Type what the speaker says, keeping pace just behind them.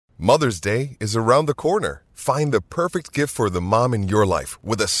Mother's Day is around the corner. Find the perfect gift for the mom in your life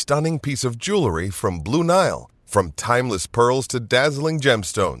with a stunning piece of jewelry from Blue Nile. From timeless pearls to dazzling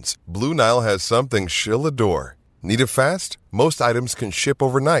gemstones, Blue Nile has something she'll adore. Need it fast? Most items can ship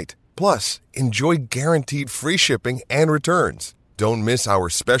overnight. Plus, enjoy guaranteed free shipping and returns. Don't miss our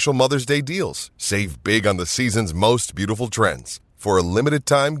special Mother's Day deals. Save big on the season's most beautiful trends. For a limited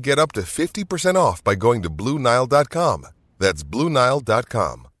time, get up to 50% off by going to BlueNile.com. That's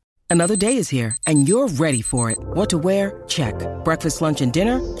BlueNile.com. Another day is here, and you're ready for it. What to wear? Check. Breakfast, lunch, and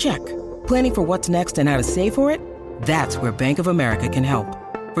dinner? Check. Planning for what's next and how to save for it? That's where Bank of America can help.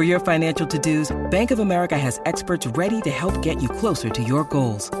 For your financial to-dos, Bank of America has experts ready to help get you closer to your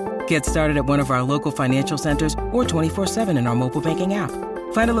goals. Get started at one of our local financial centers or 24/7 in our mobile banking app.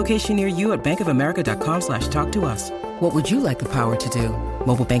 Find a location near you at bankofamerica.com/talktous. What would you like the power to do?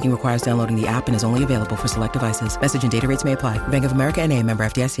 Mobile banking requires downloading the app and is only available for select devices. Message and data rates may apply. Bank of America N.A., member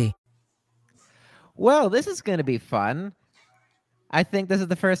FDIC. Well, this is going to be fun. I think this is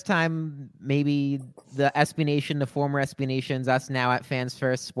the first time maybe the SB Nation, the former SB Nations, us now at Fans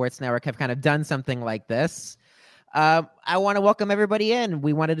First Sports Network have kind of done something like this. I want to welcome everybody in.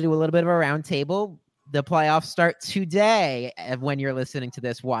 We wanted to do a little bit of a roundtable. The playoffs start today when you're listening to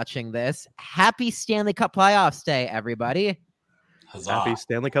this, watching this. Happy Stanley Cup Playoffs Day, everybody. Huzzah. Happy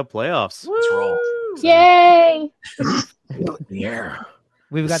Stanley Cup playoffs. Let's roll. Yay! Yeah.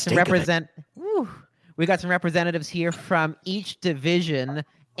 We've got some We've got some representatives here from each division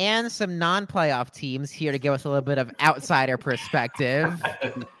and some non-playoff teams here to give us a little bit of outsider perspective.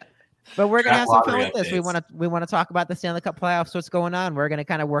 But we're gonna have some fun with this. We want to talk about the Stanley Cup playoffs. What's going on? We're gonna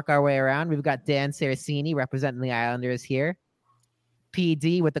kind of work our way around. We've got Dan Saracini representing the Islanders here.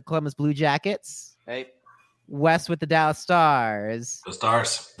 PD with the Columbus Blue Jackets. Hey. Wes with the Dallas Stars. The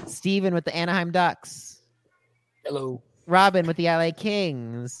Stars. Steven with the Anaheim Ducks. Hello. Robin with the LA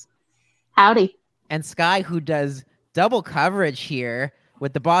Kings. Howdy. And Sky, who does double coverage here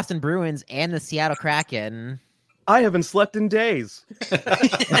with the Boston Bruins and the Seattle Kraken. I haven't slept in days.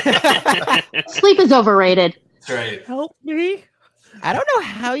 Sleep is overrated. That's right. Help me. I don't know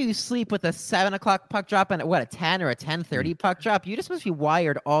how you sleep with a 7 o'clock puck drop and a 10 or a 10:30 puck drop. You just must be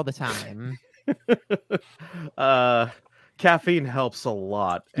wired all the time. Caffeine helps a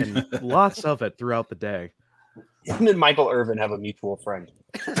lot, and lots of it throughout the day. Him and Michael Irvin have a mutual friend.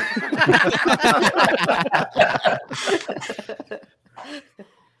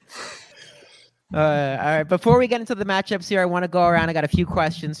 All right. Before we get into the matchups here, I want to go around. I got a few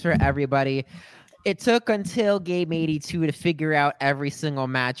questions for everybody. It took until game 82 to figure out every single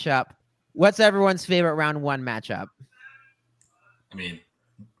matchup. What's everyone's favorite round one matchup? I mean,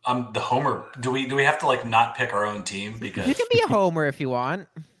 I'm the homer. Do we have to not pick our own team? Because You can be a homer if you want.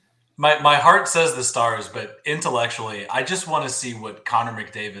 my heart says the Stars, but intellectually, I just want to see what Connor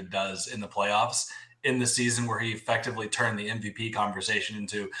McDavid does in the playoffs in the season where he effectively turned the MVP conversation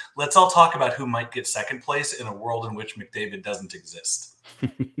into let's all talk about who might get second place in a world in which McDavid doesn't exist.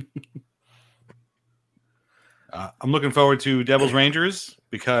 I'm looking forward to Devils Rangers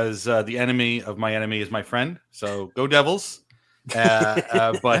because the enemy of my enemy is my friend. So go Devils.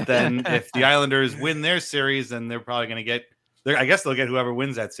 But then if the Islanders win their series, then they're probably going to get I guess they'll get whoever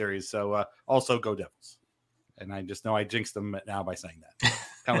wins that series. So also go Devils. And I just know I jinxed them now by saying that.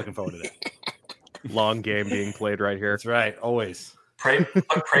 Kind of looking forward to that. Long game being played right here. That's right. Always. Pray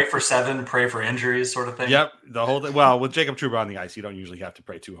for 7, pray for injuries sort of thing. Yep. The whole thing. Well, with Jacob Trouba on the ice, you don't usually have to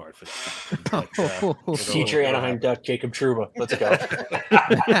pray too hard for that. But, Future Anaheim Duck, Jacob Trouba. Let's go.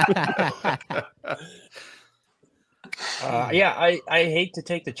 I hate to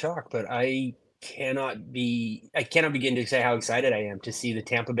take the chalk, but I cannot begin to say how excited I am to see the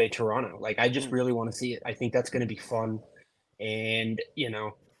Tampa Bay Toronto. I just really want to see it. I think that's going to be fun. And,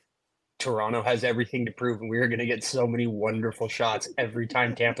 Toronto has everything to prove, and we're going to get so many wonderful shots every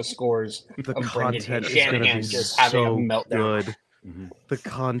time Tampa scores. The Brendan content is going to be just having a so meltdown. good. Mm-hmm. The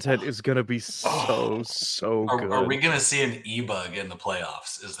content is going to be so good. Are we going to see an e-bug in the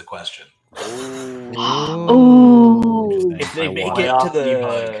playoffs is the question. Oh. If they make it to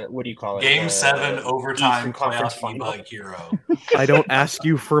the, what do you call it? Game 7 overtime Eastern Conference playoff final. e-bug hero. I don't ask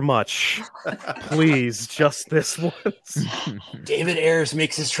you for much. Please, just this once. David Ayers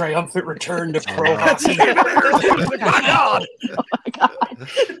makes his triumphant return to pro hockey. My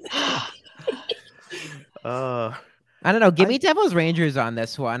God! I don't know. Give me Devils Rangers on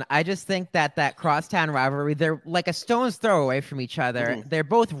this one. I just think that crosstown rivalry, they're like a stone's throw away from each other. Mm-hmm. They're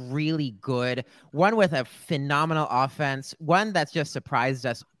both really good. One with a phenomenal offense, one that's just surprised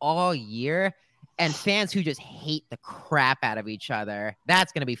us all year, and fans who just hate the crap out of each other.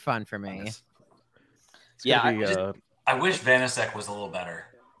 That's going to be fun for me. I wish Vanasek was a little better.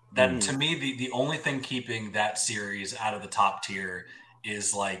 That to me, the only thing keeping that series out of the top tier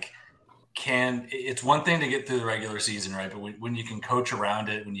is like, it's one thing to get through the regular season, right? But when you can coach around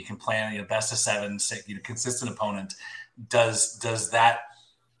it, when you can plan, best of 7, consistent opponent, does that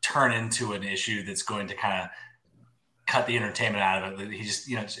turn into an issue that's going to kind of cut the entertainment out of it? He just,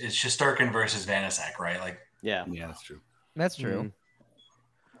 it's Shesterkin versus Vanasek, right? Like, yeah, that's true. That's true.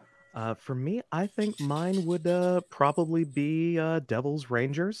 For me, I think mine would probably be Devils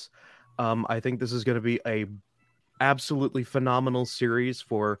Rangers. I think this is going to be a absolutely phenomenal series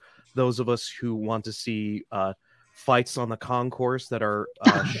for those of us who want to see fights on the concourse that are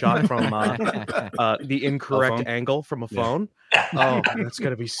shot from the incorrect angle from a phone. Oh, that's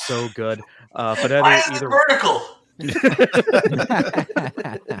going to be so good. But why is it vertical?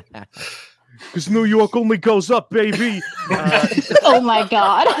 Because New York only goes up, baby. Oh my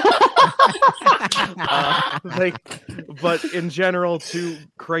God. But in general, 2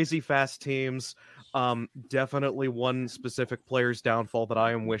 crazy fast teams. Definitely one specific player's downfall that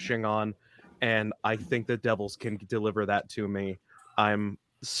I am wishing on, and I think the Devils can deliver that to me. I'm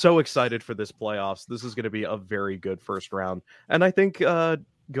so excited for this playoffs. This is going to be a very good first round, and I think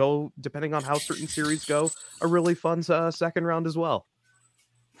depending on how certain series go, a really fun second round as well.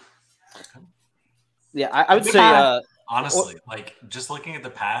 Yeah, I would say honestly, like just looking at the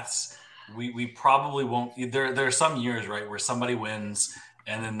paths, we probably won't. There are some years, right, where somebody wins,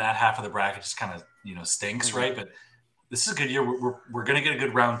 and then that half of the bracket just kind of stinks, right? But this is a good year. We're going to get a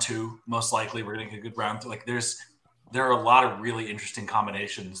good round 2, most likely. We're going to get a good round 3. Like there are a lot of really interesting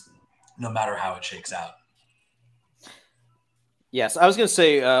combinations, no matter how it shakes out. Yes, I was going to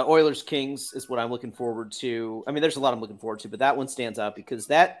say Oilers Kings is what I'm looking forward to. I mean, there's a lot I'm looking forward to, but that one stands out because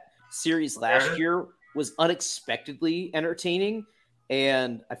that series last year was unexpectedly entertaining,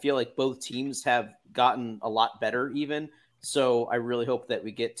 and I feel like both teams have gotten a lot better even. So I really hope that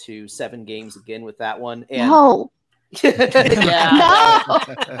we get to 7 games again with that one. And No. yeah.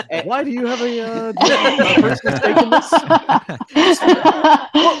 No. Why do you have a person taking this?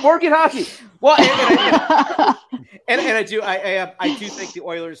 More good hockey. Well, and I do think the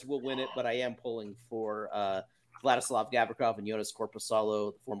Oilers will win it, but I am pulling for Vladislav Gavrikov and Jonas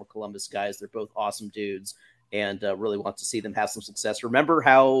Korpisalo, the former Columbus guys. They're both awesome dudes, and really want to see them have some success. Remember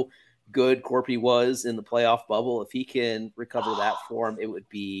how good Corpy was in the playoff bubble? If he can recover that form, it would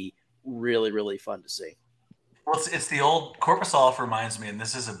be really, really fun to see. Well, it's the old Korpisalo reminds me, and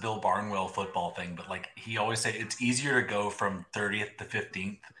this is a Bill Barnwell football thing, but like he always say, it's easier to go from 30th to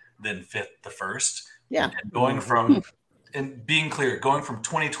 15th than 5th to 1st. Yeah. And going from, and being clear, going from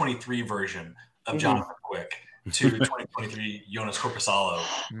 2023 version of Jonathan Quick to 2023 Jonas Korpisalo,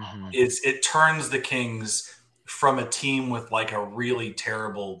 it turns the Kings from a team with like a really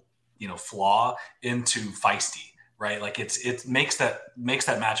terrible flaw into feisty, right? Like it makes that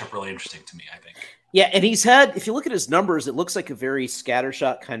matchup really interesting to me, I think. Yeah, and he's had, if you look at his numbers, it looks like a very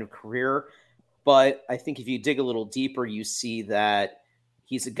scattershot kind of career. But I think if you dig a little deeper, you see that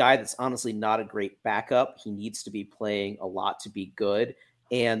he's a guy that's honestly not a great backup. He needs to be playing a lot to be good.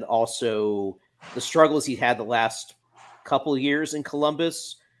 And also the struggles he had the last couple of years in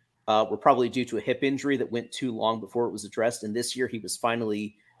Columbus were probably due to a hip injury that went too long before it was addressed. And this year he was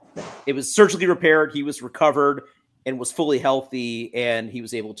it was surgically repaired. He was recovered and was fully healthy, and he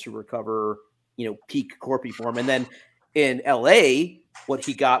was able to recover peak Corpy form. And then in LA, what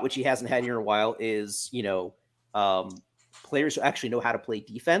he got, which he hasn't had here in a while, is, players who actually know how to play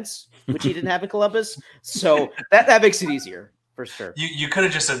defense, which he didn't have in Columbus. So that makes it easier for sure. You could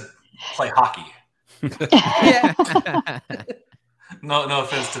have just said play hockey. Yeah. No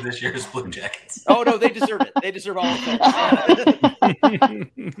offense to this year's Blue Jackets. Oh no, they deserve it. They deserve all the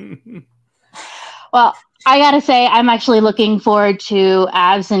Well, I gotta say, I'm actually looking forward to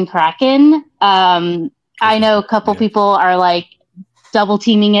Avs and Kraken. I know a couple people are like double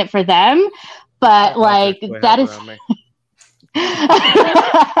teaming it for them, but like that is. But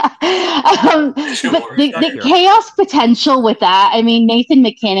the chaos potential with that. I mean, Nathan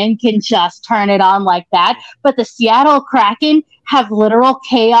McKinnon can just turn it on like that, but the Seattle Kraken have literal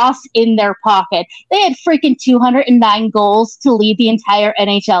chaos in their pocket. They had freaking 209 goals to lead the entire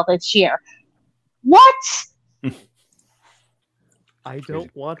NHL this year. What? I don't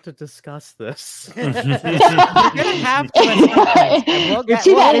want to discuss this. You're gonna have to at some point, and we'll get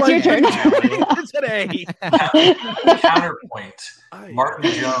Too bad, it's your turn. Today. Counterpoint.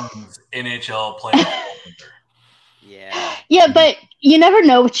 Martin Jones, NHL player. Yeah. Yeah, but you never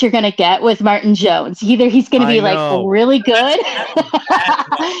know what you're going to get with Martin Jones. Either he's going to be like really good.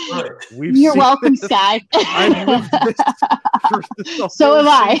 You're welcome, Sky. I've lived this so am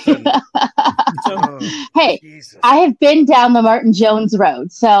I. Hey, Jesus. I have been down the Martin Jones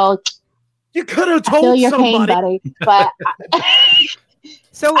road, so you could have told feel your somebody. pain, buddy. But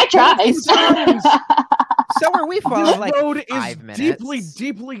so I tried. So are we following like road 5 is minutes?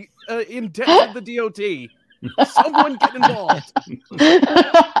 deeply in debt with the DOT. Someone get involved.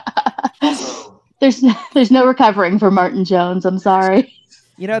 There's no recovering for Martin Jones. I'm sorry.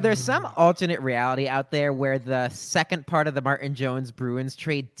 You know, there's some alternate reality out there where the second part of the Martin Jones Bruins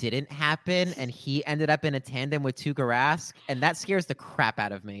trade didn't happen, and he ended up in a tandem with Tuukka Rask, and that scares the crap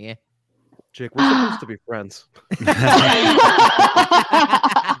out of me. Jake, we're supposed to be friends.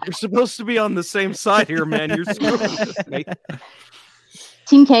 You're supposed to be on the same side here, man. You're screwed, mate.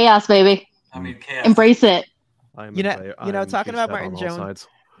 Team Chaos, baby. I mean, chaos. Embrace it. Talking about Martin Jones.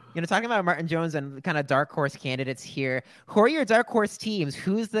 Talking about Martin Jones and kind of dark horse candidates here. Who are your dark horse teams?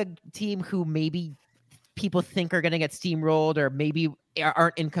 Who's the team who maybe people think are going to get steamrolled or maybe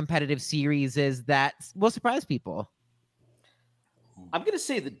aren't in competitive series that will surprise people? I'm going to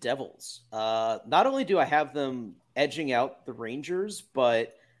say the Devils. Not only do I have them edging out the Rangers,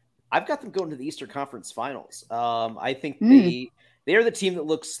 but I've got them going to the Eastern Conference Finals. I think they are the team that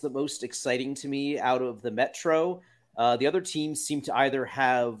looks the most exciting to me out of the Metro. The other teams seem to either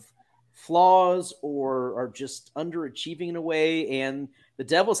have flaws or are just underachieving in a way. And the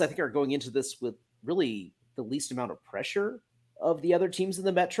Devils, I think, are going into this with really the least amount of pressure of the other teams in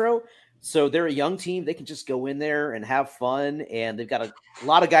the Metro. So they're a young team. They can just go in there and have fun. And they've got a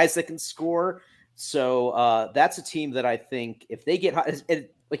lot of guys that can score. So that's a team that I think if they get hot,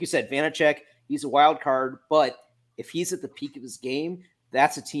 like you said, Vanacek, he's a wild card. But if he's at the peak of his game,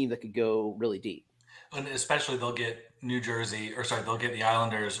 that's a team that could go really deep. And especially they'll get they'll get the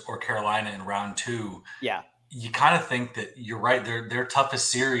Islanders or Carolina in round 2. Yeah. You kind of think that you're right. Their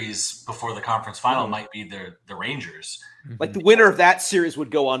toughest series before the conference final might be the Rangers. Like the winner of that series would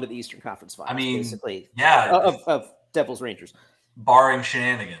go on to the Eastern Conference Finals. I mean, basically, yeah, of Devils Rangers, barring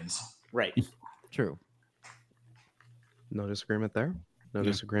shenanigans. Right. True. No disagreement there. No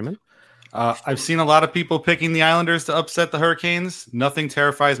disagreement. I've seen a lot of people picking the Islanders to upset the Hurricanes. Nothing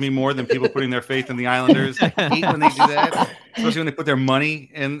terrifies me more than people putting their faith in the Islanders. I hate when they do that, especially when they put their money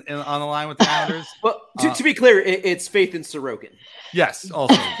in on the line with the Islanders. Well, to be clear, it's faith in Sorokin. Yes,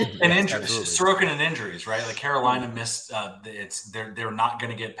 also and injuries. Sorokin and injuries, right? Like Carolina missed. They're not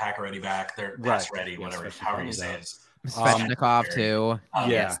going to get Pacioretty back. They're pass ready, whatever, however you say it. Svechnikov too.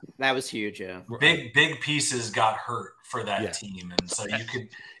 Yes, that was huge. Yeah, big pieces got hurt for that team, and so you could.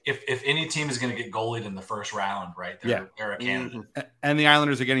 If any team is going to get goalied in the first round, right? They're a candidate. And the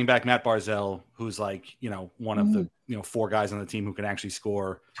Islanders are getting back Matt Barzal, who's like, one of the 4 guys on the team who can actually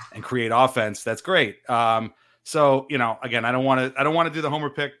score and create offense. That's great. So again, I don't want to do the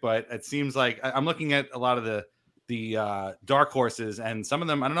homer pick, but it seems like I'm looking at a lot of the dark horses, and some of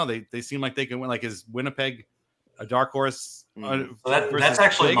them I don't know. They seem like they can win. Like, is Winnipeg a dark horse? That's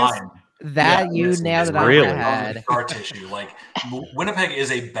actually Vegas? mine. You nailed it on the head. Scar tissue. Like Winnipeg is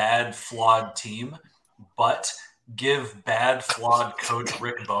a bad, flawed team, but give bad, flawed coach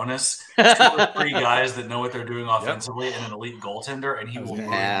Rick Bowness 2 or 3 guys that know what they're doing offensively and an elite goaltender, and he will ruin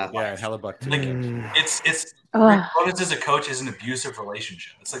Hellebuck too. Like, it's Rick Bowness as a coach is an abusive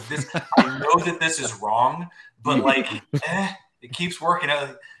relationship. It's like this. I know that this is wrong, but it keeps working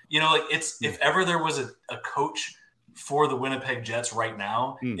out. If ever there was a coach for the Winnipeg Jets right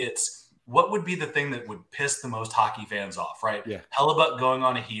now, it's what would be the thing that would piss the most hockey fans off, right? Yeah. Hellebuck going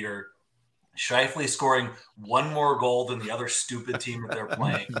on a heater, Scheifele scoring 1 more goal than the other stupid team that they're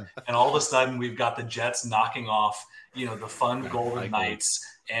playing, and all of a sudden we've got the Jets knocking off, the fun Golden Knights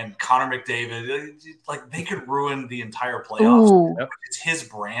and Connor McDavid. Like, they could ruin the entire playoffs. It's his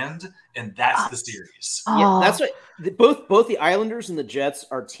brand, and that's the series. Yeah, that's right. Both the Islanders and the Jets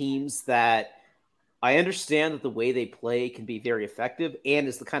are teams that I understand that the way they play can be very effective and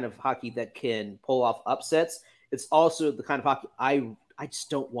is the kind of hockey that can pull off upsets. It's also the kind of hockey I just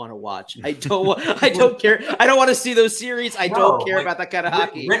don't want to watch. I don't care. I don't want to see those series. I don't care about that kind of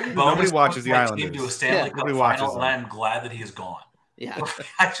hockey. Nobody watches the Islanders. To a Stanley Cup final, and I'm glad that he is gone. Yeah,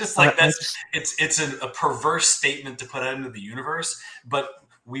 I just it's a perverse statement to put out into the universe, but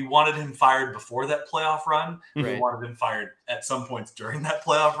we wanted him fired before that playoff run. We wanted him fired at some points during that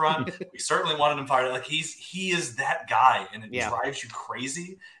playoff run. We certainly wanted him fired. Like, he is that guy, and it drives you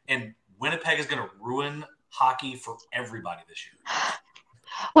crazy. And Winnipeg is going to ruin hockey for everybody this year.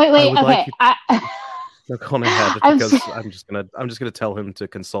 Wait. Okay. Go on ahead, because I'm just gonna tell him to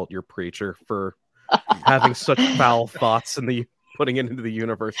consult your preacher for having such foul thoughts in the putting it into the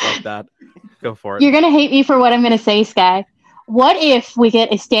universe like that. Go for it. You're going to hate me for what I'm going to say, Sky. What if we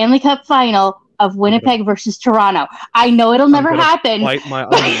get a Stanley Cup final of Winnipeg versus Toronto? I know it'll never happen. I'm gonna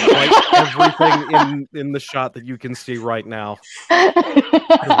bite everything in the shot that you can see right now. Rip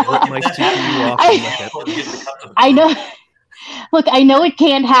my CPU off and lick it. I know. Look, I know it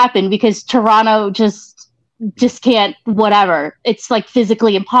can't happen because Toronto just can't. Whatever. It's like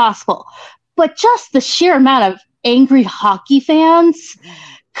physically impossible. But just the sheer amount of angry hockey fans.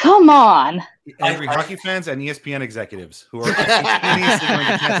 Come on. Angry hockey fans and ESPN executives who are instantaneously going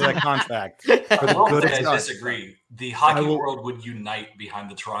to cancel that contract. I disagree. The hockey world would unite behind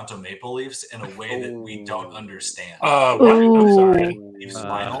the Toronto Maple Leafs in a way that we don't understand. I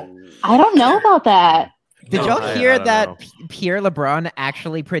don't know about that. Did y'all hear that Pierre LeBrun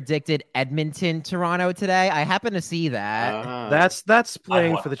actually predicted Edmonton, Toronto today? I happen to see that. That's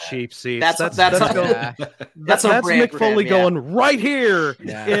playing for the cheap seats. That's Mick Foley going right here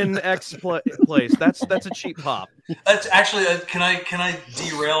in X place. That's a cheap pop. That's actually can I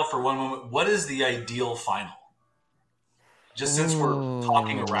derail for one moment? What is the ideal final? Just since we're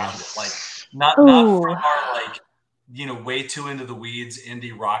talking around it, like not from our way too into the weeds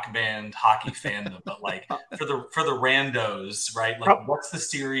indie rock band hockey fandom, but like for the randos, right? Like, what's the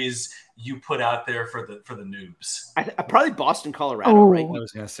series you put out there for the noobs? Probably Boston, Colorado, right? I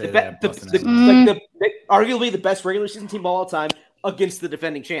was going to say arguably the best regular season team of all time against the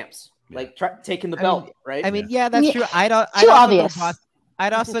defending champs, taking the belt, right? I mean, that's true. I'd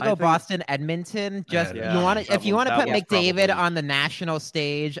also go Boston, Edmonton. Just if you want to put McDavid on the national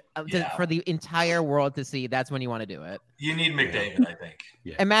stage for the entire world to see, that's when you want to do it. You need McDavid, I think.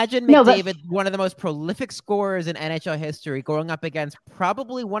 Yeah. Imagine McDavid, one of the most prolific scorers in NHL history, going up against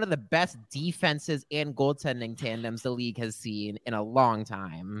probably one of the best defenses and goaltending tandems the league has seen in a long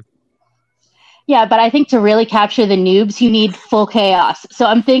time. Yeah, but I think to really capture the noobs, you need full chaos. So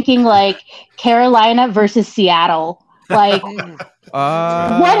I'm thinking like Carolina versus Seattle. Like, what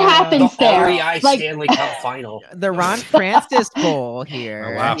happens there? REI Stanley Cup final. The Ron Francis goal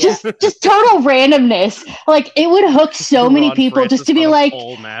here. Oh, wow. Just total randomness. Like, it would hook so many people just to be like.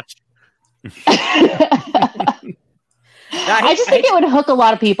 Match. I just think it would hook a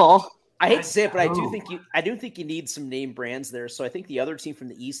lot of people. I hate to say it, but I do think you need some name brands there. So I think the other team from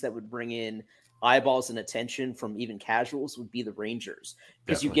the East that would bring in eyeballs and attention from even casuals would be the Rangers,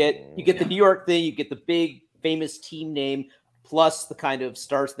 because you get the New York thing, you get the big famous team name, plus the kind of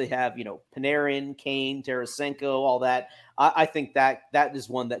stars they have, Panarin, Kane, Tarasenko, all that. I think that is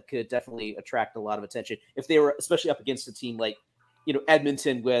one that could definitely attract a lot of attention if they were, especially up against a team like,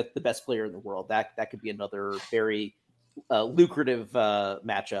 Edmonton with the best player in the world. That could be another very lucrative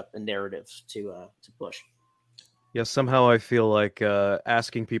matchup and narrative to push. Yeah, somehow I feel like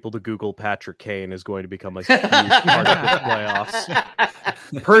asking people to Google Patrick Kane is going to become a huge part of the playoffs.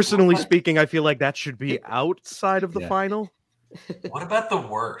 Personally speaking, I feel like that should be outside of the final. What about the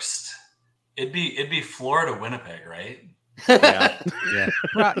worst? It'd be Florida, Winnipeg, right? Yeah.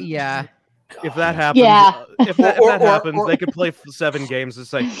 If that happens, if that happens, they could play 7 games and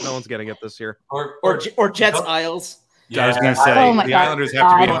say no one's getting it this year. Or Jets Isles. Yeah, I was going to say the Islanders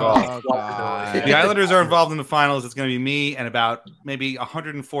have to be involved. The Islanders are involved in the finals. It's going to be me and about maybe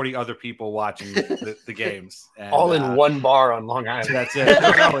 140 other people watching the games. And, all in one bar on Long Island. That's it.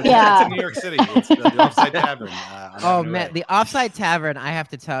 It's in New York City. It's the Offside Tavern. Oh, man. The Offside Tavern, I have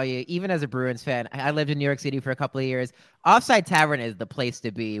to tell you, even as a Bruins fan, I lived in New York City for a couple of years. Offside Tavern is the place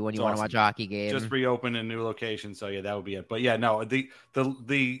to be when you want to watch a hockey game. Just reopened a new location, so that would be it. But no, the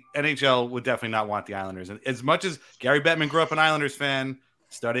NHL would definitely not want the Islanders. And as much as Gary Bettman grew up an Islanders fan,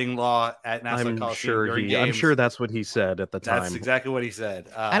 studying law at Nassau Coliseum, I'm sure that's what he said at the time. That's exactly what he said.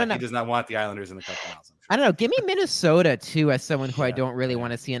 I don't know. He does not want the Islanders in the Cup finals. I don't know. Give me Minnesota too, as someone who I don't really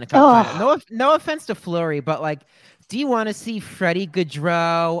want to see in a Cup final. No offense to Fleury, but like, do you want to see Freddie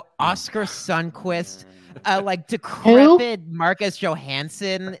Gaudreau, Oscar Sundqvist? Decrepit Marcus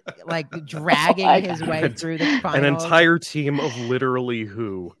Johansson, dragging his way through the finals. An entire team of literally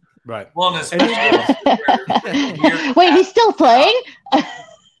who? Right. Well, wait, he's still playing?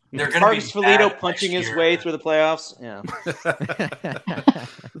 They're going Marcus Foligno punching his way through the playoffs. Yeah.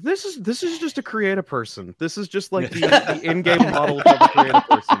 This is just to create a person. This is just like the in-game model for the create a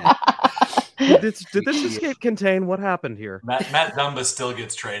person. Did this escape contain what happened here? Matt Dumba still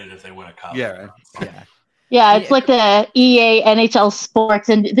gets traded if they win a cup. Yeah, right. Yeah. Yeah, it's like the EA NHL Sports,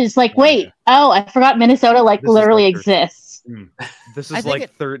 and it's like, wait, I forgot Minnesota literally exists. This is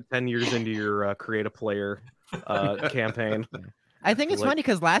 10 years into your create a player campaign. I think it's funny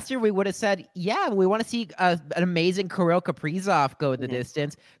because last year we would have said, yeah, we want to see an amazing Kirill Kaprizov go the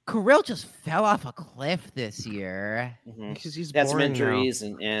distance. Kirill just fell off a cliff this year. Because he's had some boring injuries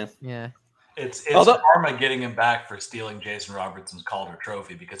now. and Yeah. It's karma getting him back for stealing Jason Robertson's Calder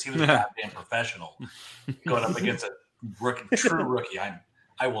Trophy because he was a goddamn professional going up against a true rookie.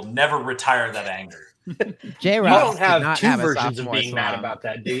 I will never retire that anger. You don't have two versions of being mad about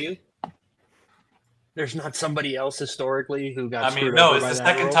that, do you? There's not somebody else historically who got. It's the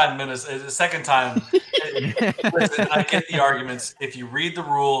second time. It's the second time. Listen, I get the arguments. If you read the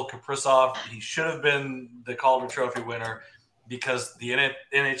rule, Kaprizov, he should have been the Calder Trophy winner because the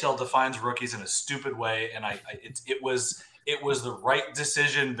NHL defines rookies in a stupid way, and it was the right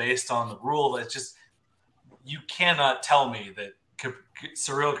decision based on the rule. That's just you cannot tell me that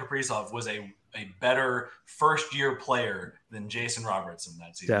Kirill Kaprizov was a better first-year player than Jason Robertson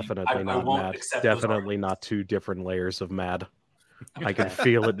that season. Definitely not mad. Definitely not two different layers of mad. I can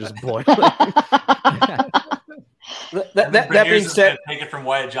feel it just boiling. that being said, take it from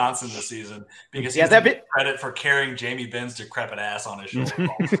Wyatt Johnson this season because he's credit for carrying Jamie Ben's decrepit ass on his shoulder.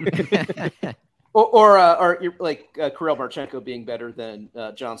 or like Kirill Marchenko being better than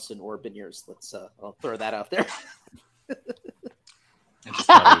Johnston or Beniers. I'll throw that out there.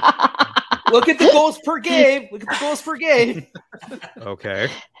 Look at the goals per game. Okay.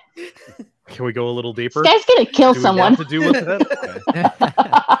 Can we go a little deeper? This guy's gonna kill someone. To do with it?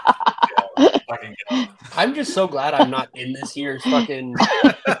 I'm just so glad I'm not in this year's fucking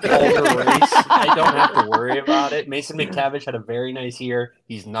Calder race. I don't have to worry about it. Mason McTavish had a very nice year.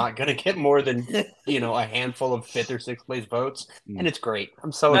 He's not going to get more than a handful of 5th or 6th place votes, and it's great.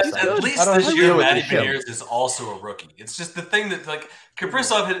 I'm so excited. At least this year, Matty Beniers is also a rookie. It's just the thing that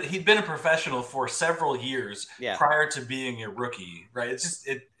Kaprizov he'd been a professional for several years prior to being a rookie, right? It's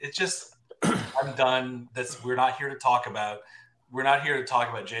just I'm done. We're not here to talk about. We're not here to talk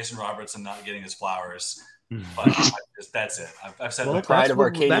about Jason Robertson not getting his flowers, but that's it. I've said the pride of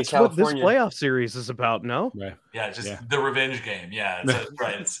Arcadia, that's California. What this playoff series is about, no? Right. Yeah, the revenge game. Yeah,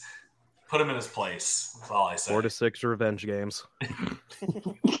 right. It's put him in his place. That's all I say. 4 to 6 revenge games.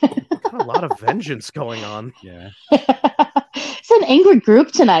 Got a lot of vengeance going on. Yeah. It's an angry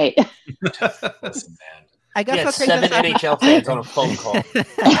group tonight. Listen, man. I guess I'll take 7 NHL fans on a phone call.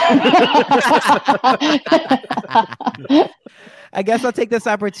 I guess I'll take this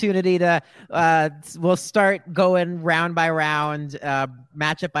opportunity to we'll start going round by round,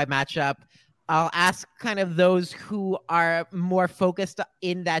 matchup by matchup. I'll ask kind of those who are more focused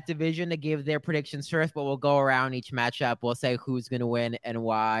in that division to give their predictions first, but we'll go around each matchup. We'll say who's going to win and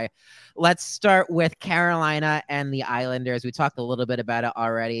why. Let's start with Carolina and the Islanders. We talked a little bit about it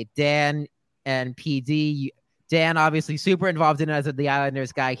already. Dan and PD. Dan, obviously super involved in it as the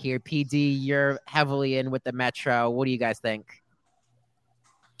Islanders guy here. PD, you're heavily in with the Metro. What do you guys think?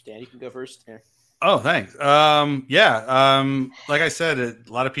 Dan, you can go first. Yeah. Oh, thanks. Like I said, a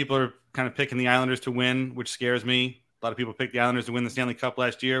lot of people are kind of picking the Islanders to win, which scares me. A lot of people picked the Islanders to win the Stanley Cup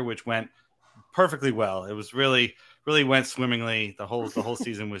last year, which went perfectly well. It was really went swimmingly. The whole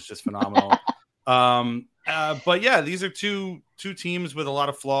season was just phenomenal. But yeah, these are two teams with a lot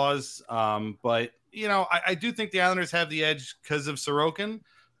of flaws. But I do think the Islanders have the edge because of Sorokin.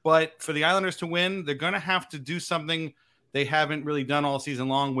 But for the Islanders to win, they're going to have to do something they haven't really done all season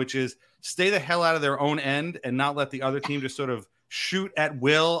long, which is stay the hell out of their own end and not let the other team just sort of shoot at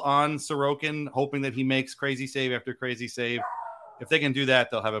will on Sorokin, hoping that he makes crazy save after crazy save. If they can do that,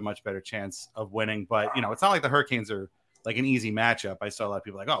 they'll have a much better chance of winning. But, it's not like the Hurricanes are like an easy matchup. I saw a lot of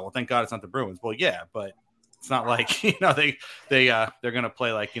people like, oh, well, thank God it's not the Bruins. Well, yeah, but it's not like, they're going to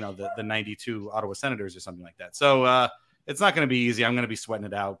play like, the 92 Ottawa Senators or something like that. So it's not going to be easy. I'm going to be sweating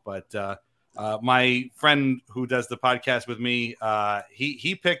it out. But my friend who does the podcast with me,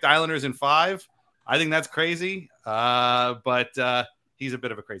 he picked Islanders in 5. I think that's crazy. But he's a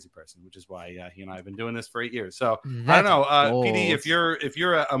bit of a crazy person, which is why he and I have been doing this for 8 years. So I don't know, PD, if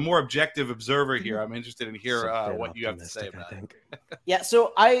you're a more objective observer here, I'm interested in hear what you have to say about it. Yeah.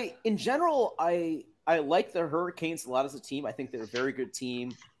 So in general, I like the Hurricanes a lot as a team. I think they're a very good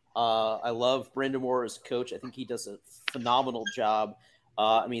team. I love Brandon Moore as coach. I think he does a phenomenal job.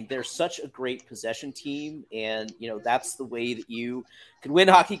 They're such a great possession team, and that's the way that you can win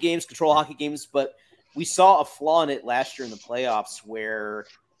hockey games, control hockey games. But we saw a flaw in it last year in the playoffs where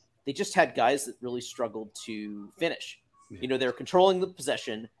they just had guys that really struggled to finish. Yeah. They were controlling the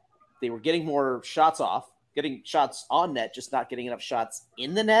possession. They were getting more shots off, getting shots on net, just not getting enough shots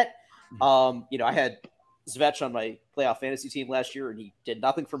in the net. I had Zvech on my playoff fantasy team last year, and he did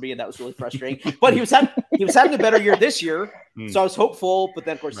nothing for me, and that was really frustrating. But he was having a better year this year, so I was hopeful. But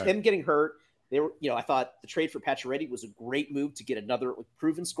then, of course, him getting hurt, I thought the trade for Pacioretty was a great move to get another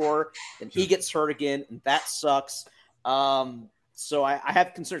proven scorer, and he gets hurt again, and that sucks. So I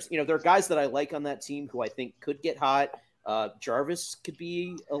have concerns. There are guys that I like on that team who I think could get hot. Jarvis could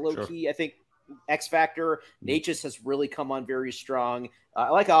be a low-key, I think, X factor. Natchez has really come on very strong. I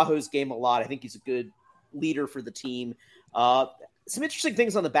like Aho's game a lot. I think he's a good leader for the team. Some interesting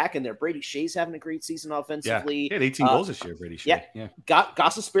things on the back end there. Brady Shea's having a great season offensively. Yeah, he had 18 goals this year, Brady Shea. Yeah.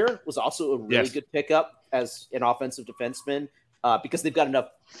 Gossespierre was also a really good pickup as an offensive defenseman because they've got enough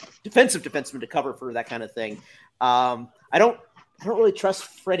defensive defensemen to cover for that kind of thing. I don't really trust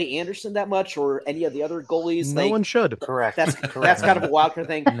Freddie Anderson that much or any of the other goalies. No one should. Correct. That's kind of a wild card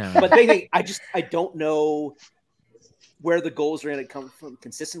thing. No. But I don't know where the goals are going to come from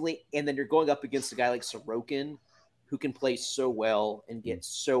consistently. And then you're going up against a guy like Sorokin, who can play so well and get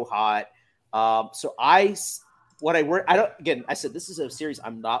so hot. I said this is a series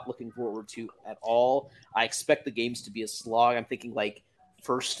I'm not looking forward to at all. I expect the games to be a slog. I'm thinking like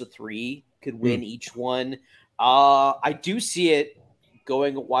 1st to 3 could win each one. I do see it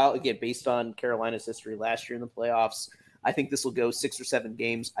going a while, again, based on Carolina's history last year in the playoffs. I think this will go 6 or 7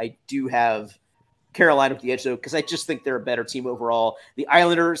 games. I do have Carolina with the edge, though, because I just think they're a better team overall. The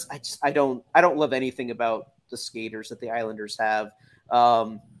Islanders, I don't love anything about the skaters that the Islanders have.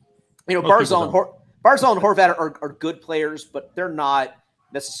 Barzal and Horvat are good players, but they're not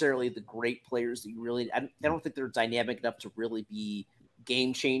necessarily the great players that you really. I don't think they're dynamic enough to really be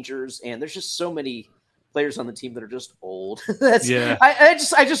game changers. And there's just so many players on the team that are just old. I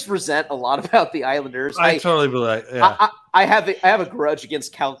just resent a lot about the Islanders. I totally believe. Yeah. I have a grudge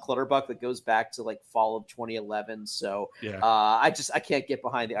against Cal Clutterbuck that goes back to like fall of 2011. So I can't get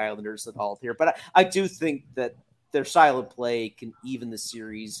behind the Islanders at all here. But I do think that their style of play can even the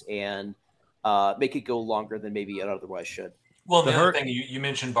series and make it go longer than maybe it otherwise should. Well, the other thing you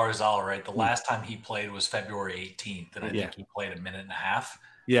mentioned Barzal, right? The last time he played was February 18th, and I think he played a minute and a half.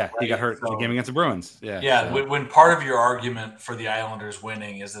 Yeah, right? He got hurt in the game against the Bruins. When part of your argument for the Islanders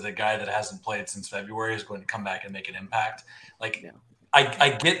winning is that a guy that hasn't played since February is going to come back and make an impact. I get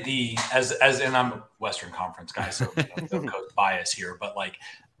and I'm a Western Conference guy, so no coach bias here, but like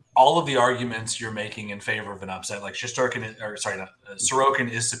all of the arguments you're making in favor of an upset, like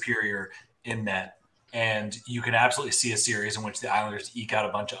Sorokin is superior in net, and you can absolutely see a series in which the Islanders eke out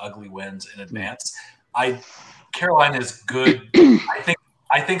a bunch of ugly wins in advance. Carolina is good.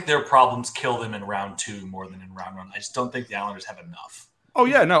 I think their problems kill them in round 2 more than in round 1. I just don't think the Islanders have enough. Oh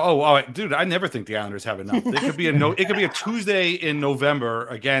yeah, no. Oh, dude, I never think the Islanders have enough. It could be a Tuesday in November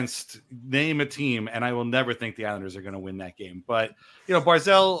against name a team, and I will never think the Islanders are going to win that game. But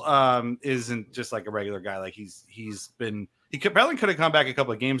Barzal isn't just like a regular guy. Like he probably could have come back a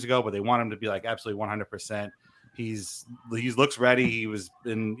couple of games ago, but they want him to be like absolutely 100%. He looks ready. He was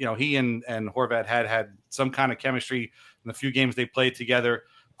in, he and Horvat had some kind of chemistry in the few games they played together.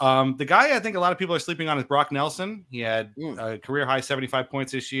 The guy I think a lot of people are sleeping on is Brock Nelson. He had a career high 75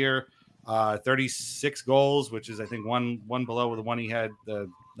 points this year, 36 goals, which is I think one below the one he had,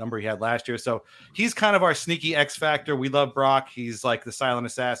 the number he had last year. So he's kind of our sneaky X factor. We love Brock. He's like the silent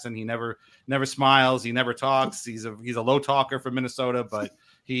assassin. He never smiles. He never talks. He's a low talker from Minnesota, but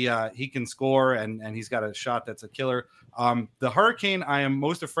he can score and he's got a shot that's a killer. The Hurricane I am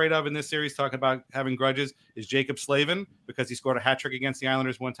most afraid of in this series, talking about having grudges, is Jacob Slavin, because he scored a hat trick against the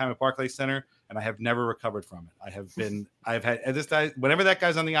Islanders one time at Barclays Center, and I have never recovered from it. I've had this guy, whenever that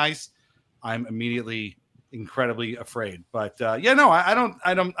guy's on the ice, I'm immediately incredibly afraid. But I'm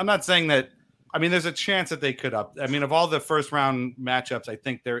not saying that. I mean, there's a chance that they could up. I mean, of all the first round matchups, I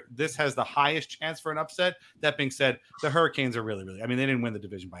think this has the highest chance for an upset. That being said, the Hurricanes are really, really. I mean, they didn't win the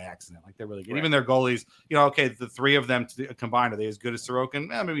division by accident. Like they're really good. Right. Even their goalies. The 3 of them combined, are they as good as Sorokin?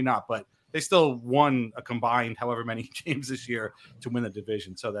 Maybe not, but they still won a combined however many games this year to win the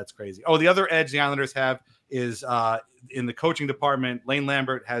division. So that's crazy. Oh, the other edge the Islanders have is in the coaching department. Lane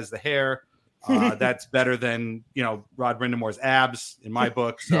Lambert has the hair. That's better than Rod Brindamore's abs in my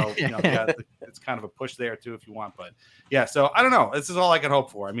book. So it's kind of a push there too if you want. But yeah, so I don't know. This is all I can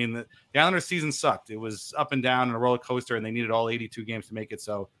hope for. I mean, the Islanders season sucked. It was up and down and a roller coaster, and they needed all 82 games to make it.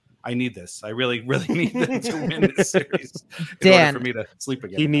 So I need this. I really, really need them to win this series in order for me to sleep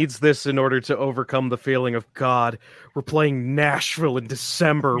again. He needs this in order to overcome the feeling of, God, we're playing Nashville in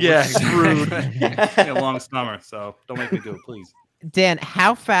December. Yeah, screwed. A long summer, so don't make me do it, please. Dan,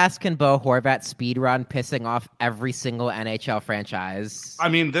 how fast can Bo Horvat speedrun pissing off every single NHL franchise? I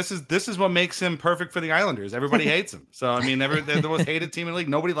mean, this is what makes him perfect for the Islanders. Everybody hates him. So, I mean, they're the most hated team in the league.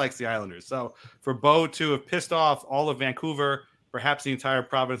 Nobody likes the Islanders. So, for Bo to have pissed off all of Vancouver, perhaps the entire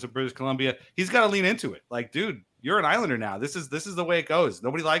province of British Columbia, he's got to lean into it. Like, dude, you're an Islander now. This is the way it goes.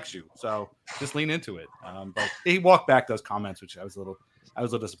 Nobody likes you, so just lean into it. But he walked back those comments, which I was a little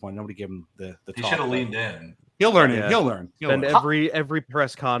disappointed. Nobody gave him the He talk, should have leaned in. He'll learn it. Yeah. He'll learn. And every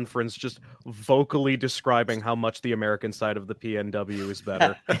press conference just vocally describing how much the American side of the PNW is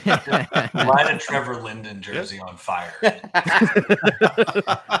better. Light a Trevor Linden jersey on fire.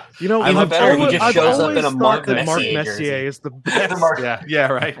 You know, I love better. He just shows up in a Mark Messier jersey. is the best. Yeah,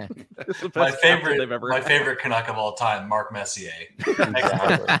 right. My favorite Canuck of all time, Mark Messier.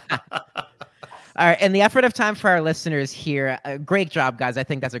 Exactly. All right, in the effort of time for our listeners here, great job, guys. I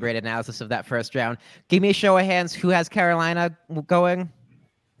think that's a great analysis of that first round. Give me a show of hands. Who has Carolina going?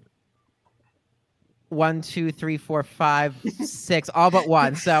 1, 2, 3, 4, 5, 6, all but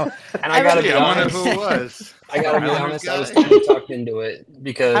one. So, and I gotta be I wonder honest. who it was. I gotta be honest. I was kind of tucked into it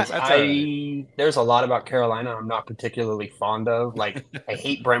because there's a lot about Carolina I'm not particularly fond of. Like, I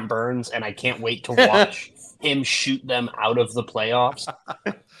hate Brent Burns, and I can't wait to watch him shoot them out of the playoffs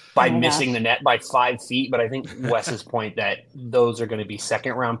by missing the net by 5 feet. But I think Wes's point that those are going to be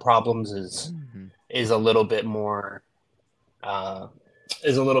second round problems is a little bit more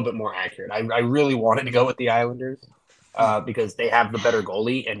accurate. I really wanted to go with the Islanders because they have the better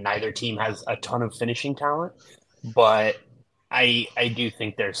goalie and neither team has a ton of finishing talent. But I do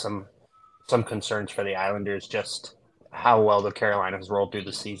think there's some concerns for the Islanders, just how well the Carolinas rolled through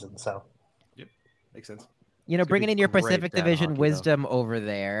the season. So, yep, makes sense. You know, bringing in your Pacific Division wisdom over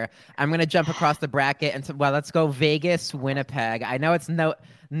there, I'm going to jump across the bracket and let's go Vegas, Winnipeg. I know it's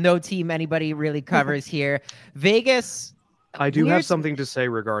no team anybody really covers here. Vegas. I do have something to say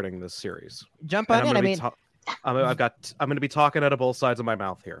regarding this series. Jump on in. I'm going to be talking out of both sides of my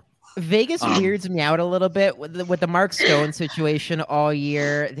mouth here. Vegas weirds me out a little bit with the Mark Stone situation all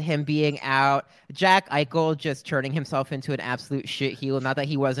year, him being out, Jack Eichel just turning himself into an absolute shitheel. Not that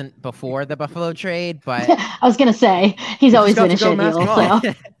he wasn't before the Buffalo trade, but I was going to say, he's always been a shitheel.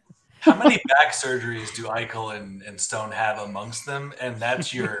 So. How many back surgeries do Eichel and Stone have amongst them? And that's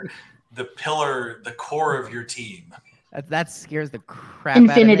the pillar, the core of your team. That scares the crap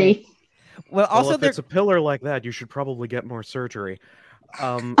out of me. Well, if it's a pillar like that, you should probably get more surgery.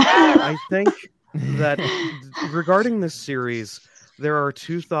 I think that regarding this series, there are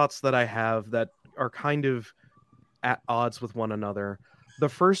two thoughts that I have that are kind of at odds with one another. The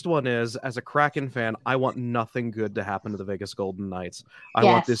first one is, as a Kraken fan, I want nothing good to happen to the Vegas Golden Knights. I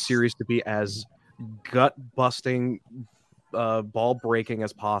want this series to be as gut-busting, ball-breaking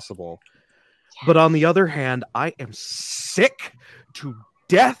as possible. But on the other hand, I am sick to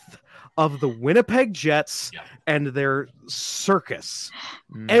death of the Winnipeg Jets and their circus.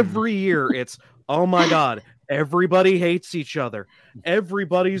 Every year it's, oh my God, everybody hates each other.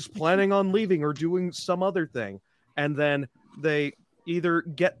 Everybody's planning on leaving or doing some other thing. And then they either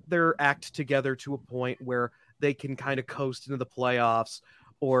get their act together to a point where they can kind of coast into the playoffs,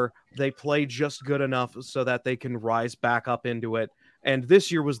 or they play just good enough so that they can rise back up into it. And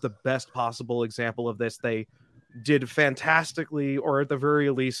this year was the best possible example of this. They did fantastically, or at the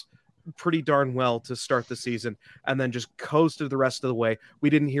very least, pretty darn well to start the season, and then just coasted the rest of the way. We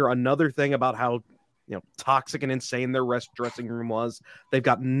didn't hear another thing about how toxic and insane their dressing room was. They've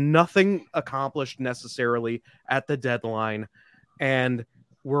got nothing accomplished necessarily at the deadline, and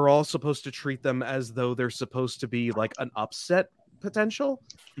we're all supposed to treat them as though they're supposed to be like an upset potential.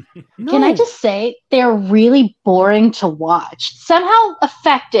 No. Can I just say they're really boring to watch, somehow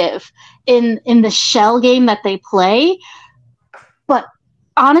effective in the shell game that they play, but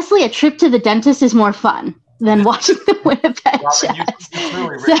honestly, a trip to the dentist is more fun than watching the Winnipeg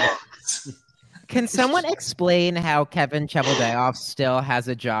Jets. Can someone explain how Kevin Cheveldayoff still has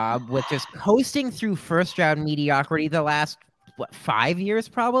a job with just coasting through first-round mediocrity the last, 5 years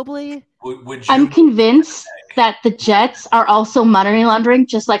probably? I'm convinced that the Jets are also money laundering,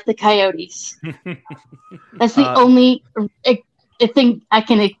 just like the Coyotes. That's the only thing I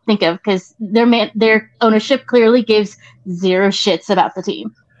can think of, because their ownership clearly gives zero shits about the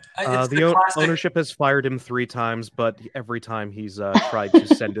team. The ownership has fired him 3 times, but every time he's tried to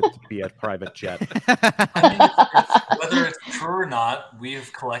send it to be a private jet. Whether it's true or not,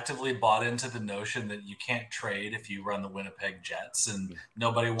 we've collectively bought into the notion that you can't trade if you run the Winnipeg Jets, and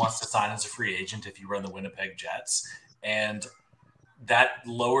nobody wants to sign as a free agent if you run the Winnipeg Jets. And that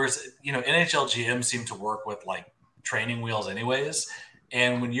lowers, NHL GMs seem to work with like training wheels anyways.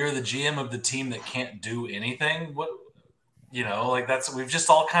 And when you're the GM of the team that can't do anything, we've just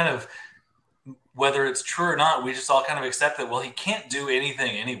all kind of, whether it's true or not, we just all kind of accept that, well, he can't do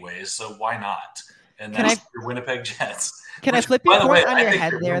anything anyways, so why not? and that's your Winnipeg Jets. Can I flip your point on your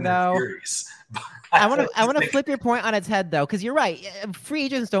head there, though? I want to flip your point on its head, though, because you're right. Free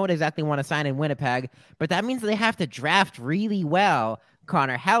agents don't exactly want to sign in Winnipeg, but that means they have to draft really well.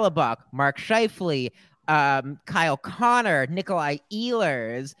 Connor Hellebuck, Mark Scheifele, Kyle Connor, Nikolai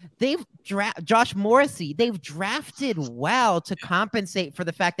Ehlers, Josh Morrissey. They've drafted well to compensate for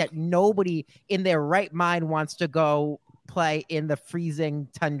the fact that nobody in their right mind wants to go play in the freezing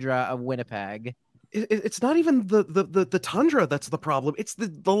tundra of Winnipeg. It's not even the tundra that's the problem. It's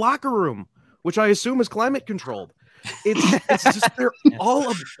the locker room, which I assume is climate controlled. It's just they're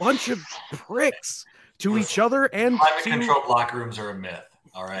all a bunch of pricks to each other, and climate controlled locker rooms are a myth.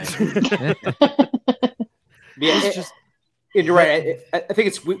 All right. You're right. I think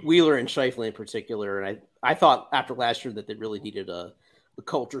it's Wheeler and Scheifele in particular, and I thought after last year that they really needed a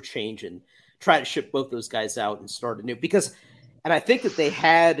culture change and try to ship both those guys out and start anew. And I think that they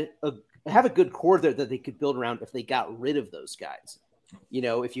have a good core there that they could build around if they got rid of those guys.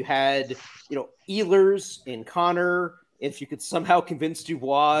 If you had, Ehlers and Connor, if you could somehow convince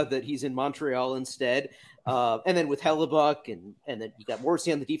Dubois that he's in Montreal instead, and then with Hellebuck and then you got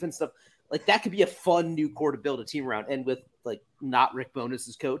Morrissey on the defense stuff, like that could be a fun new core to build a team around. And with like not Rick Bowness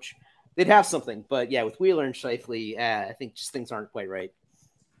as coach, they'd have something. But yeah, with Wheeler and Scheifele, I think just things aren't quite right.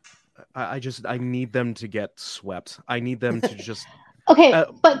 I need them to get swept. I need them to just. Okay,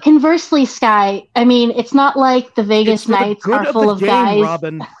 but conversely, Sky, I mean, it's not like the Vegas Knights are full of guys.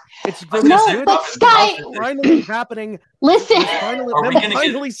 Robin. It's but Sky, finally happening. Listen,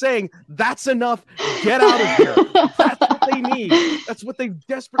 finally saying that's enough. Get out of here. That's what they need. That's what they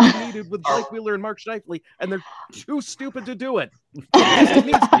desperately needed with Blake Wheeler and Mark Scheifele, and they're too stupid to do it. It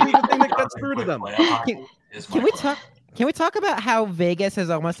needs to be the thing that gets through to them. Can we talk about how Vegas has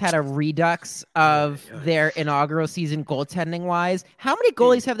almost had a redux of their inaugural season goaltending wise? How many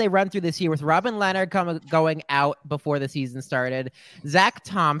goalies have they run through this year with Robin Leonard going out before the season started? Zach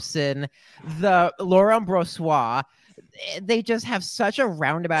Thompson, the Laurent Brossoit. They just have such a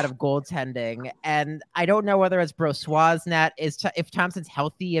roundabout of goaltending. And I don't know whether it's Brossoit's net, if Thompson's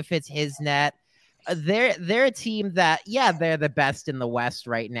healthy, if it's his net. They're a team that, they're the best in the West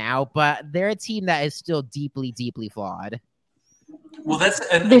right now, but they're a team that is still deeply, deeply flawed. Well, Jake,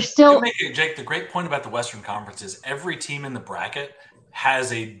 the great point about the Western Conference is every team in the bracket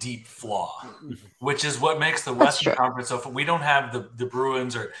has a deep flaw, which is what makes the Western Conference so fun. We don't have the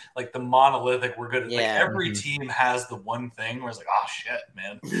Bruins or like the monolithic. We're good. Like every team has the one thing where it's like, oh shit,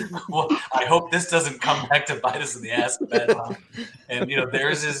 man. Well, I hope this doesn't come back to bite us in the ass. And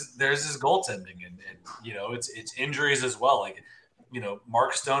there's his goaltending, and it's injuries as well. Like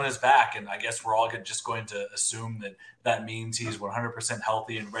Mark Stone is back, and I guess we're all just going to assume that means he's 100%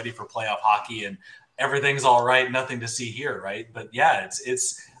 healthy and ready for playoff hockey, and everything's all right, nothing to see here, right? But yeah,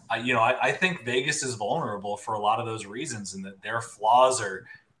 it's I think Vegas is vulnerable for a lot of those reasons, and that their flaws are,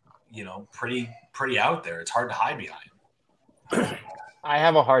 pretty out there. It's hard to hide behind. I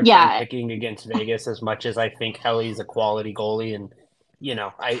have a hard time picking against Vegas as much as I think Helly's a quality goalie, and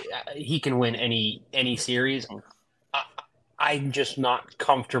he can win any series. I'm just not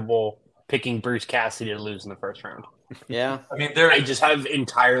comfortable picking Bruce Cassidy to lose in the first round. Yeah. I mean, I just have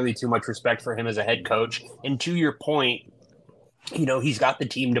entirely too much respect for him as a head coach. And to your point, he's got the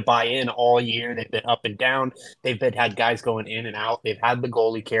team to buy in all year. They've been up and down. They've had guys going in and out. They've had the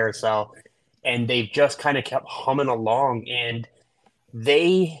goalie carousel, and they've just kind of kept humming along. And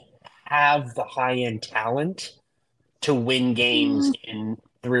they have the high-end talent to win games in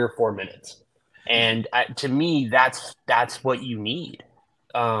 3 or 4 minutes. And to me, that's what you need.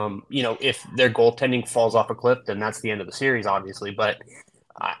 If their goaltending falls off a cliff, then that's the end of the series, obviously. But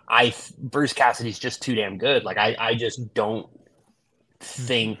Bruce Cassidy's just too damn good. Like I just don't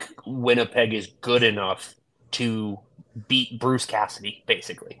think Winnipeg is good enough to beat Bruce Cassidy,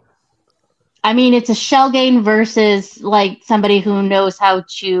 basically. I mean, it's a shell game versus like somebody who knows how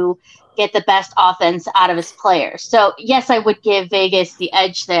to get the best offense out of his players. So yes, I would give Vegas the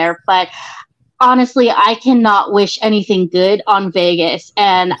edge there, but honestly, I cannot wish anything good on Vegas,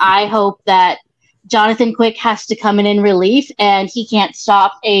 and I hope that Jonathan Quick has to come in relief, and he can't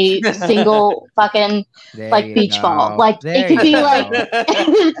stop a single fucking beach ball. Like it could be like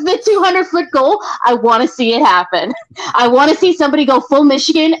the 200-foot goal. I want to see it happen. I want to see somebody go full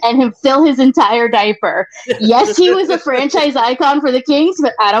Michigan and him fill his entire diaper. Yes, he was a franchise icon for the Kings,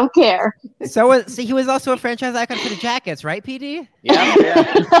 but I don't care. So he was also a franchise icon for the Jackets, right, PD? Yeah.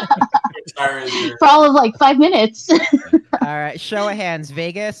 For all of like 5 minutes. All right, show of hands,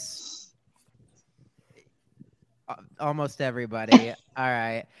 Vegas. Almost everybody. All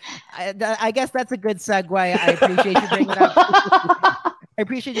right. I guess that's a good segue. I appreciate you bringing it up.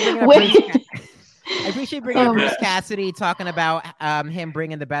 appreciate bringing up Bruce Cassidy, talking about him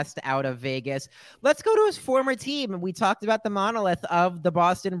bringing the best out of Vegas. Let's go to his former team. We talked about the monolith of the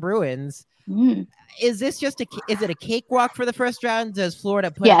Boston Bruins. Is this just is it a cakewalk for the first round? Does Florida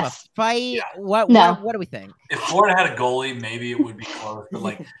put up a fight? Yeah. What do we think? If Florida had a goalie, maybe it would be close. But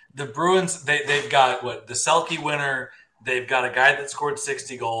like the Bruins, they've got the Selke winner. They've got a guy that scored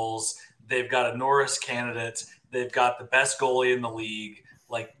 60 goals. They've got a Norris candidate. They've got the best goalie in the league.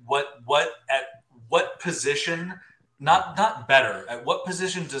 Like at what position? Not better. At what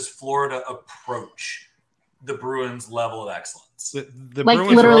position does Florida approach the Bruins' level of excellence? The like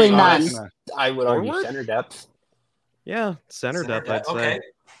Bruins literally are none. I would argue center depth. Yeah, center depth, I'd say. Okay.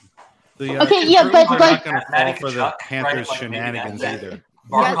 The, Okay, yeah, Bruins but are like- not going to fall for the Panthers' shenanigans either.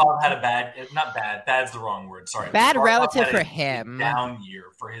 Barkov had a not bad. Bad's the wrong word. Sorry. Bad Barkov relative had for a him. Down year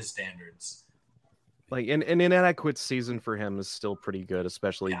for his standards. Like an inadequate season for him is still pretty good,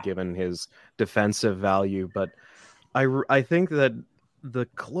 especially given his defensive value. But I think that the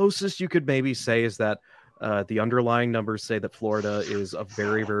closest you could maybe say is that the underlying numbers say that Florida is a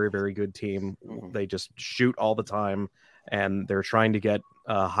very, very, very good team. They just shoot all the time, and they're trying to get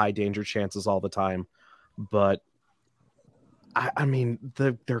high danger chances all the time. But I mean,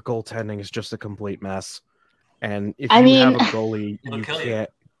 their goaltending is just a complete mess. And if you have a goalie, you can't.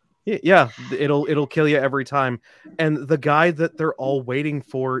 Yeah, it'll kill you every time. And the guy that they're all waiting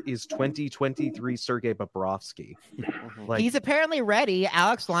for is 2023 Sergei Bobrovsky. He's apparently ready.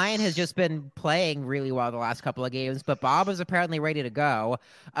 Alex Lyon has just been playing really well the last couple of games, but Bob is apparently ready to go.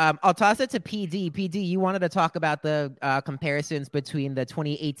 I'll toss it to PD. PD, you wanted to talk about the comparisons between the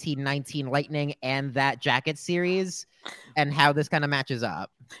 2018-19 Lightning and that Jacket series and how this kind of matches up.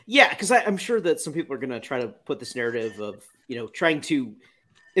 Yeah, because I'm sure that some people are going to try to put this narrative of, trying to,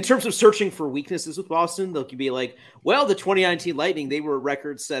 in terms of searching for weaknesses with Boston, they'll be like, well, the 2019 Lightning, they were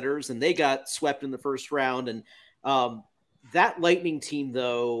record setters and they got swept in the first round. And that Lightning team,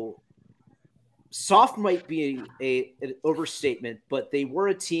 though, soft might be an overstatement, but they were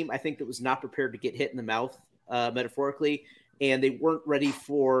a team, I think, that was not prepared to get hit in the mouth, metaphorically, and they weren't ready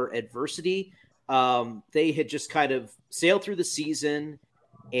for adversity. They had just kind of sailed through the season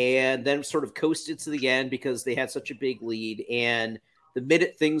and then sort of coasted to the end because they had such a big lead. And the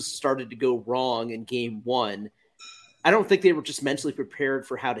minute things started to go wrong in game one, I don't think they were just mentally prepared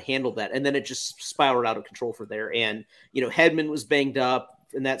for how to handle that. And then it just spiraled out of control from there. And, Hedman was banged up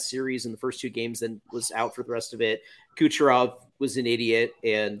in that series in the first two games and was out for the rest of it. Kucherov was an idiot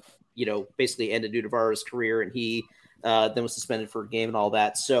and, basically ended Nudavara's career. And he then was suspended for a game and all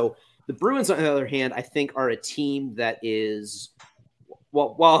that. So the Bruins, on the other hand, I think are a team that is,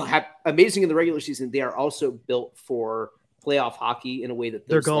 while amazing in the regular season, they are also built for playoff hockey in a way that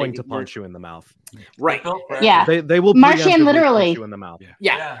they're going to punch you in the mouth. Right. Yeah. They will Marchand literally punch you in the mouth.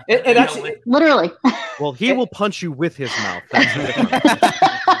 Yeah. And that's literally. Well, he will punch you with his mouth. That's the difference.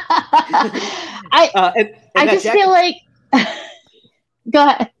 I just feel like go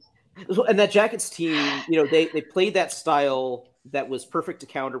ahead. And that Jackets team, they played that style that was perfect to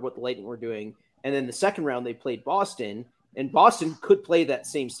counter what the Lightning were doing. And then the second round they played Boston, and Boston could play that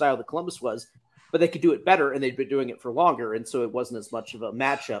same style that Columbus was, but they could do it better, and they'd been doing it for longer, and so it wasn't as much of a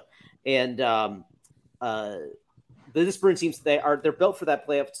matchup. And this Bruins teams, they're built for that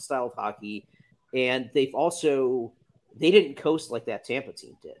playoff style of hockey, and they didn't coast like that Tampa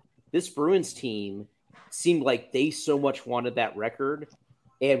team did. This Bruins team seemed like they so much wanted that record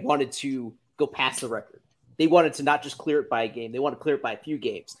and wanted to go past the record. They wanted to not just clear it by a game. They want to clear it by a few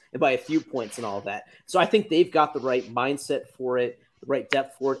games and by a few points and all of that. So I think they've got the right mindset for it, the right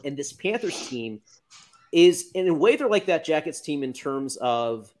depth for it. And this Panthers team is, in a way, they're like that Jackets team in terms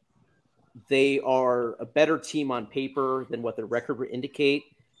of they are a better team on paper than what their record would indicate.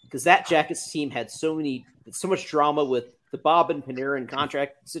 Because that Jackets team had so much drama with the Bob and Panarin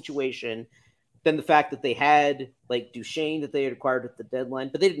contract situation. Then the fact that they had like Duchesne that they had acquired at the deadline,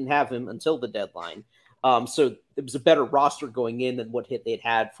 but they didn't have him until the deadline. So it was a better roster going in than what they'd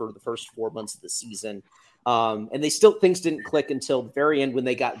had for the first 4 months of the season. And things didn't click until the very end when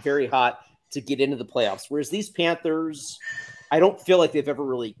they got very hot to get into the playoffs. Whereas these Panthers, I don't feel like they've ever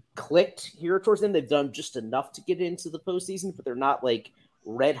really clicked here towards them. They've done just enough to get into the postseason, but they're not like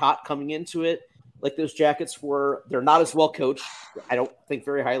red hot coming into it like those Jackets were. They're not as well coached. I don't think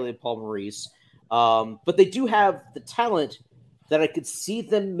very highly of Paul Maurice. But they do have the talent that I could see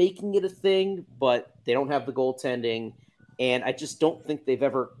them making it a thing, but they don't have the goaltending. And I just don't think they've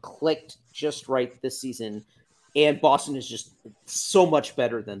ever clicked just right this season. And Boston is just so much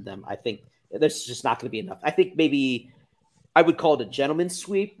better than them. I think there's just not going to be enough. I think maybe I would call it a gentleman's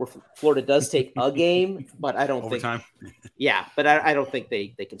sweep where Florida does take a game, but I don't think. Yeah, but I don't think they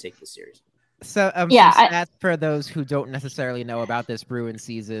can take this series. So, some stats for those who don't necessarily know about this Bruins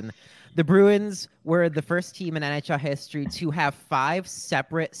season. The Bruins were the first team in NHL history to have 5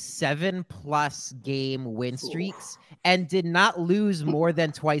 separate 7+ game win streaks and did not lose more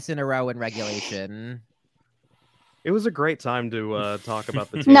than twice in a row in regulation. It was a great time to talk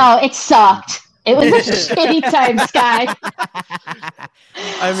about the team. No, it sucked. It was a shitty time, Sky.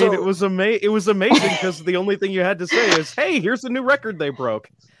 I mean, it was amazing because the only thing you had to say is, "Hey, here's a new record they broke."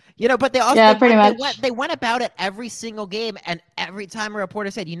 But they also they went about it every single game, and every time a reporter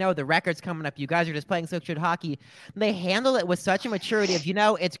said, the record's coming up, you guys are just playing such good hockey, they handle it with such a maturity of,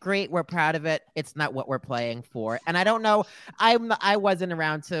 it's great, we're proud of it, it's not what we're playing for. And I don't know, I wasn't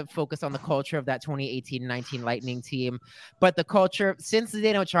around to focus on the culture of that 2018-19 Lightning team, but the culture, since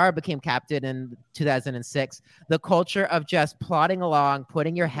Zdeno Chara became captain in 2006, the culture of just plodding along,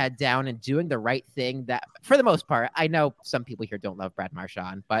 putting your head down, and doing the right thing, that, for the most part, I know some people here don't love Brad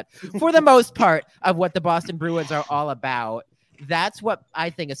Marchand, but for the most part of what the Boston Bruins are all about, that's what I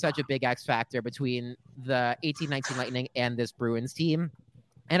think is such a big X factor between the 18-19 Lightning and this Bruins team.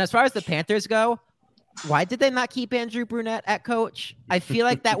 And as far as the Panthers go, why did they not keep Andrew Brunette at coach? I feel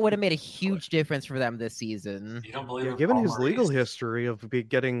like that would have made a huge difference for them this season. You don't believe given his legal history of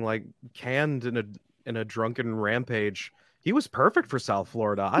getting canned in a drunken rampage, he was perfect for South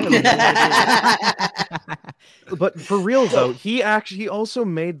Florida. I have no idea. But for real though, he also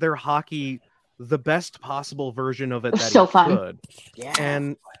made their hockey the best possible version of it that he could. Yeah.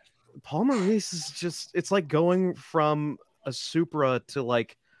 And Paul Maurice is just—it's like going from a Supra to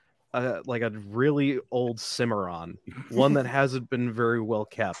like a really old Cimarron, one that hasn't been very well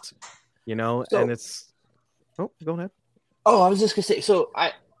kept, and it's. Oh, go ahead. Oh, I was just gonna say. So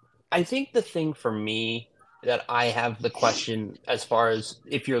I think the thing for me that I have the question as far as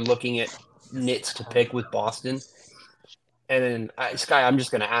if you're looking at nits to pick with Boston, and then Sky, I'm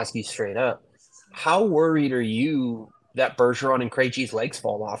just gonna ask you straight up: how worried are you that Bergeron and Krejci's legs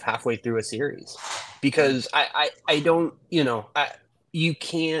fall off halfway through a series? Because I don't, you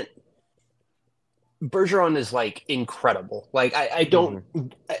can't. Bergeron is incredible. I don't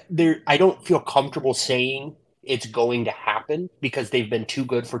I don't feel comfortable saying it's going to happen because they've been too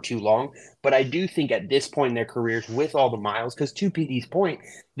good for too long. But I do think at this point in their careers, with all the miles, because to PD's point,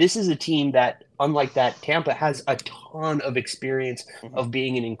 this is a team that, unlike that Tampa, has a ton of experience of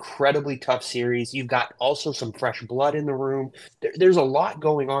being an incredibly tough series. You've got also some fresh blood in the room. There's a lot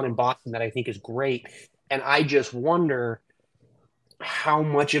going on in Boston that I think is great. And I just wonder how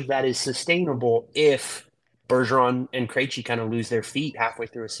much of that is sustainable if Bergeron and Krejci kind of lose their feet halfway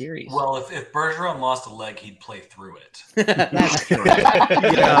through a series. Well, if Bergeron lost a leg, he'd play through it. That's true.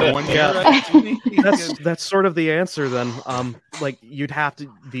 That's sort of the answer then.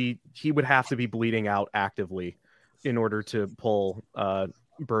 He would have to be bleeding out actively in order to pull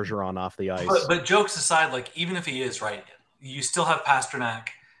Bergeron off the ice. But jokes aside, even if he is right, you still have Pasternak.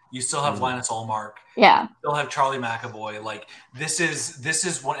 You still have Linus Ullmark. Yeah. You still have Charlie McAvoy. This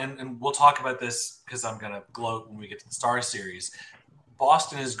is one, and we'll talk about this because I'm gonna gloat when we get to the Star Series.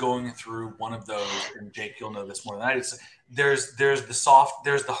 Boston is going through one of those, and Jake, you'll know this more than I do. There's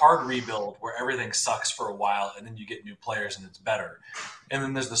the hard rebuild where everything sucks for a while, and then you get new players and it's better. And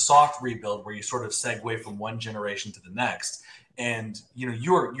then there's the soft rebuild where you sort of segue from one generation to the next. And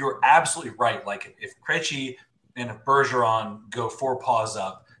you're absolutely right. If Krejci and if Bergeron go 4 paws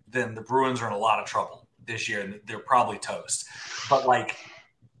up, then the Bruins are in a lot of trouble this year, and they're probably toast. But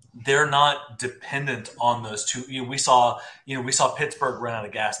they're not dependent on those two. We saw Pittsburgh run out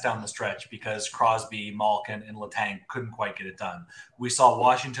of gas down the stretch because Crosby, Malkin, and Letang couldn't quite get it done. We saw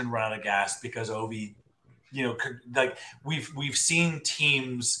Washington run out of gas because Ovi, we've seen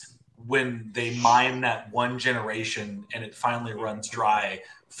teams when they mine that one generation and it finally runs dry,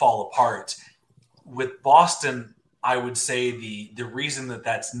 fall apart. With Boston, I would say the reason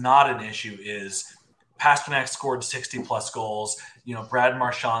that's not an issue is Pasternak scored 60+ goals. Brad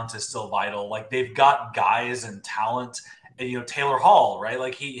Marchand is still vital. They've got guys and talent. And, Taylor Hall,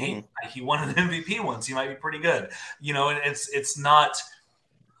 right? He won an MVP once. He might be pretty good. And it's not.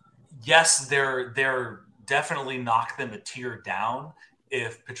 Yes, they're definitely knock them a tier down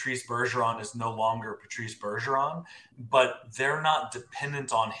if Patrice Bergeron is no longer Patrice Bergeron, but they're not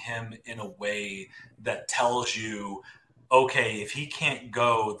dependent on him in a way that tells you, okay, if he can't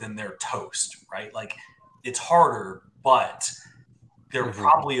go, then they're toast, right? It's harder, but they're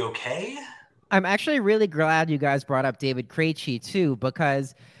probably okay. I'm actually really glad you guys brought up David Krejci too,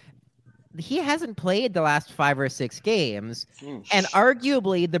 because he hasn't played the last 5 or 6 games, and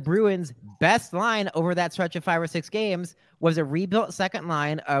arguably the Bruins' best line over that stretch of 5 or 6 games was a rebuilt second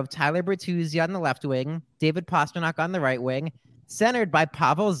line of Tyler Bertuzzi on the left wing, David Pasternak on the right wing, centered by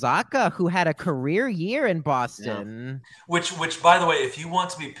Pavel Zacha, who had a career year in Boston. Which, by the way, if you want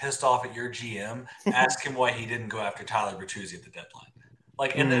to be pissed off at your GM, ask him why he didn't go after Tyler Bertuzzi at the deadline.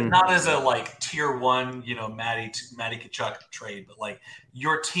 Like, and then not as a like tier one, Matty Tkachuk trade, but like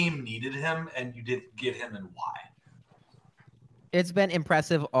your team needed him and you didn't get him, and why? It's been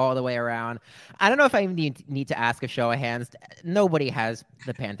impressive all the way around. I don't know if I need to ask a show of hands. Nobody has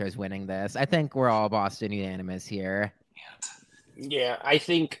the Panthers winning this. I think we're all Boston unanimous here. Yeah, I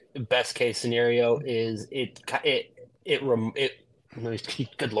think best case scenario is it.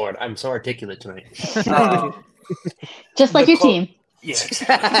 Good Lord, I'm so articulate tonight. Just like your team. Yes.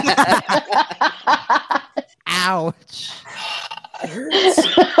 Ouch. It hurts.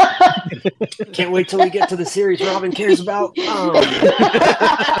 Can't wait till we get to the series Robin cares about. It's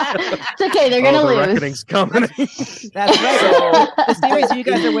okay, they're gonna lose. Reckoning's coming. That's right. The series you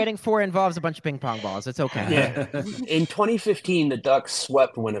guys are waiting for involves a bunch of ping pong balls. It's okay. Yeah. In 2015, the Ducks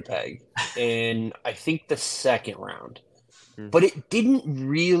swept Winnipeg in, I think, the second round. But it didn't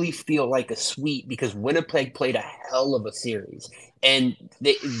really feel like a sweep because Winnipeg played a hell of a series. And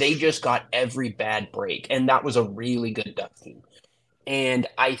they just got every bad break. And that was a really good Ducks team. And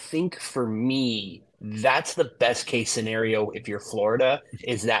I think for me, that's the best case scenario if you're Florida,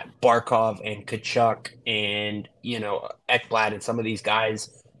 is that Barkov and Tkachuk and, Ekblad and some of these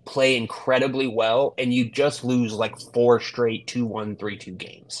guys play incredibly well, and you just lose like 4 straight 2-1, 3-2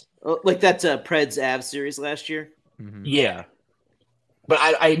 games. Like that Preds Avs series last year? Mm-hmm. Yeah. But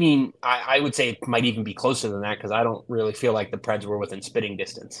I would say it might even be closer than that because I don't really feel like the Preds were within spitting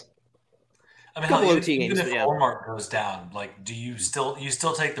distance. I mean, even if Allmark goes down, like, do you still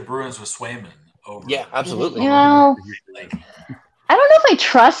take the Bruins with Swayman over? Yeah, absolutely. I don't know if I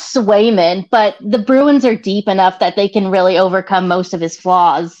trust Swayman, but the Bruins are deep enough that they can really overcome most of his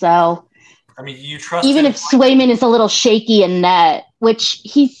flaws. So, I mean, you trust even if Swayman is a little shaky in net, which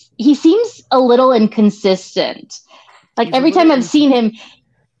he seems a little inconsistent. Like every time I've seen him.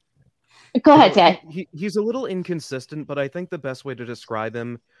 Go ahead, Ted. He's a little inconsistent, but I think the best way to describe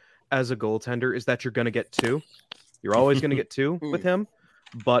him as a goaltender is that you're going to get 2. You're always going to get 2 with him,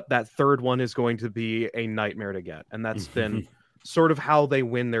 but that third one is going to be a nightmare to get. And that's been sort of how they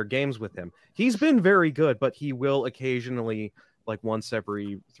win their games with him. He's been very good, but he will occasionally, like once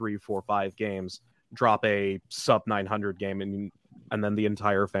every 3, 4, 5 games, drop a sub 900 game, and then the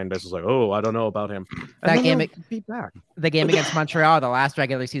entire fan base is like, "Oh, I don't know about him." That game, beat back. The game against Montreal, the last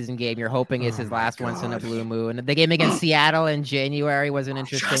regular season game, you're hoping is his last once in a blue moon. The game against Seattle in January was an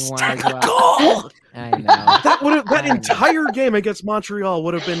interesting one as well. I know that entire game against Montreal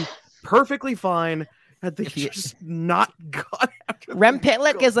would have been perfectly fine had they just not got after Rem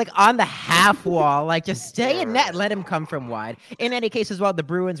Pitlick is like on the half wall, like just stay in net and let him come from wide. In any case as well, the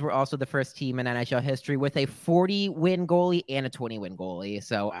Bruins were also the first team in NHL history with a 40-win goalie and a 20-win goalie.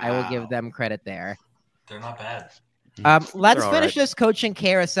 So I will give them credit there. They're not bad. Let's finish this coaching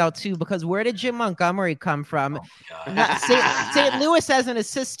carousel too, because where did Jim Montgomery come from? St. Louis as an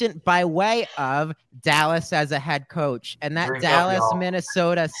assistant by way of Dallas as a head coach, and that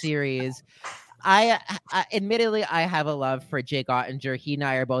Dallas-Minnesota series. I admittedly, I have a love for Jake Ottinger. He and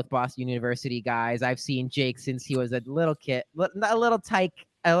I are both Boston University guys. I've seen Jake since he was a little kid, a little tyke,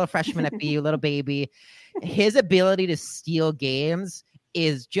 a little freshman at BU, little baby. His ability to steal games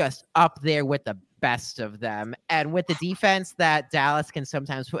is just up there with the best of them. And with the defense that Dallas can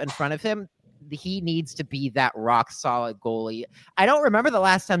sometimes put in front of him, he needs to be that rock solid goalie. I don't remember the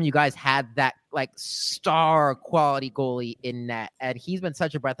last time you guys had that like star quality goalie in net, and he's been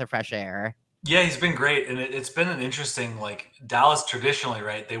such a breath of fresh air. Yeah, he's been great, and it's been an interesting, like, Dallas traditionally,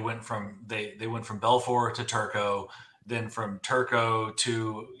 right? They went from Belfour to Turco, then from Turco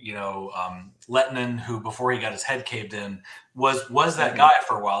to Lettinen, who before he got his head caved in was that guy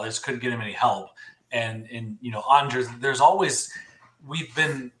for a while. They just couldn't get him any help, and Anders, there's always we've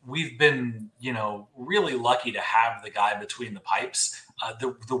been really lucky to have the guy between the pipes.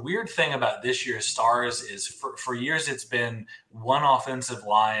 The weird thing about this year's Stars is for years it's been one offensive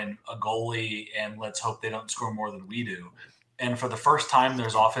line, a goalie, and let's hope they don't score more than we do. And for the first time,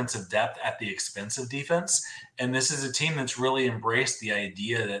 there's offensive depth at the expense of defense. And this is a team that's really embraced the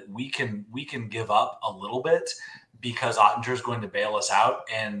idea that we can give up a little bit because Ottinger is going to bail us out,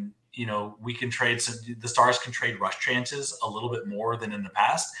 and we can trade the Stars can trade rush chances a little bit more than in the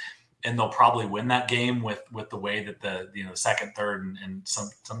past. And they'll probably win that game with the way that the second, third, and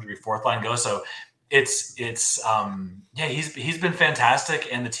some degree fourth line goes. So he's been fantastic,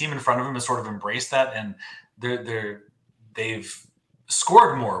 and the team in front of him has sort of embraced that, and they've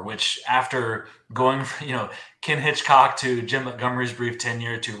scored more. Which after going from Ken Hitchcock to Jim Montgomery's brief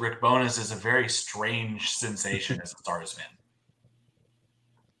tenure to Rick Bowness is a very strange sensation as a Stars fan.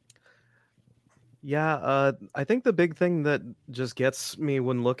 Yeah, I think the big thing that just gets me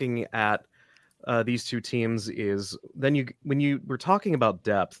when looking at these two teams is then when you were talking about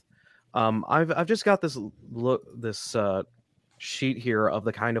depth, I've just got this sheet here of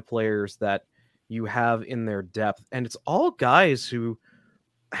the kind of players that you have in their depth, and it's all guys who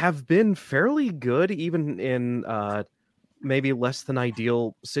have been fairly good even in maybe less than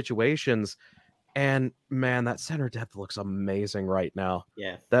ideal situations. And man, that center depth looks amazing right now.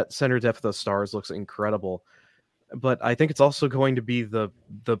 Yeah. That center depth of the Stars looks incredible. But I think it's also going to be the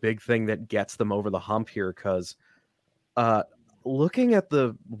big thing that gets them over the hump here, because looking at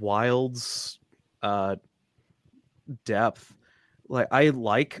the Wild's depth, like I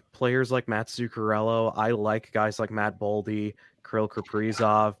like players like Matt Zuccarello, I like guys like Matt Boldy, Kirill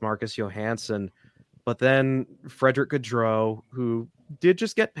Kaprizov, Marcus Johansson, but then Frederick Gaudreau, who did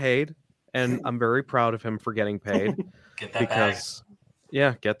just get paid, and I'm very proud of him for getting paid. Get that because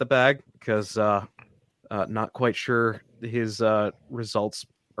get the bag, because not quite sure his results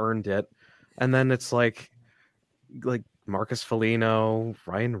earned it. And then it's like Marcus Foligno,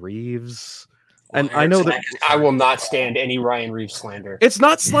 Ryan Reeves. Well, and I know that I will not stand any Ryan Reeves slander. it's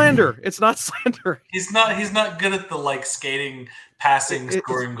not slander. It's not slander. He's not good at the skating, passing,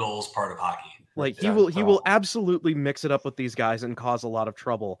 scoring goals part of hockey. Like he will absolutely mix it up with these guys and cause a lot of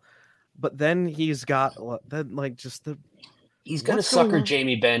trouble. But then he's got he's going to sucker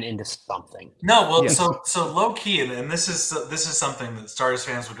Jamie Benn into something. No, well, so low key, and this is something that Stars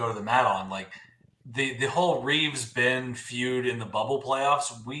fans would go to the mat on. Like the whole Reeves Ben feud in the bubble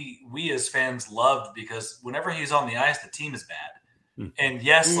playoffs, we as fans loved, because whenever he's on the ice, the team is bad. And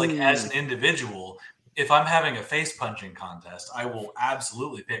yes, as an individual, if I'm having a face punching contest, I will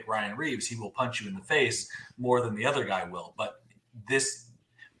absolutely pick Ryan Reeves. He will punch you in the face more than the other guy will. But this.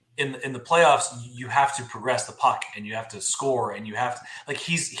 In the playoffs, you have to progress the puck, and you have to score, and you have to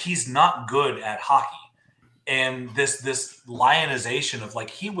he's not good at hockey. And this lionization of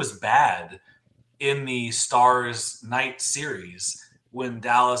he was bad in the Stars Knight series when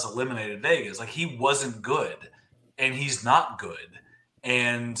Dallas eliminated Vegas. He wasn't good, and he's not good.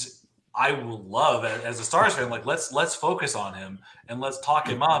 And I will love, as a Stars fan, let's focus on him and let's talk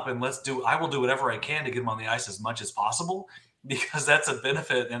him up, and I will do whatever I can to get him on the ice as much as possible, because that's a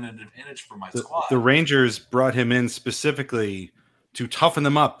benefit and an advantage for my squad. The Rangers brought him in specifically to toughen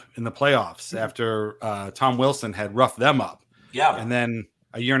them up in the playoffs after Tom Wilson had roughed them up. Yeah. And then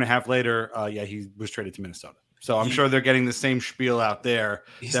a year and a half later, he was traded to Minnesota. So I'm sure they're getting the same spiel out there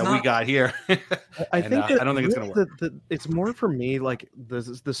we got here. I think I don't think it's going to work. It's more for me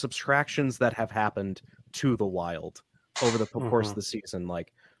the subtractions that have happened to the Wild over the course of the season,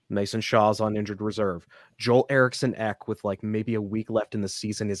 like Mason Shaw's on injured reserve. Joel Eriksson Ek with maybe a week left in the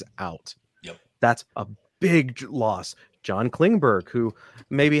season is out. Yep. That's a big loss. John Klingberg, who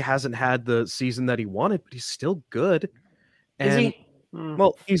maybe hasn't had the season that he wanted, but he's still good. And is he?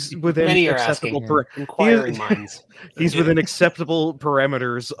 Well, he's within acceptable inquiring minds. He's within acceptable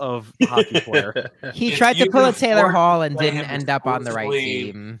parameters of hockey player. He tried to pull a Taylor Hall and didn't end up on the right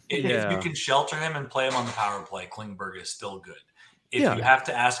team. If you can shelter him and play him on the power play, Klingberg is still good. If you have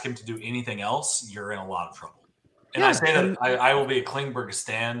to ask him to do anything else, you're in a lot of trouble. And I say that I will be a Klingberg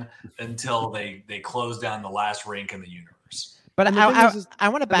stan until they close down the last rink in the universe. But I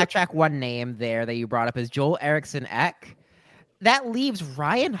want to backtrack one name there that you brought up is Joel Eriksson Ek. That leaves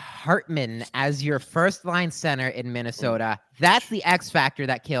Ryan Hartman as your first line center in Minnesota. That's the X factor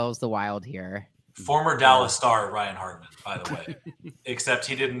that kills the Wild here. Former Dallas Star Ryan Hartman, by the way. Except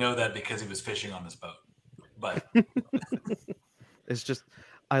he didn't know that because he was fishing on his boat. But it's just,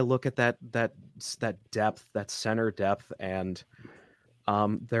 I look at that depth, that center depth, and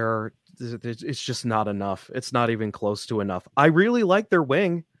it's just not enough. It's not even close to enough. I really like their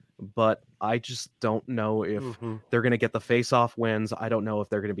wing, but I just don't know if they're going to get the face-off wins. I don't know if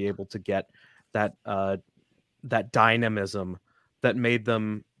they're going to be able to get that dynamism that made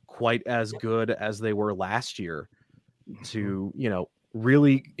them quite as good as they were last year to,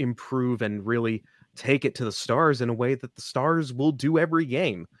 really improve and really take it to the Stars in a way that the Stars will do every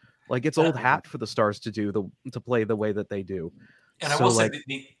game. It's old hat for the Stars to play the way that they do. And I will say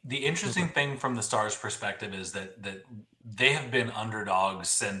the interesting thing from the Stars' perspective is that they have been underdogs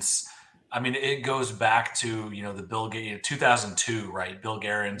since. I mean, it goes back to the Bill 2002, right? Bill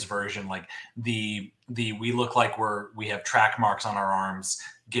Guerin's version, the we look like we have track marks on our arms,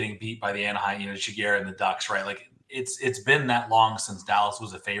 getting beat by the Anaheim, Shigeru and the Ducks, right? It's been that long since Dallas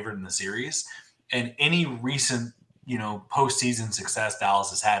was a favorite in the series, and any recent postseason success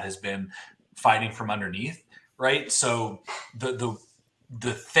Dallas has been fighting from underneath. Right. So the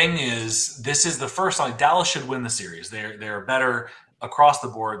thing is, this is the first Dallas should win the series. They're better across the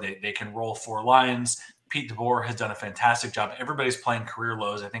board, they can roll 4 lines. Pete DeBoer has done a fantastic job. Everybody's playing career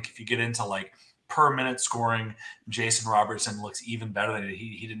lows. I think if you get into like per minute scoring, Jason Robertson looks even better than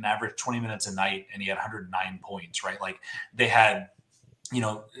he didn't average 20 minutes a night, and he had 109 points, right? Like they had,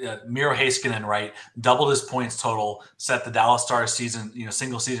 Miro Heiskanen, right, doubled his points total, set the Dallas Stars season,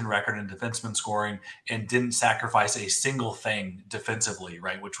 single season record in defenseman scoring, and didn't sacrifice a single thing defensively,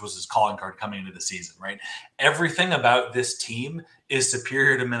 right, which was his calling card coming into the season, right? Everything about this team is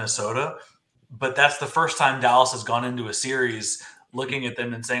superior to Minnesota, but that's the first time Dallas has gone into a series looking at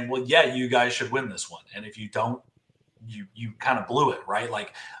them and saying, well, yeah, you guys should win this one. And if you don't, you kind of blew it, right?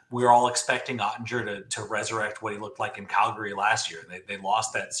 Like we were all expecting Ottinger to resurrect what he looked like in Calgary last year. They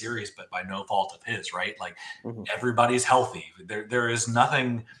lost that series, but by no fault of his, right? Like everybody's healthy. There is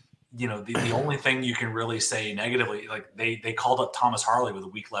nothing, the only thing you can really say negatively, like they called up Thomas Harley with a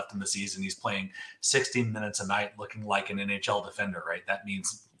week left in the season. He's playing 16 minutes a night looking like an NHL defender, right? That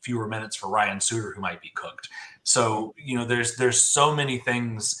means fewer minutes for Ryan Suter, who might be cooked. So, there's so many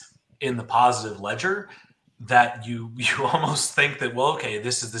things in the positive ledger that you almost think that, well, okay,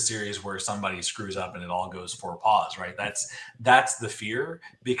 this is the series where somebody screws up and it all goes for a pause, right? That's the fear,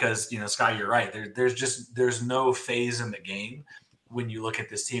 because, Sky, you're right. There's no phase in the game when you look at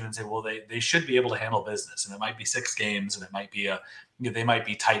this team and say, well, they should be able to handle business, and it might be 6 games, and it might be they might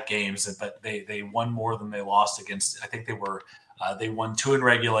be tight games, but they won more than they lost against. I think they won 2 in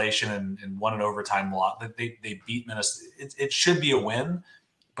regulation and 1 in overtime. A lot. They beat Minnesota. It should be a win,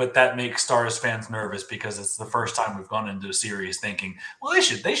 but that makes Stars fans nervous because it's the first time we've gone into a series thinking, well, they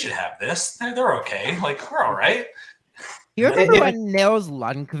should have this. They're okay. Like, we're all right. You remember when Nils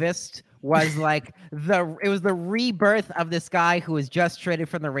Lundqvist was like it was the rebirth of this guy who was just traded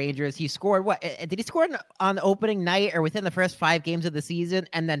from the Rangers. He scored did he score on opening night or within the first 5 games of the season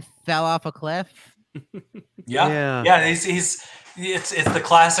and then fell off a cliff? Yeah. It's the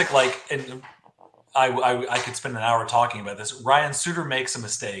classic, like, and I could spend an hour talking about this. Ryan Suter makes a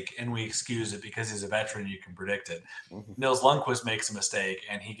mistake and we excuse it because he's a veteran. You can predict it. Nils Lundqvist makes a mistake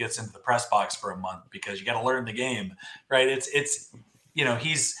and he gets into the press box for a month because you got to learn the game, right?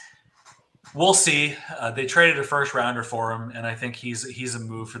 We'll see. They traded a first rounder for him, and I think he's a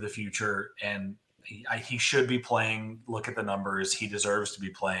move for the future. And he should be playing. Look at the numbers; he deserves to be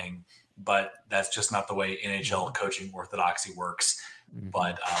playing. But that's just not the way NHL coaching orthodoxy works.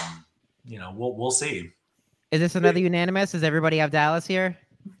 But we'll see. Is this another unanimous? Does everybody have Dallas here?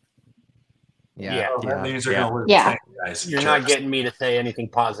 Yeah. Guys. You're not getting me to say anything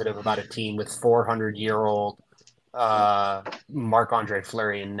positive about a team with 400-year-old Marc-Andre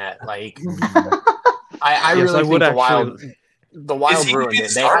Fleury in net. Like, I really think the Wild ruined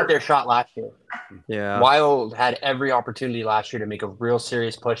it. They had their shot last year. Yeah. Wild had every opportunity last year to make a real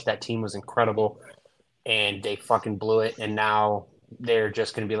serious push. That team was incredible, and they fucking blew it. And now they're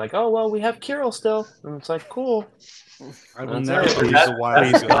just going to be like, oh, well, we have Kirill still. And it's like, cool. I will never believe the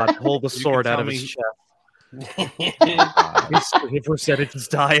Wild. Please, God, pull the sword out of his chest. His percentage is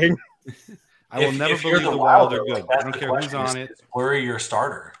dying. I will never believe the Wild are good. I don't care who's on it. Is Fleury your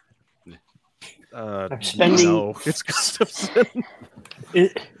starter? No, it's Gustafson.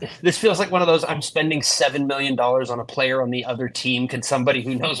 This feels like one of those, I'm spending $7 million on a player on the other team. Can somebody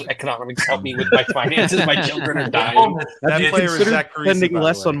who knows economics help me with my finances? My children are dying. That player is Zach Parise. Spending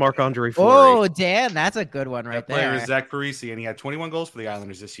less on Marc-Andre Fleury. Oh, Dan, that's a good one right there. That player is Zach Parise, and he had 21 goals for the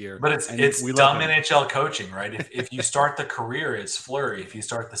Islanders this year. But it's dumb NHL coaching, right? If you start the career, it's Fleury. If you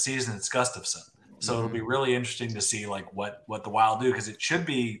start the season, it's Gustafson. So it'll be really interesting to see like what the Wild do, because it should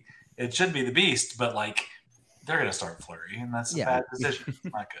be the beast, but like they're going to start Fleury, and that's a bad decision.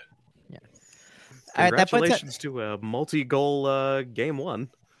 It's not good. Yeah. Congratulations to a multi-goal game 1.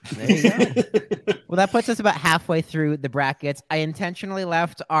 There you go. Well, that puts us about halfway through the brackets. I intentionally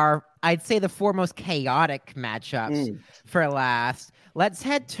left I'd say the 4 most chaotic matchups for last. Let's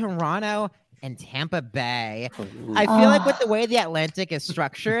head Toronto and Tampa Bay. I feel like with the way the Atlantic is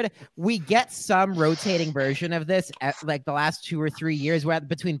structured, we get some rotating version of this like the last 2 or 3 years, where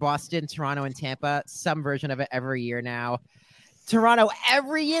between Boston, Toronto, and Tampa, some version of it every year now. Toronto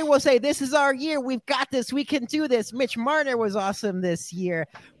every year will say, this is our year. We've got this. We can do this. Mitch Marner was awesome this year.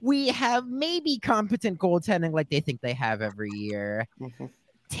 We have maybe competent goaltending like they think they have every year.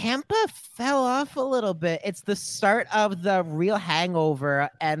 Tampa fell off a little bit. It's the start of the real hangover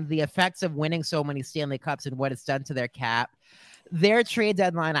and the effects of winning so many Stanley Cups and what it's done to their cap. Their trade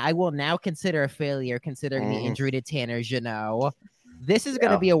deadline, I will now consider a failure, considering the injury to Tanner Jeannot. This is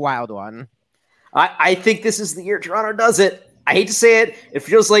going to be a wild one. I think this is the year Toronto does it. I hate to say it. It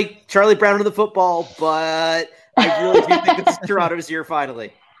feels like Charlie Brown to the football, but I really do think this is Toronto's year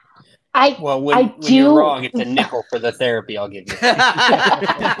finally. Well, when you're wrong, it's a nickel for the therapy I'll give you.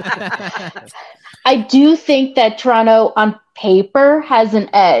 I do think that Toronto on paper has an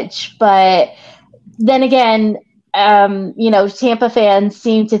edge, but then again, Tampa fans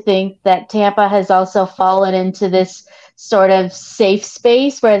seem to think that Tampa has also fallen into this sort of safe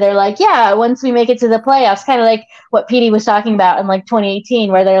space where they're like, yeah, once we make it to the playoffs, kind of like what Petey was talking about in like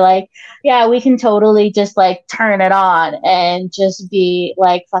 2018, where they're like, yeah, we can totally just like turn it on and just be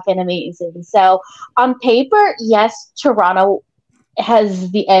like fucking amazing. So on paper, yes, Toronto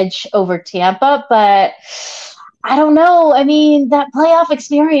has the edge over Tampa, but I don't know. I mean, that playoff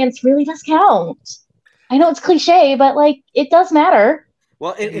experience really does count. I know it's cliche, but like it does matter.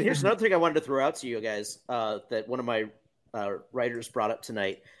 Well, and here's another thing I wanted to throw out to you guys that one of my writers brought up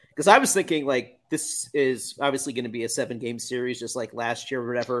tonight, because I was thinking like this is obviously going to be a 7-game series, just like last year or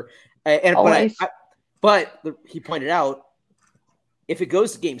whatever. But he pointed out if it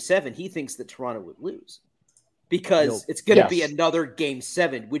goes to Game 7, he thinks that Toronto would lose. Because it's going to be another Game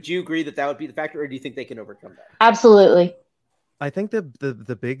 7. Would you agree that would be the factor, or do you think they can overcome that? Absolutely. I think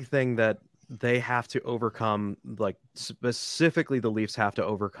the big thing that they have to overcome, like specifically the Leafs have to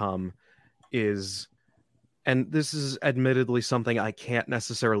overcome, is, and this is admittedly something I can't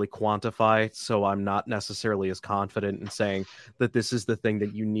necessarily quantify, so I'm not necessarily as confident in saying that this is the thing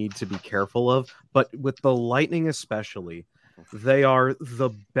that you need to be careful of, but with the Lightning especially, they are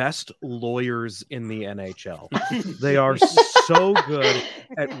the best lawyers in the NHL. They are so good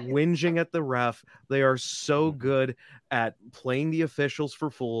at whinging at the ref. They are so good at playing the officials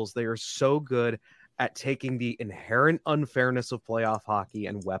for fools. They are so good at taking the inherent unfairness of playoff hockey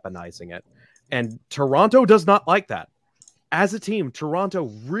and weaponizing it. And Toronto does not like that. As a team,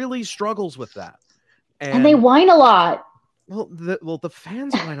 Toronto really struggles with that. And they whine a lot. Well, the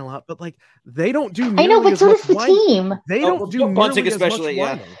fans whine a lot, but like they don't do. I know, but so does the team. They don't do bunting, as especially.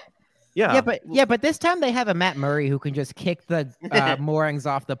 Much Yeah, but this time they have a Matt Murray who can just kick the moorings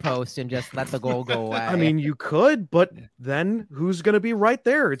off the post and just let the goal go away. I mean, you could, but then who's going to be right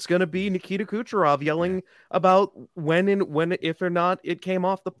there? It's going to be Nikita Kucherov yelling about when if or not it came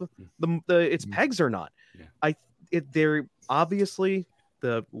off its pegs or not. They're obviously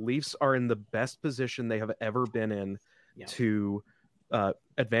the Leafs are in the best position they have ever been in to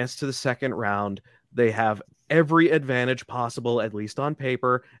advance to the second round. They have every advantage possible, at least on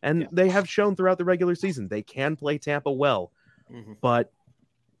paper, and they have shown throughout the regular season they can play Tampa well. But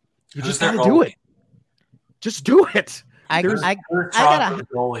you just got to do it. Just do it. I got a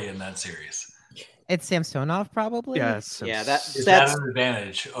goalie in that series. It's Samsonov, probably. Yes. Yeah, that's an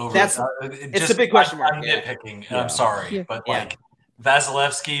advantage over. It's a big question mark. I'm nitpicking. I'm sorry, but like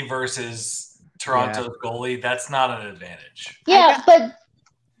Vasilevsky versus Toronto's goalie, that's not an advantage. Yeah, but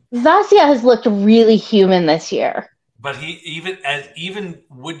Vasia has looked really human this year. But he even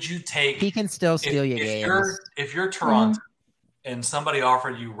would you take? He can still steal your games. If you're Toronto and somebody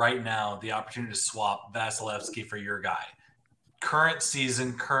offered you right now the opportunity to swap Vasilevsky for your guy, current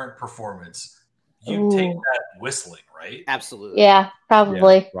season, current performance, you take that whistling, right? Absolutely. Yeah,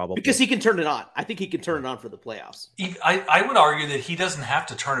 probably. Yeah, probably. Because he can turn it on. I think he can turn it on for the playoffs. I would argue that he doesn't have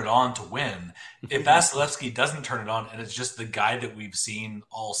to turn it on to win. If Vasilevsky doesn't turn it on and it's just the guy that we've seen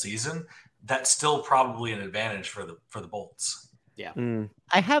all season, that's still probably an advantage for the Bolts. Yeah.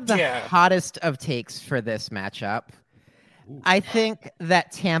 I have the hottest of takes for this matchup. I think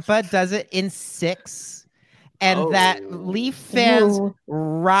that Tampa does it in 6. And that Leaf fans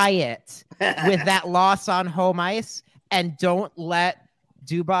riot with that loss on home ice and don't let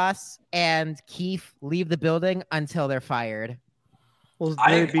Dubas and Keefe leave the building until they're fired. Well,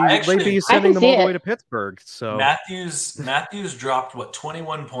 they'd be sending them all the way to Pittsburgh. So Matthews dropped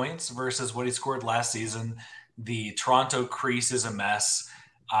 21 points versus what he scored last season. The Toronto crease is a mess.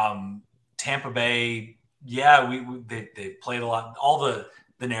 Tampa Bay, they played a lot. All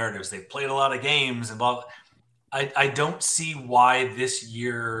the narratives, they played a lot of games and blah. I don't see why this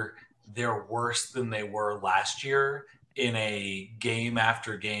year they're worse than they were last year in a game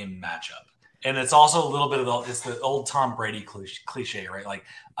after game matchup. And it's also a little bit of it's the old Tom Brady cliche, right? Like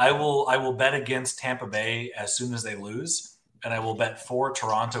I will bet against Tampa Bay as soon as they lose, and I will bet for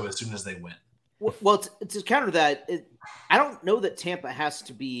Toronto as soon as they win. Well, to counter that, I don't know that Tampa has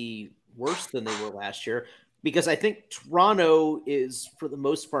to be worse than they were last year, because I think Toronto is, for the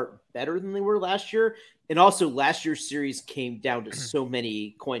most part, better than they were last year. And also last year's series came down to so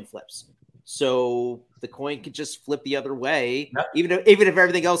many coin flips. So the coin could just flip the other way. Yep. Even if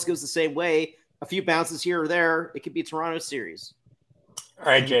everything else goes the same way, a few bounces here or there, it could be a Toronto series. All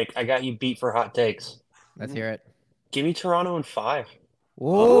right, Jake, I got you beat for hot takes. Let's hear it. Give me Toronto in 5. Ooh.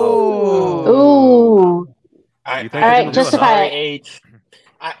 All right, justify it.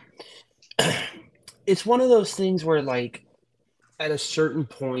 it's one of those things where, like, at a certain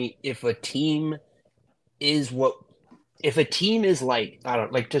point, if a team is like, I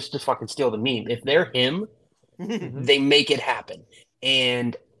don't like, just to fucking steal the meme, if they're him, they make it happen.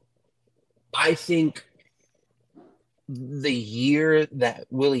 And I think the year that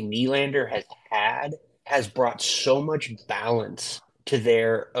Willie Nylander has brought so much balance to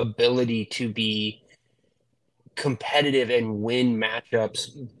their ability to be competitive and win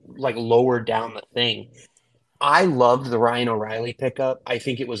matchups, like, lower down the thing. I loved the Ryan O'Reilly pickup. I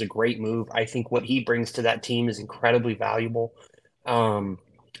think it was a great move. I think what he brings to that team is incredibly valuable.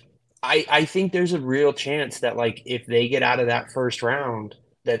 I think there's a real chance that, like, if they get out of that first round,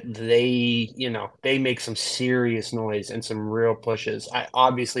 that they make some serious noise and some real pushes.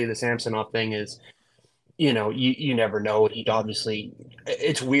 Obviously, the Samsonov thing is, you never know.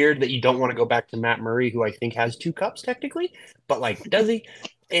 It's weird that you don't want to go back to Matt Murray, who I think has 2 cups technically, but, like, does he?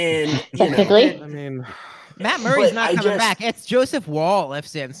 And Technically. I mean, Matt Murray's but not coming back. It's Joseph Wall if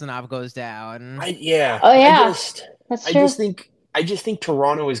Samsonov goes down. Oh yeah, that's true. I just think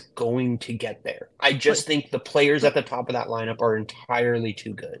Toronto is going to get there. I just think the players at the top of that lineup are entirely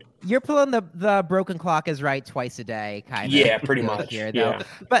too good. You're pulling the broken clock is right twice a day kind of. Yeah, pretty much. Here, though. Yeah.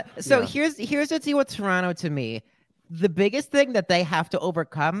 But so here's the deal with Toronto to me. The biggest thing that they have to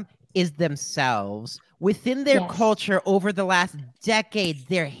overcome is themselves. Within their culture over the last decade,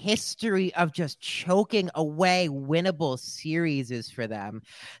 their history of just choking away winnable series is for them.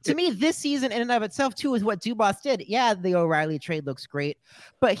 To me, this season in and of itself, too, is what Dubas did. Yeah, the O'Reilly trade looks great,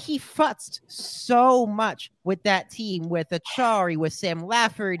 but he futzed so much with that team, with Achari, with Sam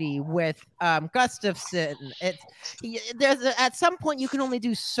Lafferty, with Gustafsson. At some point, you can only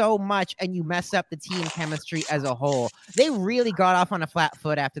do so much, and you mess up the team chemistry as a whole. They really got off on a flat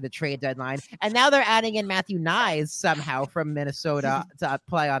foot after the trade deadline, and now they're adding in Matthew Nyes somehow from Minnesota to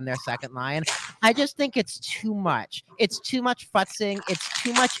play on their second line. I just think it's too much. It's too much futzing. It's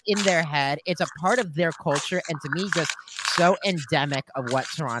too much in their head. It's a part of their culture, and to me, just so endemic of what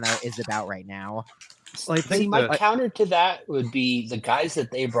Toronto is about right now. See, my counter to that would be the guys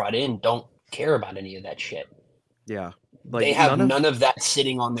that they brought in don't care about any of that shit. Yeah. They have none of that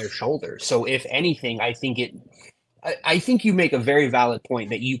sitting on their shoulders. So if anything, I think you make a very valid point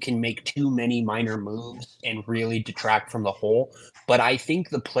that you can make too many minor moves and really detract from the whole. But I think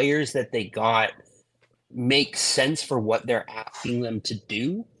the players that they got make sense for what they're asking them to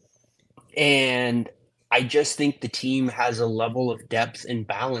do. And I just think the team has a level of depth and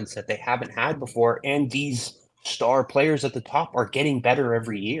balance that they haven't had before. And these star players at the top are getting better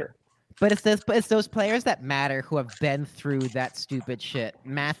every year. But it's those players that matter who have been through that stupid shit.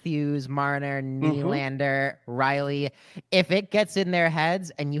 Matthews, Marner, Nylander, Riley. If it gets in their heads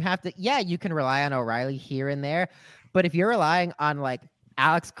and you have to, you can rely on O'Reilly here and there. But if you're relying on, like,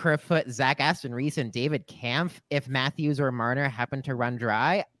 Alex Kerfoot, Zach Aston Reese, and David Kampf, if Matthews or Marner happen to run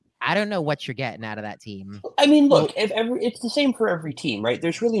dry, I don't know what you're getting out of that team. I mean, look, it's the same for every team, right?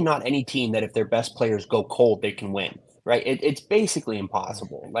 There's really not any team that if their best players go cold, they can win. Right? It's basically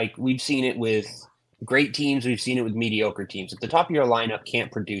impossible. Like, we've seen it with great teams. We've seen it with mediocre teams. If the top of your lineup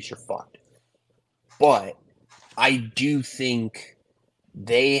can't produce, you're fucked. But I do think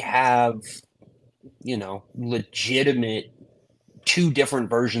they have, legitimate 2 different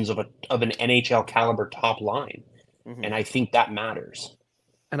versions of an NHL caliber top line. And I think that matters.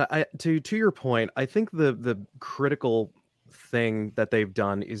 And to your point, I think the critical thing that they've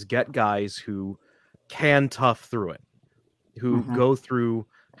done is get guys who can tough through it, who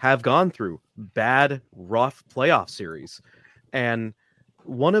have gone through bad, rough playoff series. And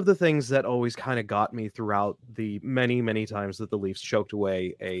one of the things that always kind of got me throughout the many, many times that the Leafs choked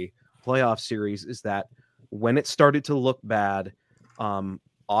away a playoff series is that when it started to look bad,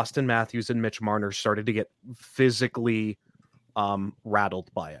 Austin Matthews and Mitch Marner started to get physically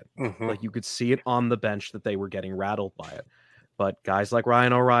rattled by it. Like, you could see it on the bench that they were getting rattled by it. But guys like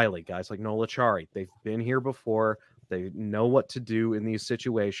Ryan O'Reilly, guys like Noel Acciari, they've been here before. They know what to do in these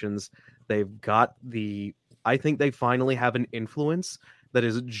situations. They've got I think they finally have an influence that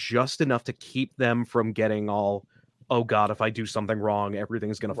is just enough to keep them from getting all, oh God, if I do something wrong,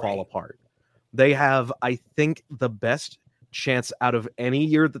 everything's going to fall apart. They have, I think, the best chance out of any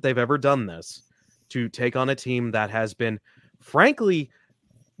year that they've ever done this to take on a team that has been, frankly,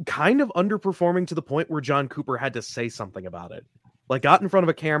 kind of underperforming to the point where John Cooper had to say something about it. Like, got in front of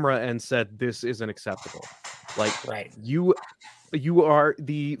a camera and said, this isn't acceptable. Like, you are,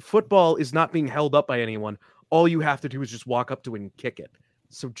 the football is not being held up by anyone. All you have to do is just walk up to it and kick it.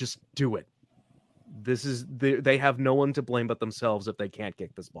 So just do it. They have no one to blame but themselves if they can't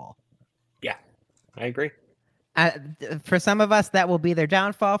kick this ball. Yeah, I agree. For some of us, that will be their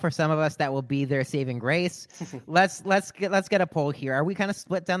downfall. For some of us, that will be their saving grace. Let's get a poll here. Are we kind of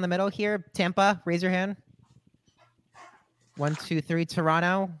split down the middle here? Tampa, raise your hand. 1, 2, 3.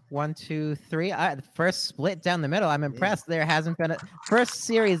 Toronto. 1, 2, 3. First split down the middle. I'm impressed. There hasn't been a first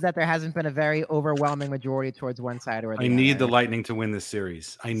series that there hasn't been a very overwhelming majority towards one side or the other. I need the Lightning to win this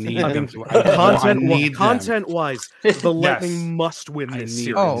series. I need them to. Content-wise, the Lightning must win this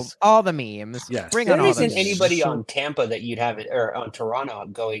series. Oh, all the memes. Yes. Bring The on all only the reason memes. anybody on Tampa that you'd have it, or on Toronto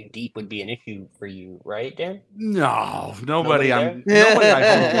going deep would be an issue for you, right, Dan? No, Nobody nobody.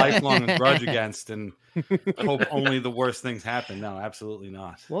 I hold a lifelong grudge against, and hope only the worst things happen. No, absolutely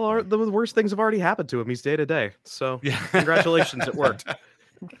not. Well, the worst things have already happened to him. He's day to day. So congratulations, it worked.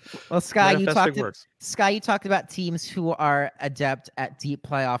 Well, Sky, you talked about teams who are adept at deep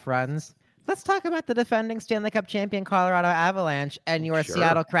playoff runs. Let's talk about the defending Stanley Cup champion Colorado Avalanche and your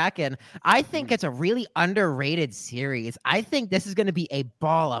Seattle Kraken. I think it's a really underrated series. I think this is going to be a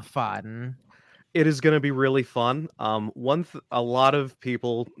ball of fun. It is going to be really fun. A lot of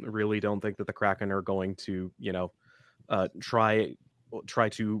people really don't think that the Kraken are going to, try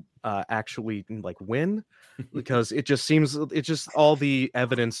to actually like win, because it just all the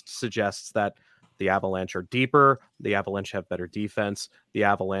evidence suggests that the Avalanche are deeper, the Avalanche have better defense, the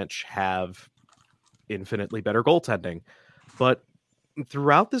Avalanche have infinitely better goaltending. But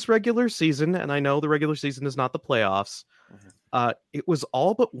throughout this regular season, and I know the regular season is not the playoffs, it was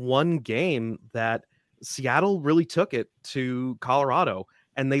all but one game that Seattle really took it to Colorado,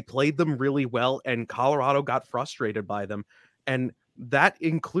 and they played them really well, and Colorado got frustrated by them. And that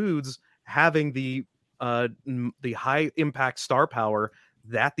includes having the high impact star power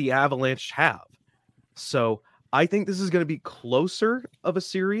that the Avalanche have. So I think this is going to be closer of a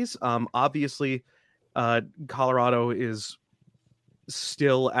series. Obviously, Colorado is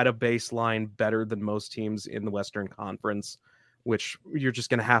still at a baseline better than most teams in the Western Conference, which you're just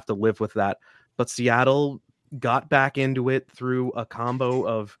going to have to live with that. But Seattle got back into it through a combo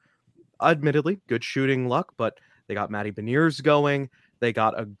of, admittedly, good shooting luck, but they got Matty Beniers going. They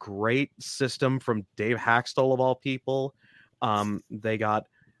got a great system from Dave Haxtell, of all people. They got,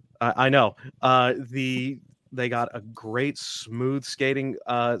 they got a great smooth skating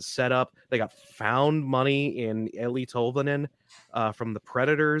setup. They got found money in Eli Tolvanen from the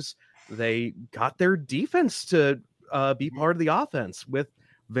Predators. They got their defense to be part of the offense with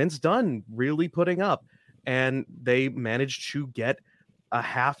Vince Dunn really putting up, and they managed to get a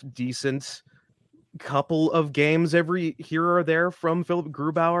half decent couple of games every here or there from Philip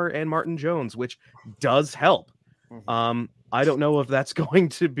Grubauer and Martin Jones, which does help. I don't know if that's going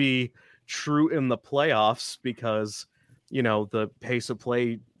to be true in the playoffs, because the pace of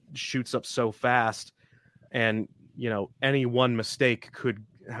play shoots up so fast, and any one mistake could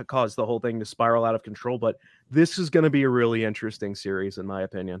cause the whole thing to spiral out of control. But this is going to be a really interesting series, in my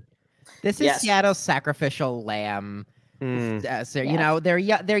opinion. This is Seattle's sacrificial lamb. So, they're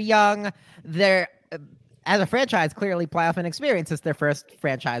young. They're as a franchise clearly playoff inexperienced. It's their first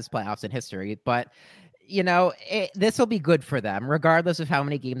franchise playoffs in history, but this will be good for them, regardless of how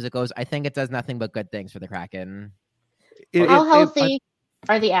many games it goes. I think it does nothing but good things for the Kraken. How healthy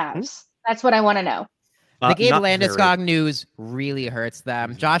are the Avs? That's what I want to know. The Gabe Landeskog news really hurts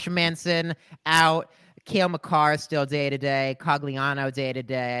them. Josh Manson out. Cale Makar still day-to-day. Cogliano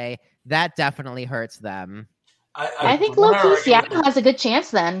day-to-day. That definitely hurts them. I think low-key Seattle has a good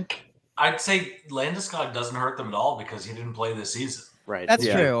chance then. I'd say Landeskog doesn't hurt them at all because he didn't play this season. Right. That's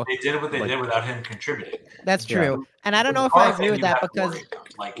true. They did what they did without him contributing. That's true. And I don't know if I agree with that, because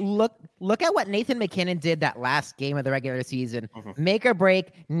look at what Nathan McKinnon did that last game of the regular season. Make or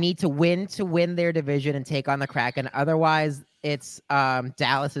break, need to win their division and take on the Kraken. Otherwise, it's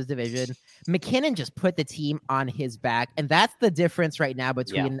Dallas's division. McKinnon just put the team on his back, and that's the difference right now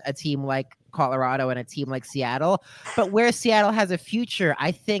between a team like Colorado and a team like Seattle. But where Seattle has a future,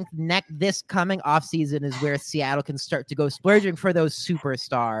 I think this coming offseason is where Seattle can start to go splurging for those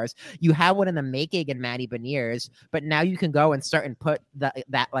superstars. You have one in the making in Matty Beniers, but now you can go and start and put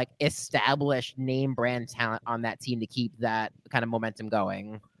that like established name brand talent on that team to keep that kind of momentum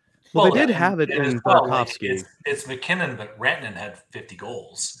going. Well, they did have it in Burakovsky. It's McKinnon, but Rantanen had 50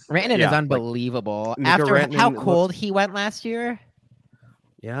 goals. Rantanen is unbelievable. After how cold he went last year.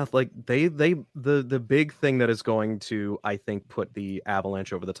 Yeah, like the big thing that is going to, I think, put the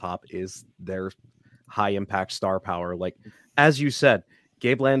Avalanche over the top is their high impact star power. Like, as you said,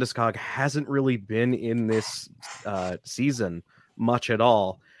 Gabe Landeskog hasn't really been in this season much at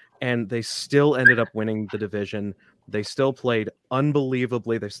all, and they still ended up winning the division. They still played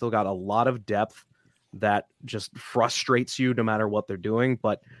unbelievably. They still got a lot of depth that just frustrates you no matter what they're doing.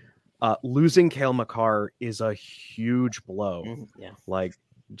 But Losing Cale Makar is a huge blow. Yeah. Like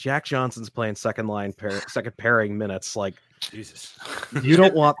Jack Johnson's playing second pairing minutes. Like Jesus, you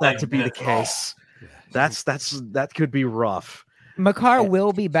don't want that to be the minutes at all. case. That could be rough. Makar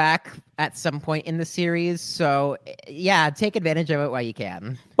will be back at some point in the series, so yeah, take advantage of it while you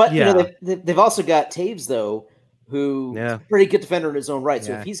can. But Yeah. they've also got Taves though, who is a pretty good defender in his own right.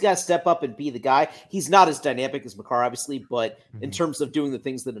 So if he's got to step up and be the guy, he's not as dynamic as Makar, obviously, but in terms of doing the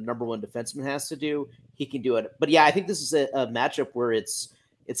things that a number one defenseman has to do, he can do it. But yeah, I think this is a matchup where it's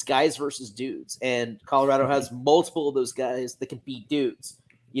guys versus dudes, and Colorado has multiple of those guys that can beat dudes.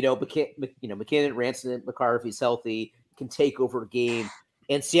 McKinnon, Ranson, Makar, if he's healthy, can take over a game,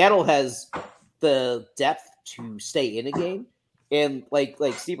 and Seattle has the depth to stay in a game. And like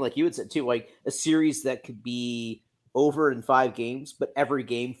Stephen, like you had said too, like a series that could be over in 5 games, but every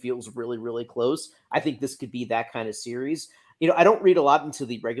game feels really, really close. I think this could be that kind of series. I don't read a lot into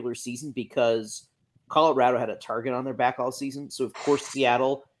the regular season because Colorado had a target on their back all season. So of course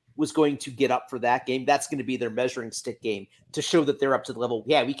Seattle was going to get up for that game. That's going to be their measuring stick game to show that they're up to the level.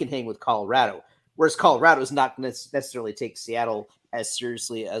 Yeah, we can hang with Colorado. Whereas Colorado is not going to necessarily take Seattle as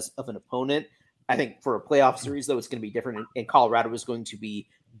seriously as of an opponent. I think for a playoff series, though, it's going to be different, and Colorado is going to be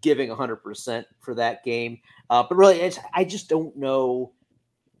giving 100% for that game. But really, I just don't know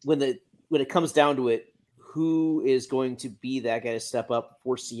when it comes down to it, who is going to be that guy to step up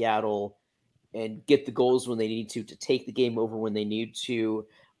for Seattle and get the goals when they need to take the game over when they need to.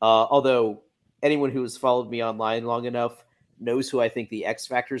 Although anyone who has followed me online long enough knows who I think the X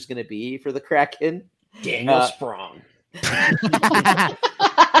factor is going to be for the Kraken. Daniel Sprong.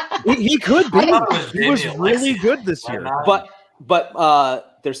 He could be. He was really good this year. But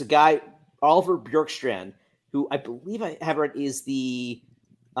there's a guy, Oliver Bjorkstrand, who I believe I have read is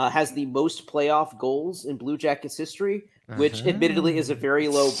has the most playoff goals in Blue Jackets history, which admittedly is a very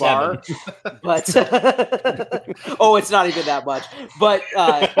low bar. But it's not even that much. But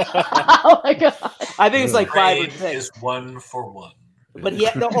oh my god, I think it's like 5 or 6. Is 1 for 1. But he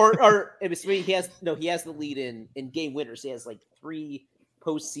has the lead in game winners. He has like 3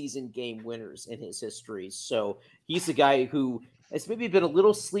 postseason game winners in his history. So he's a guy who has maybe been a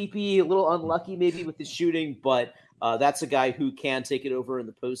little sleepy, a little unlucky maybe with his shooting, but that's a guy who can take it over in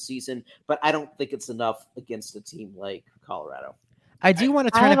the postseason. But I don't think it's enough against a team like Colorado. I do want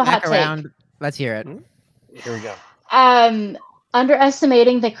to turn it back around. Let's hear it. Here we go.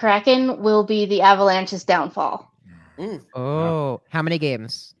 Underestimating the Kraken will be the Avalanche's downfall. Oh, how many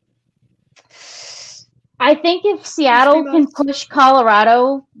games? I think if Seattle can push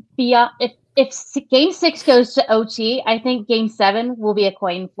Colorado beyond, if Game 6 goes to OT, I think Game 7 will be a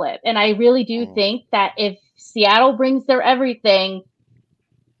coin flip. And I really do think that if Seattle brings their everything,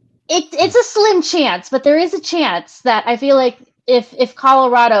 it's a slim chance, but there is a chance that I feel like if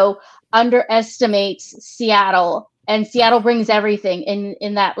Colorado underestimates Seattle and Seattle brings everything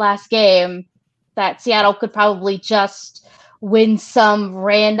in that last game, that Seattle could probably just win some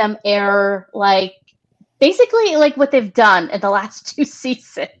random error, basically like what they've done in the last 2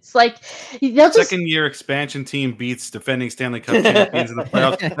 seasons. Like second-year expansion team beats defending Stanley Cup champions in the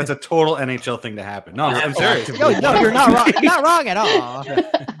playoffs. That's a total NHL thing to happen. No, I'm serious. No, you're not wrong. You're not wrong at all.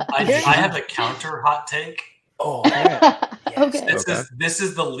 I have a counter hot take. Oh, yes. Okay. This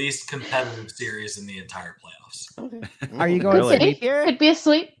is the least competitive series in the entire playoffs. Okay. Are you going to sweep here? Could be a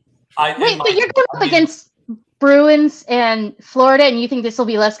sweep. But you're going up mean, against Bruins and Florida, and you think this will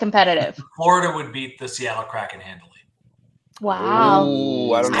be less competitive? Florida would beat the Seattle Kraken handily. Wow.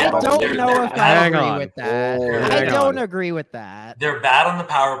 Ooh, I don't know. I don't know if I agree with that. I don't on. agree with that. They're bad on the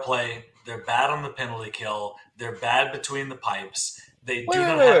power play. They're bad on the penalty kill. They're bad between the pipes. They do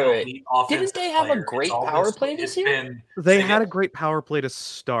not have elite offense. Didn't they have a great power play this year? They had a great power play to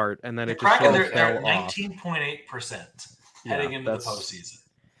start, and then the it just Kraken, sort of they're fell off. 19.8% heading into the postseason.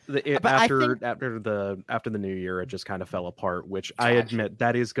 After the new year, it just kind of fell apart, which I admit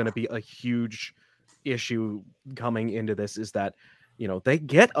that is going to be a huge issue coming into this, is that, they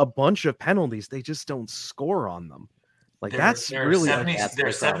get a bunch of penalties. They just don't score on them. They're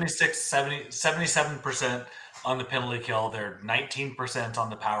 77% on the penalty kill. They're 19% on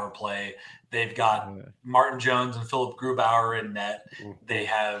the power play. They've got Martin Jones and Philip Grubauer in net. They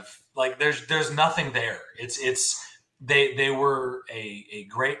have there's nothing there. They were a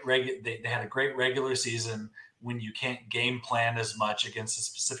great they had a great regular season when you can't game plan as much against a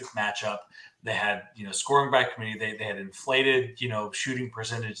specific matchup. They had, scoring by committee. They had inflated, shooting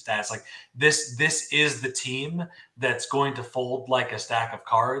percentage stats. Like this is the team that's going to fold like a stack of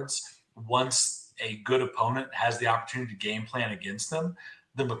cards once a good opponent has the opportunity to game plan against them.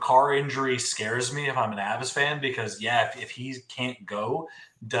 the McCarr injury scares me if I'm an Avs fan, because if he can't go,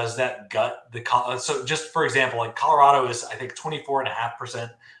 does that gut the so just for example, like Colorado is I think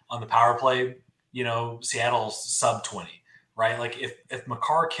 24.5% on the power play. Seattle's sub 20, right? Like if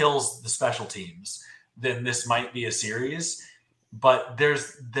McCarr kills the special teams, then this might be a series, but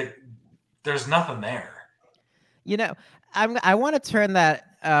there's nothing there. I want to turn that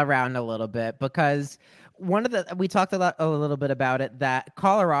around a little bit, because we talked a little bit about it, that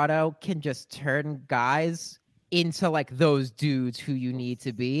Colorado can just turn guys into like those dudes who you need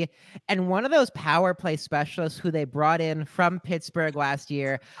to be. And one of those power play specialists who they brought in from Pittsburgh last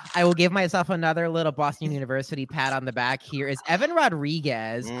year, I will give myself another little Boston University pat on the back here, is Evan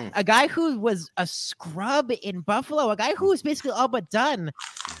Rodriguez, a guy who was a scrub in Buffalo, a guy who was basically all but done,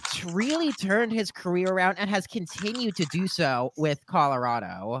 really turned his career around and has continued to do so with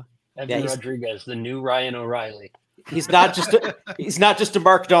Colorado. Evan Rodriguez, the new Ryan O'Reilly. He's not just a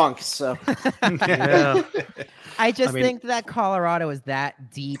Mark Donk. So Yeah. I think that Colorado is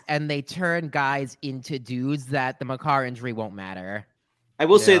that deep, and they turn guys into dudes that the McCarr injury won't matter. I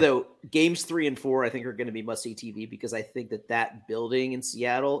will say though, games 3 and 4 I think are going to be must-see TV, because I think that building in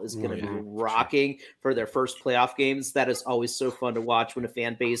Seattle is going to be rocking for their first playoff games. That is always so fun to watch when a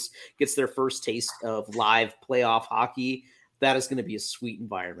fan base gets their first taste of live playoff hockey. That is going to be a sweet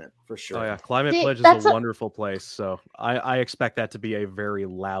environment for sure. Oh yeah, Climate Pledge is a wonderful place, so I expect that to be a very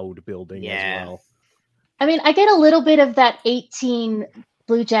loud building as well. I mean, I get a little bit of that 18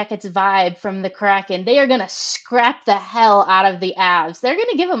 Blue Jackets vibe from the Kraken. They are going to scrap the hell out of the Avs. They're going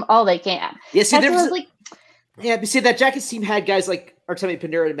to give them all they can. Yeah, see, that Jackets team had guys like Artemi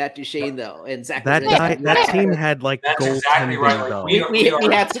Panarin and Matt Duchene, though, and Zach. That team had like goaltending. Exactly right. Though.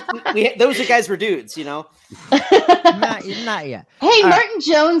 We had those guys were dudes, not yet. Hey, Martin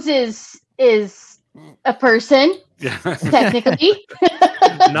Jones is a person, technically.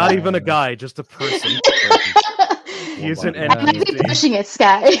 Not even a guy, just a person. He's an NPC. I might be pushing it,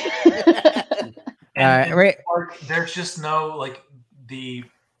 Sky. There's just no the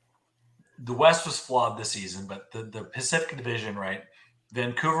West was flawed this season, but the Pacific Division, right?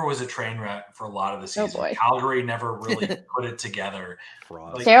 Vancouver was a train wreck for a lot of the season. Oh boy. Calgary never really put it together.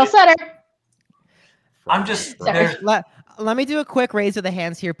 Daryl Sutter. I'm just let me do a quick raise of the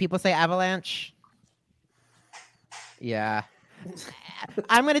hands here. People say Avalanche. Yeah.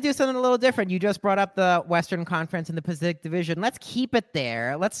 I'm going to do something a little different. You just brought up the Western Conference and the Pacific Division. Let's keep it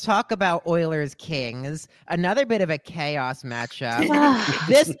there. Let's talk about Oilers Kings. Another bit of a chaos matchup.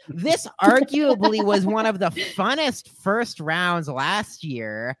 This arguably was one of the funnest first rounds last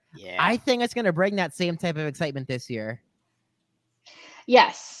year. Yeah. I think it's going to bring that same type of excitement this year.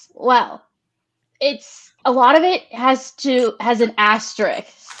 Yes. Well, it's a lot of it has an asterisk.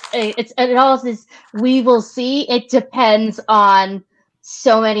 It all says we will see. It depends on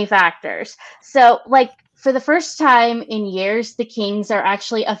so many factors. So, like, for the first time in years, the Kings are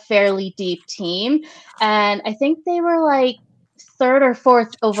actually a fairly deep team, and I think they were like third or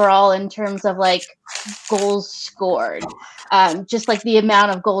fourth overall in terms of like goals scored, just like the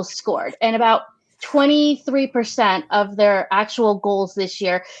amount of goals scored, and about 23% of their actual goals this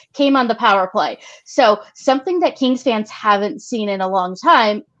year came on the power play. So something that Kings fans haven't seen in a long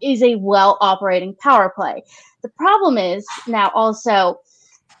time is a well-operating power play. The problem is now also,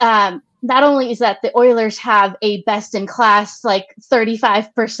 not only is that the Oilers have a best-in-class, like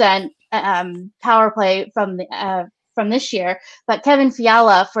 35% power play from this year, but Kevin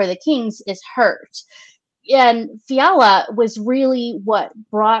Fiala for the Kings is hurt. And Fiala was really what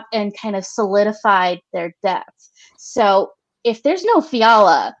brought and kind of solidified their depth. So if there's no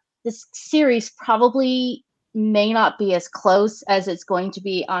Fiala, this series probably may not be as close as it's going to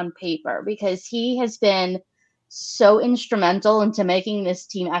be on paper, because he has been so instrumental into making this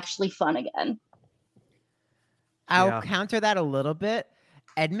team actually fun again. I'll counter that a little bit.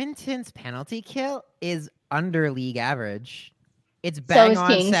 Edmonton's penalty kill is under league average. It's bang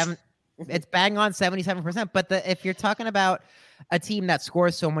on Kings. It's bang on 77%. But if you're talking about a team that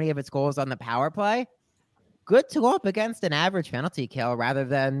scores so many of its goals on the power play, good to go up against an average penalty kill rather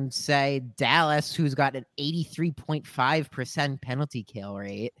than, say, Dallas, who's got an 83.5% penalty kill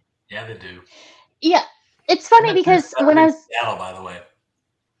rate. Yeah, they do. Yeah, it's funny because when I was Seattle, by the way.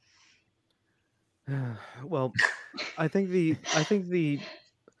 Well, I think the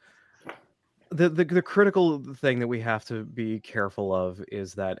critical thing that we have to be careful of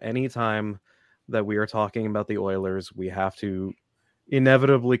is that anytime that we are talking about the Oilers, we have to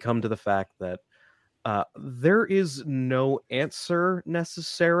inevitably come to the fact that there is no answer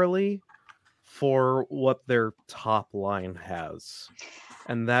necessarily for what their top line has,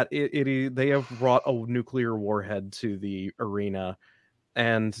 and that they have brought a nuclear warhead to the arena,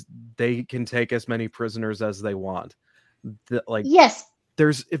 and they can take as many prisoners as they want. Yes,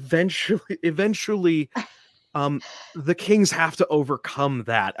 there's eventually the Kings have to overcome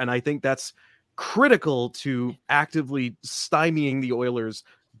that, and I think that's critical to actively stymieing the Oilers.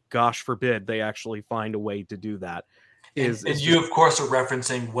 Gosh forbid they actually find a way to do that. And you, of course, are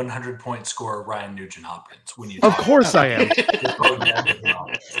referencing 100-point scorer Ryan Nugent-Hopkins when you. Of course, I am.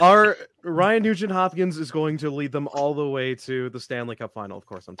 Our Ryan Nugent-Hopkins is going to lead them all the way to the Stanley Cup final. Of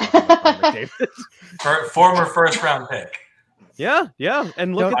course, I'm talking about Connor McDavid. Former first-round pick. Yeah,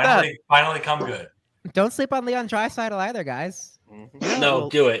 and look at that. Finally come good. Don't sleep on Leon Draisaitl either, guys. Yeah, No,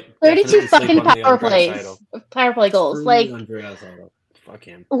 do it. 32 fucking power play goals. Like, fuck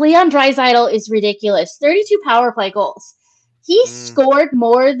him. Leon Draisaitl is ridiculous. 32 power play goals. He scored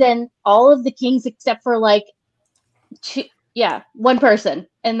more than all of the Kings except for like one person,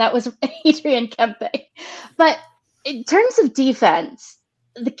 and that was Adrian Kempe. But in terms of defense,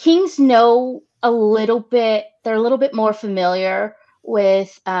 the Kings know a little bit. They're a little bit more familiar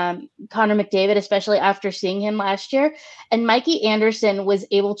with Connor McDavid, especially after seeing him last year. And Mikey Anderson was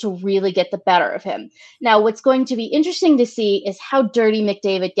able to really get the better of him. Now, what's going to be interesting to see is how dirty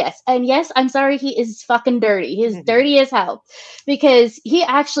McDavid gets. And yes, I'm sorry, he is fucking dirty. He's dirty as hell, because he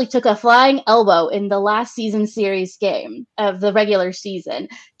actually took a flying elbow in the last season series game of the regular season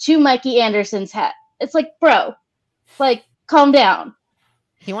to Mikey Anderson's head. It's like, bro, like, calm down.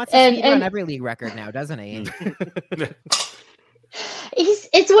 He wants to speed on every league record now, doesn't he?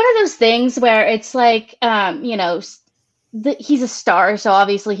 It's one of those things where it's like, he's a star, so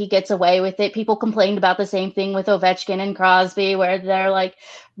obviously he gets away with it. People complained about the same thing with Ovechkin and Crosby, where they're like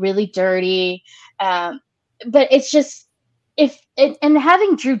really dirty. But it's just, and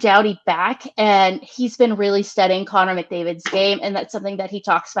having Drew Doughty back, and he's been really studying Connor McDavid's game, and that's something that he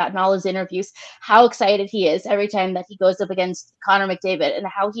talks about in all his interviews, how excited he is every time that he goes up against Connor McDavid, and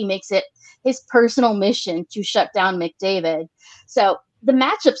how he makes it his personal mission to shut down McDavid. So the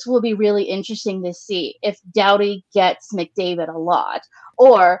matchups will be really interesting to see if Doughty gets McDavid a lot,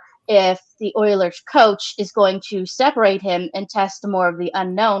 or if the Oilers coach is going to separate him and test more of the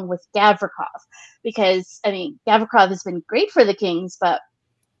unknown with Gavrikov. Because, I mean, Gavrikov has been great for the Kings, but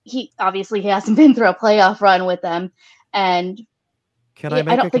he hasn't been through a playoff run with them. And can I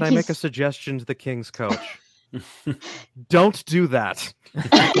make a suggestion to the Kings coach? Don't do that.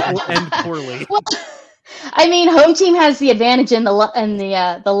 It will end poorly. Well, I mean, home team has the advantage in the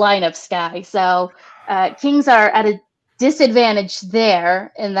lineup, Sky. So Kings are at a disadvantage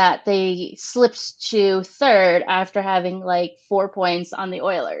there in that they slipped to third after having like 4 points on the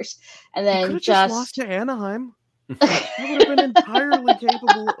Oilers, and then just lost to Anaheim. That would have been entirely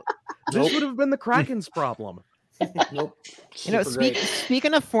capable. This would have been the Kraken's problem. Nope.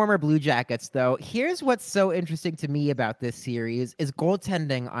 Speaking of former Blue Jackets, though, here's what's so interesting to me about this series is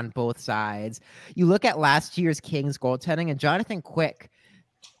goaltending on both sides. You look at last year's Kings goaltending, and Jonathan Quick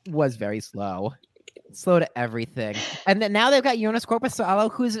was very slow to everything. And then now they've got Jonas Korpisalo,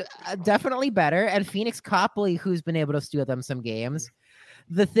 who's definitely better, and Phoenix Copley, who's been able to steal them some games.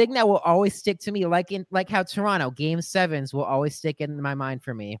 The thing that will always stick to me, like how Toronto Game 7s will always stick in my mind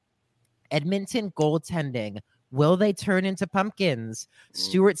for me, Edmonton goaltending. Will they turn into pumpkins?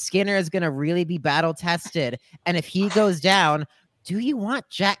 Stuart Skinner is going to really be battle tested. And if he goes down, do you want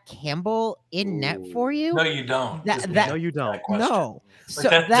Jack Campbell in net for you? No, you don't. No, you don't. No. So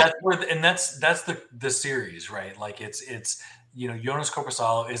that's the series, right? Like it's Jonas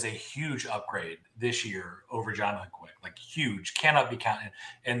Korpisalo is a huge upgrade this year over Jonathan Quick, like huge, cannot be counted.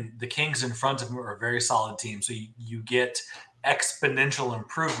 And the Kings in front of him are a very solid team. So you get exponential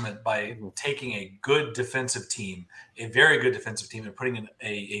improvement by taking a good defensive team, a very good defensive team, and putting in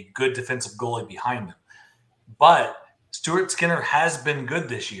a good defensive goalie behind them. But Stuart Skinner has been good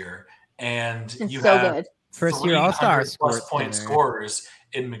this year, and you have good. First-year All-Star plus point scorers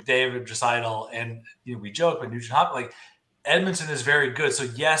in McDavid, Draisaitl, and we joke, but Nugent Hopkins. Like Edmonton is very good. So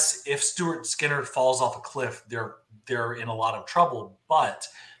yes, if Stuart Skinner falls off a cliff, they're in a lot of trouble. But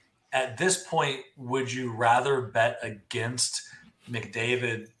at this point, would you rather bet against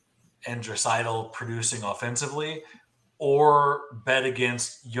McDavid and Draisaitl producing offensively, or bet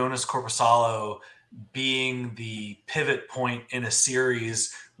against Jonas Korpisalo being the pivot point in a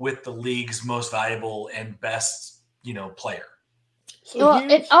series with the league's most valuable and best, player?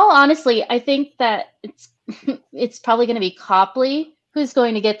 In all honesty, I think that it's probably going to be Copley who's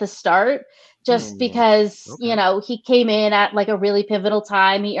going to get the start. Just because, he came in at like a really pivotal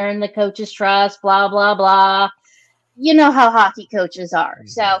time. He earned the coach's trust, blah, blah, blah. You know how hockey coaches are.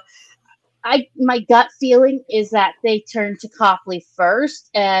 So my gut feeling is that they turn to Copley first,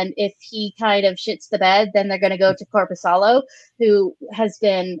 and if he kind of shits the bed, then they're going to go to Korpisalo, who has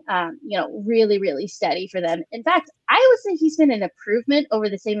been, really, really steady for them. In fact, I would say he's been an improvement over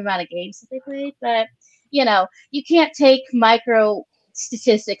the same amount of games that they played, but you can't take micro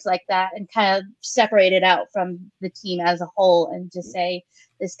statistics like that and kind of separate it out from the team as a whole and just say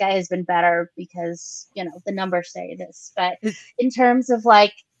this guy has been better because the numbers say this. But in terms of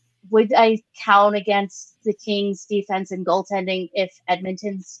would I count against the Kings' defense and goaltending if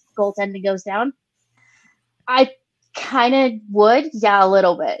Edmonton's goaltending goes down? I kind of would, yeah, a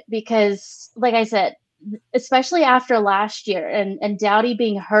little bit, because like I said, especially after last year and Doughty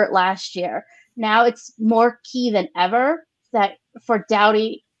being hurt last year, now it's more key than ever that for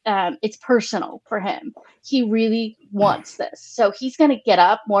Doughty, it's personal for him. He really wants this. So he's going to get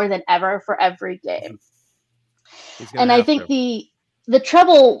up more than ever for every game. And I think the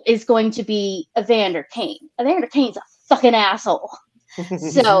trouble is going to be Evander Kane. Evander Kane's a fucking asshole.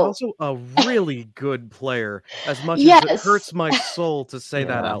 He's also a really good player, as much as it hurts my soul to say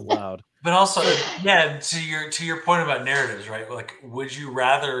that out loud. But also, to your point about narratives, right? Like, would you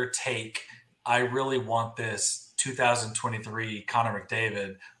rather take I really want this 2023 Connor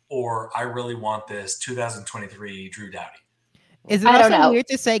McDavid, or I really want this 2023 Drew Doughty? Is it also weird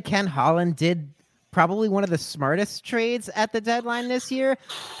to say Ken Holland did probably one of the smartest trades at the deadline this year?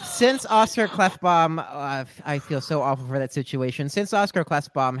 Since Oscar Klefbom, I feel so awful for that situation. Since Oscar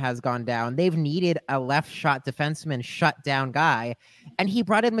Klefbom has gone down, they've needed a left shot defenseman, shut down guy, and he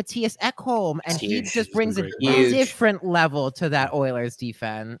brought in Matthias Ekholm, and he just brings a different level to that Oilers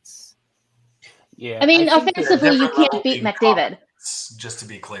defense. Yeah, I mean, offensively, you can't beat McDavid. Just to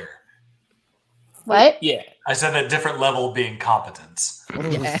be clear. What? Yeah. I said a different level being competence.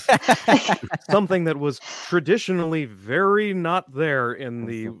 Yeah. Something that was traditionally very not there in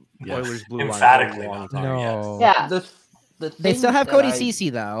the Oilers blue line. Emphatically for a long not time. No. Yeah. They still have Cody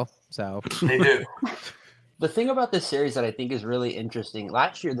Ceci, though. So they do. The thing about this series that I think is really interesting,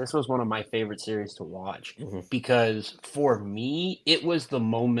 last year, this was one of my favorite series to watch because for me, it was the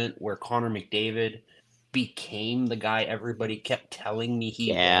moment where Connor McDavid became the guy everybody kept telling me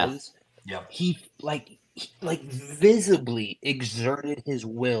he was. Yep. He visibly exerted his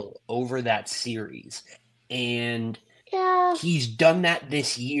will over that series. And he's done that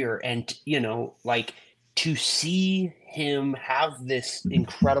this year. And, to see him have this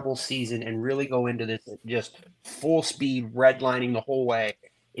incredible season and really go into this just full speed redlining the whole way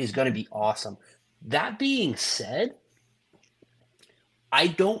is going to be awesome. That being said, I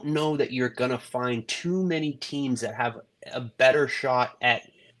don't know that you're going to find too many teams that have a better shot at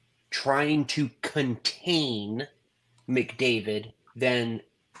trying to contain McDavid than,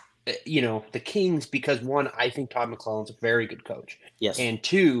 the Kings, because one, I think Todd McClellan's a very good coach. Yes. And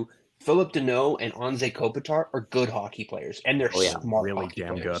two, Philip Deneau and Anze Kopitar are good hockey players, and they're smart, really hockey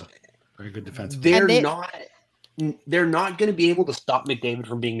damn players. good. Very good defense. They're not going to be able to stop McDavid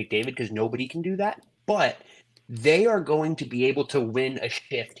from being McDavid because nobody can do that, but they are going to be able to win a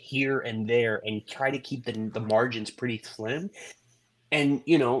shift here and there and try to keep the margins pretty slim. And,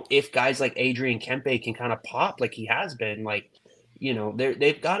 if guys like Adrian Kempe can kind of pop like he has been,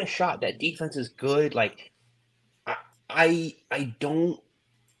 they've got a shot. That defense is good. I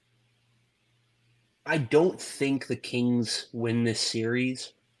don't think the Kings win this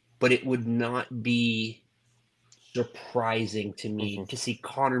series, but it would not be surprising to me to see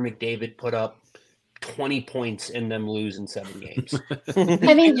Connor McDavid put up 20 points and them lose in 7 games.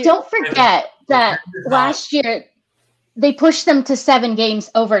 I mean, don't forget that last year they pushed them to 7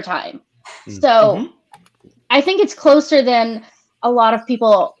 games overtime. So I think it's closer than a lot of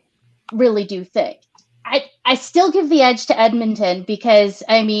people really do think. I still give the edge to Edmonton because,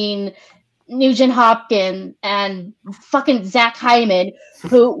 I mean, Nugent Hopkins and fucking Zach Hyman,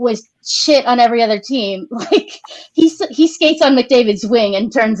 who was shit on every other team, he skates on McDavid's wing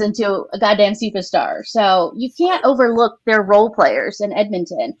and turns into a goddamn superstar. So you can't overlook their role players in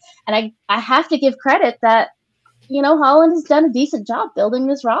Edmonton. And I have to give credit that, Holland has done a decent job building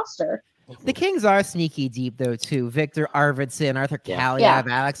this roster. The Kings are sneaky deep, though, too. Victor Arvidsson, Arthur Kaliev,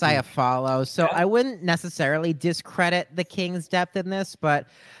 Alex Iafallo. So I wouldn't necessarily discredit the Kings' depth in this, but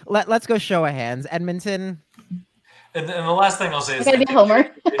let's go show of hands. Edmonton. And the last thing I'll say is at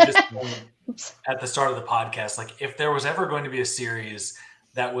the start of the podcast, if there was ever going to be a series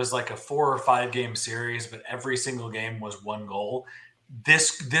that was like a 4 or 5 game series, but every single game was 1 goal,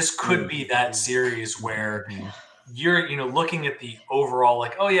 this could be that series where you're looking at the overall,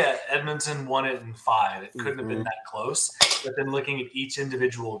 like, oh yeah, Edmonton won it in 5. It couldn't have been that close. But then looking at each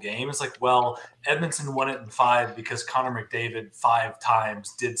individual game, it's like, well, Edmonton won it in 5 because Connor McDavid 5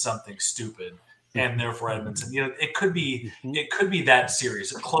 times did something stupid, and therefore Edmonton. It could be that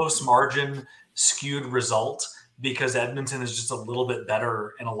series, a close margin, skewed result, because Edmonton is just a little bit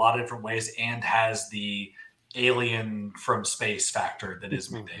better in a lot of different ways and has the alien from space factor that is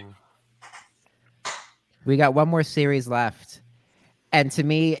McDavid. We got one more series left. And to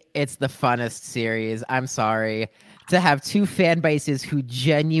me, it's the funnest series. I'm sorry. To have two fan bases who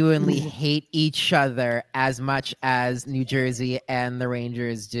genuinely hate each other as much as New Jersey and the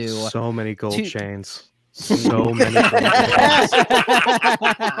Rangers do. So many gold chains. So many gold chains.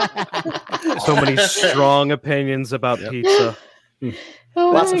 So many strong opinions about pizza.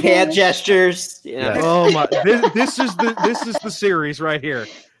 Lots of hand gestures. Yeah. Oh my! This is the series right here.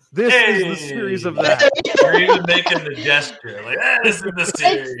 This is the series of that. You're even making the gesture. Like, this is the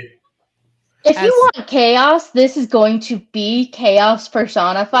series. If you want chaos, this is going to be chaos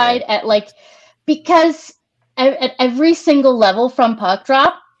personified because at every single level from puck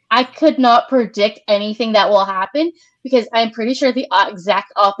drop, I could not predict anything that will happen because I'm pretty sure the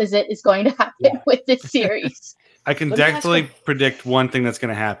exact opposite is going to happen with this series. I can definitely predict one thing that's going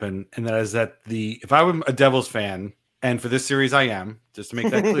to happen, and that is that if I were a Devils fan, and for this series I am, just to make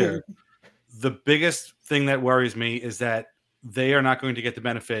that clear, the biggest thing that worries me is that they are not going to get the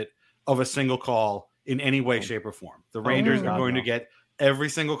benefit of a single call in any way, shape, or form. The Rangers are going to get every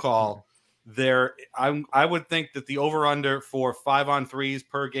single call. I would think that the over-under for 5-on-3s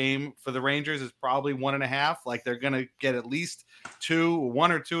per game for the Rangers is probably 1.5. Like, they're going to get at least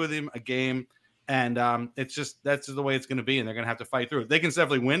 1 or 2 of them a game. And that's just the way it's going to be, and they're going to have to fight through it. They can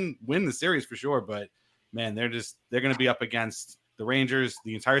definitely win the series for sure, but man, they're going to be up against the Rangers,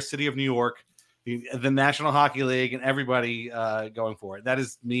 the entire city of New York, the National Hockey League, and everybody going for it. That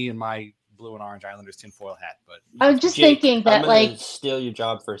is me and my blue and orange Islanders tinfoil hat. But I'm just thinking that, I'm gonna steal your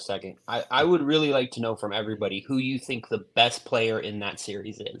job for a second. I would really like to know from everybody who you think the best player in that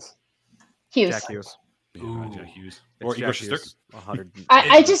series is. Hughes. Jack Hughes. Jack Hughes. Or Igor Shesterkin.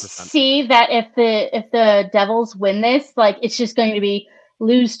 I just see that if the Devils win this, it's just going to be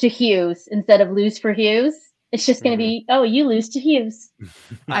lose to Hughes instead of lose for Hughes. It's just going to be, you lose to Hughes.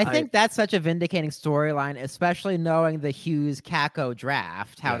 I think that's such a vindicating storyline, especially knowing the Hughes-Kakko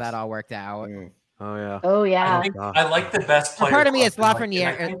draft, how that all worked out. Oh, yeah. Oh, yeah. I like the best player. Part of me is question.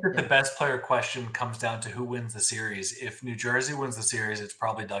 Lafreniere. I think that the best player question comes down to who wins the series. If New Jersey wins the series, it's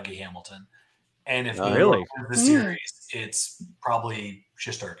probably Dougie Hamilton. And if New York wins the series, it's probably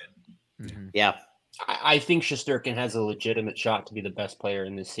Shesterkin. Mm-hmm. Yeah. I think Shesterkin has a legitimate shot to be the best player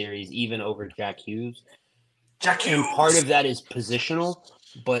in this series, even over Jack Hughes. And part of that is positional,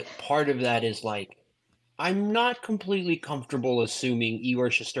 but part of that is I'm not completely comfortable assuming Igor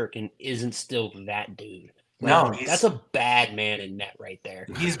Shesterkin isn't still that dude. That's a bad man in net right there.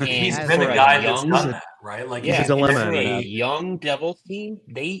 He's been a guy that's done that, right? He's a lemon. A young Devils team,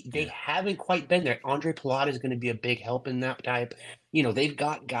 they haven't quite been there. Andre Palat is going to be a big help in that type. They've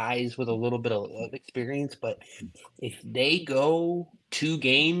got guys with a little bit of experience, but if they go 2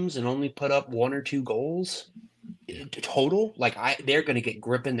 games and only put up 1 or 2 goals total, they're going to get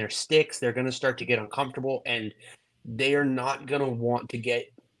grip in their sticks. They're going to start to get uncomfortable, and they are not going to want to get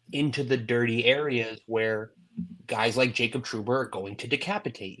into the dirty areas where guys like Jacob Trouba are going to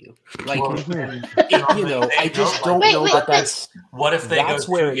decapitate you. I just don't know that that's... What if they go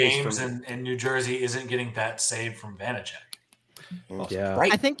 2 games and New Jersey isn't getting that save from Vanacek? Yeah,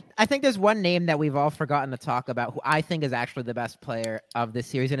 right. I think there's one name that we've all forgotten to talk about who I think is actually the best player of this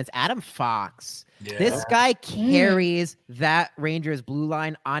series, and it's Adam Fox. Yeah. This guy carries that Rangers blue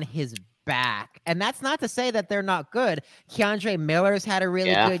line on his back, and that's not to say that they're not good. Keandre Miller's had a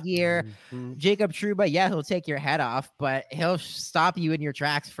really good year. Jacob Trouba, he'll take your head off, but he'll stop you in your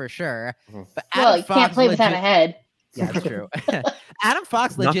tracks for sure. But you can't play without a head. Yeah, that's true. Adam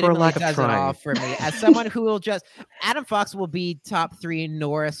Fox legitimately does it all for me. As someone who will Adam Fox will be top 3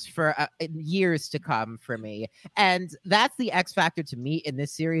 Norris for years to come for me. And that's the X factor to me in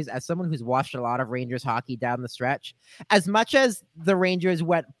this series as someone who's watched a lot of Rangers hockey down the stretch. As much as the Rangers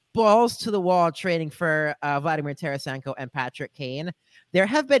went balls to the wall trading for Vladimir Tarasenko and Patrick Kane, there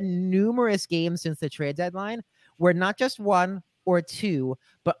have been numerous games since the trade deadline where not just 1 or 2,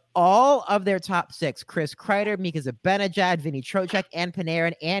 but all of their top 6, Chris Kreider, Mika Zibanejad, Vinny Trocheck, and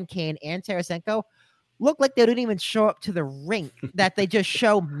Panarin, and Kane, and Tarasenko, look like they didn't even show up to the rink, that they just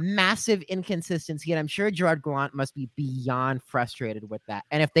show massive inconsistency, and I'm sure Gerard Gallant must be beyond frustrated with that.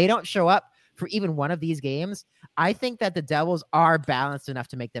 And if they don't show up for even one of these games, I think that the Devils are balanced enough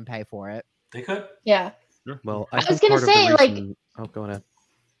to make them pay for it. They could. Yeah. Well, I was think gonna part of the say, like- reason- oh, go ahead.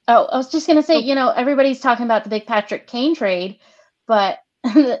 Oh, I was just gonna say, everybody's talking about the big Patrick Kane trade, but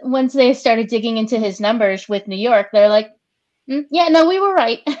once they started digging into his numbers with New York, they're like, yeah, no, we were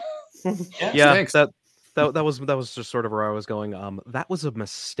right. Yeah, Thanks. that was just sort of where I was going. That was a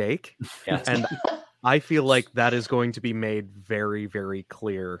mistake, Yeah. and I feel like that is going to be made very, very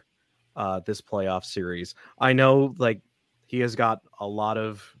clear this playoff series. I know, like, he has got a lot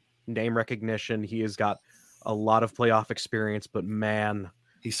of name recognition. He has got a lot of playoff experience, but man,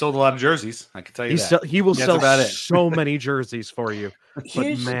 He sold a lot of jerseys. I can tell you he will That's sell about it. so many jerseys for you. But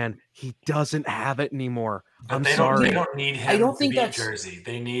Here's- man, he doesn't have it anymore. But I'm they sorry. don't need him I don't to think beat that's- Jersey.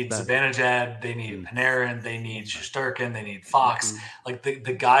 They need That- Zibanejad. They need Panarin. They need Shesterkin. They need Fox. Like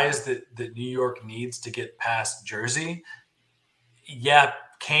the guys that New York needs to get past Jersey. Yeah,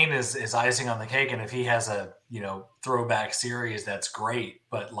 Kane is icing on the cake, and if he has a throwback series, that's great.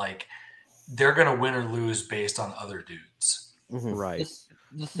 But like, they're gonna win or lose based on other dudes. Right.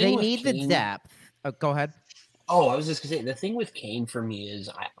 The thing They with need the Kane- depth. Oh, go ahead. Oh, I was just gonna say the thing with Kane for me is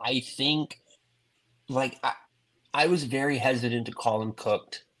I think, like, I was very hesitant to call him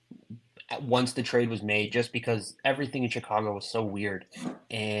cooked once the trade was made, just because everything in Chicago was so weird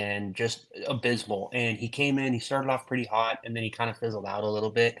and just abysmal. And he came in, he started off pretty hot, and then he kind of fizzled out a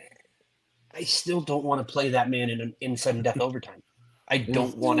little bit. I still don't want to play that man in sudden death overtime. I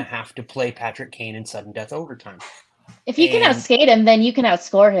don't want to have to play Patrick Kane in sudden death overtime. If you can And- outskate him, then you can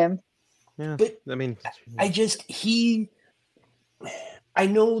outscore him. Yeah. But I mean, I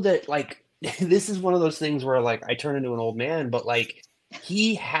know that, like, this is one of those things where, like, I turn into an old man, but, like,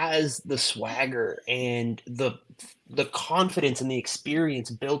 he has the swagger and the confidence and the experience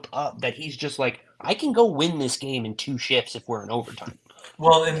built up that he's just like, I can go win this game in 2 shifts if we're in overtime.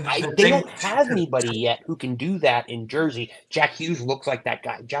 Well, and They don't have anybody yet who can do that in Jersey. Jack Hughes looks like that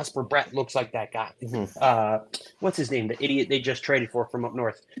guy. Jasper Brett looks like that guy. What's his name? The idiot they just traded for from up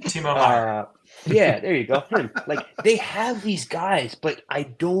north. Timo Meyer. Yeah, there you go. Him. Like, they have these guys, but I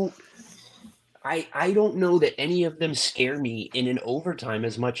don't know that any of them scare me in an overtime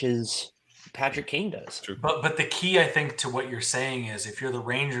as much as Patrick Kane does. But the key, I think, to what you're saying is, if you're the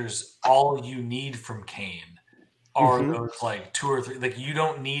Rangers, all you need from Kane are those like 2 or 3. Like, you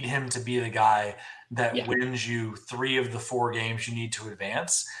don't need him to be the guy that wins you 3 of the 4 games you need to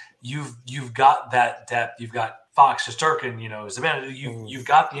advance. You've got that depth. You've got Fox, Shesterkin, Zibanejad. You've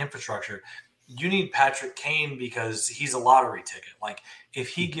got the infrastructure. You need Patrick Kane because he's a lottery ticket. Like, if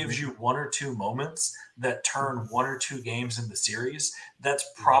he gives you 1 or 2 moments that turn 1 or 2 games in the series, that's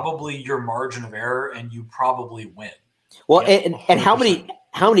probably your margin of error, and you probably win. Well, and how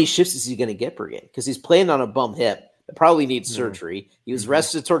many shifts is he going to get per game? Because he's playing on a bum hip that probably needs surgery. He was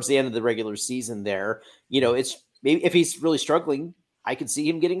rested towards the end of the regular season. There, it's maybe if he's really struggling, I could see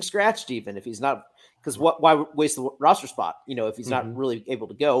him getting scratched even if he's not. Because why waste the roster spot? If he's not really able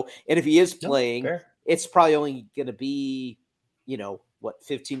to go, and if he is playing, it's probably only going to be,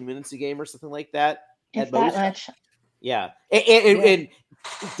 15 minutes a game or something like that. If that much. Yeah, and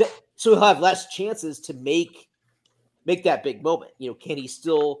so he'll have less chances to make that big moment. Can he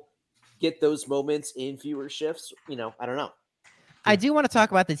still get those moments in fewer shifts? I don't know. I do want to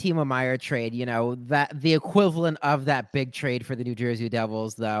talk about the Timo Meyer trade, that the equivalent of that big trade for the New Jersey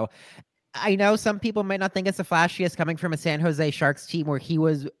Devils, though. I know some people might not think it's the flashiest coming from a San Jose Sharks team where he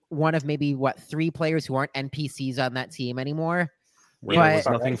was one of maybe 3 players who aren't NPCs on that team anymore. there was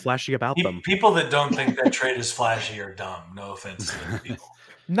nothing flashy about them. People that don't think that trade is flashy are dumb. No offense to those people.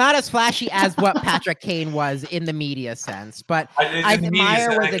 Not as flashy as what Patrick Kane was in the media sense, but I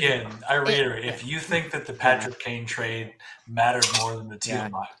Meyer was I reiterate, if you think that the Patrick Kane trade mattered more than the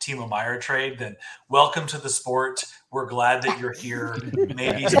Timo Meyer trade, then welcome to the sport. We're glad that you're here.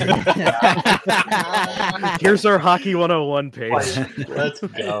 Maybe Here's our Hockey 101 page. Let's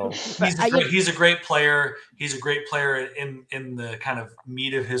go. He's a great player. He's a great player in the kind of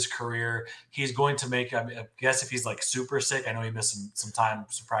meat of his career. He's going to make, I guess if he's like super sick, I know he missed some time,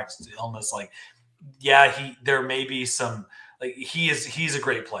 some practice illness. Like, there may be some, like, he's a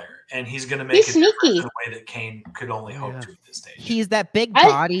great player, and he's going to make it in a way that Kane could only hope to at this stage. He's that big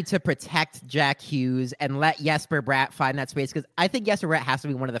body to protect Jack Hughes and let Jesper Bratt find that space, because I think Jesper Bratt has to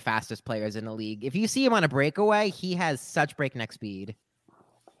be one of the fastest players in the league. If you see him on a breakaway, he has such breakneck speed.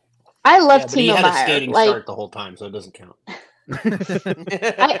 I love but he Timo had Meyer. a skating start the whole time, so it doesn't count.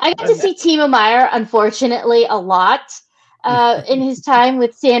 I got to see Timo Meyer, unfortunately, a lot in his time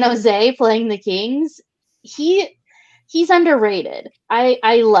with San Jose playing the Kings. He's underrated.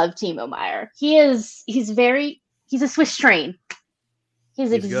 I love Timo Meyer. He's a Swiss train.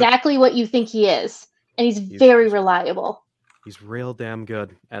 He's exactly what you think he is. And he's very reliable. He's real damn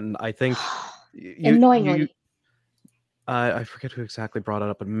good. And I think Annoyingly. I forget who exactly brought it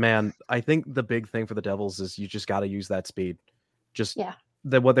up, but man, I think the big thing for the Devils is you just got to use that speed.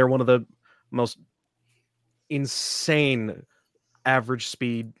 They're one of the most insane average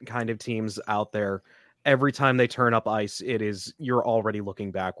speed kind of teams out there. Every time they turn up ice, you're already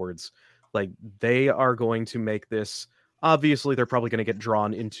looking backwards. Like, they are going to make this. Obviously, they're probably going to get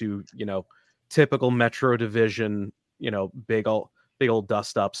drawn into, typical Metro Division, big old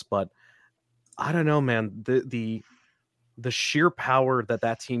dust ups. But I don't know, man. The sheer power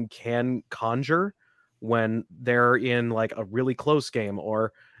that team can conjure when they're in like a really close game,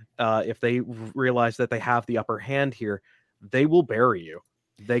 or if they realize that they have the upper hand here, they will bury you.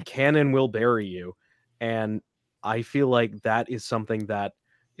 They can and will bury you. And I feel like that is something that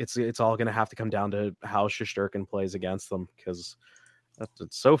it's all going to have to come down to how Shesterkin plays against them, because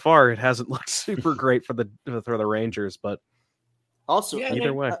so far it hasn't looked super great for the Rangers. But also,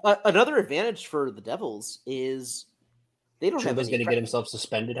 either way, another advantage for the Devils is they don't have Trouba's going to get himself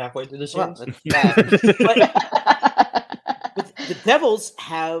suspended halfway through the series. But the Devils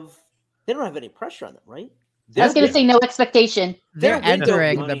they don't have any pressure on them, right? I was going to say no expectation. They're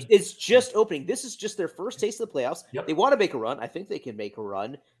entering It's just opening. This is just their first taste of the playoffs. Yep. They want to make a run. I think they can make a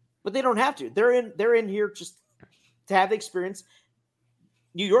run, but they don't have to. They're in here just to have the experience.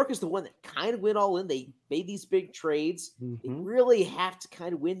 New York is the one that kind of went all in. They made these big trades. They really have to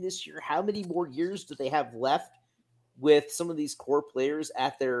kind of win this year. How many more years do they have left with some of these core players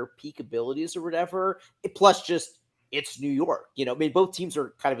at their peak abilities or whatever? Plus just it's New York. Both teams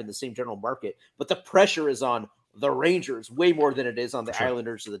are kind of in the same general market, but the pressure is on the Rangers way more than it is on the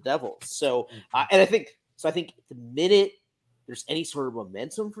Islanders or the Devils. So, I think the minute there's any sort of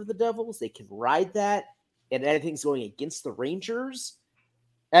momentum for the Devils, they can ride that, and anything's going against the Rangers.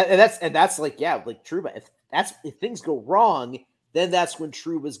 And that's like Trouba. If things go wrong, then that's when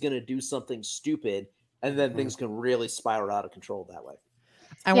Trouba's going to do something stupid, and then things can really spiral out of control that way.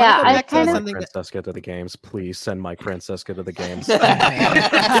 I want to go back to something. Francesca to the games, please send Mike Francesca to the games. He'll be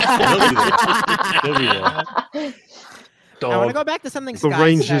there. I want to go back to something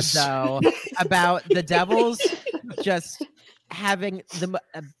Scott said, though, about the Devils just having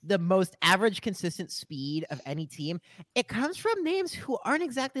the most average consistent speed of any team. It comes from names who aren't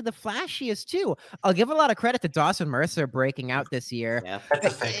exactly the flashiest too. I'll give a lot of credit to Dawson Mercer breaking out this year. Yeah, that's a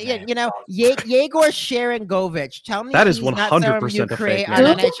fake name. Yegor Sharangovich. Tell me that is 100% a fake on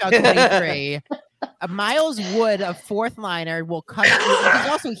name. NHL 23. Miles Wood, a fourth liner, will come. He's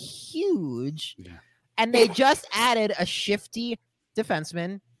also huge. Yeah. And they just added a shifty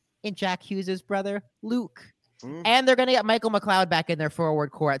defenseman in Jack Hughes' brother, Luke. And they're going to get Michael McLeod back in their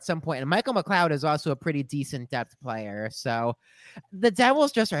forward core at some point. And Michael McLeod is also a pretty decent depth player. So the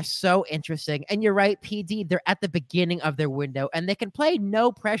Devils just are so interesting. And you're right, PD, they're at the beginning of their window, and they can play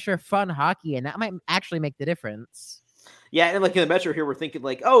no pressure, fun hockey. And that might actually make the difference. Yeah, and like in the Metro here, we're thinking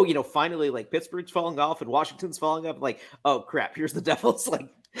like, finally, like Pittsburgh's falling off and Washington's falling off. Like, oh crap, here's the Devils. Like,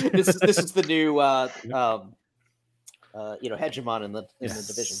 this is the new hegemon in the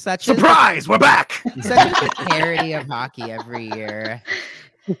division. Surprise, we're back. Such a parody of hockey every year.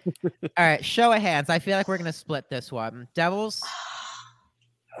 All right, show of hands. I feel like we're gonna split this one. Devils.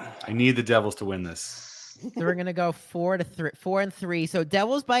 I need the Devils to win this. So we're gonna go 4-3. So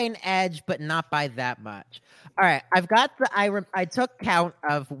Devils by an edge, but not by that much. All right, I've got I took count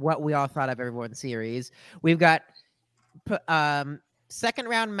of what we all thought of everyone's series. We've got second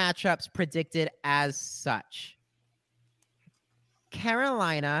round matchups predicted as such.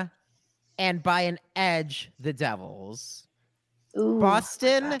 Carolina, and by an edge, the Devils. Ooh.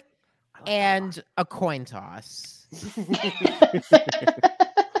 Boston, and a coin toss.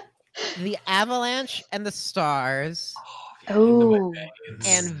 The Avalanche and the Stars. Oh.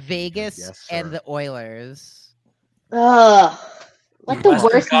 And Vegas and the Oilers. Ugh. What the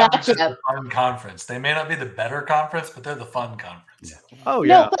worst Conference is matchup? the fun conference. They may not be the better conference, but they're the fun conference. Oh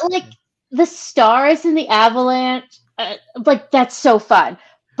yeah. No, but like the Stars and the Avalanche, that's so fun.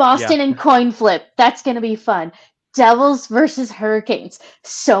 Boston and coin flip, that's gonna be fun. Devils versus Hurricanes,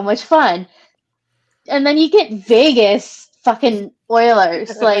 so much fun. And then you get Vegas fucking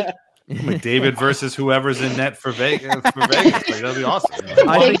Oilers, like. McDavid versus whoever's in net for Vegas. Like, that'd be awesome.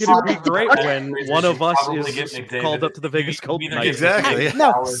 I think it'd be great when one of us is called up to the Vegas Golden Knights. Exactly.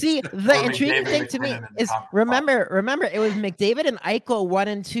 No, see, the intriguing thing to me is remember, it was McDavid and Eichel 1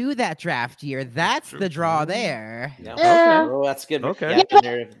 and 2 that draft year. That's the draw there. Yeah. Yeah. Oh, that's good. Okay. Yeah, but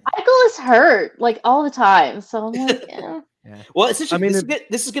Eichel is hurt like all the time, so I'm like, yeah. Well, this is going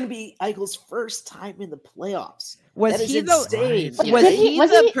to be Eichel's first time in the playoffs. Was That is he insane.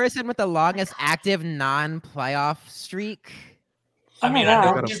 the person with the longest active non-playoff streak? I mean, I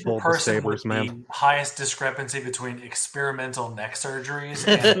know Gotta he's the fold the person with Sabres, man. the highest discrepancy between experimental neck surgeries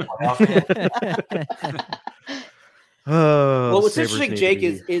and playoff games. Oh, Well, what's Sabres interesting, need to Jake,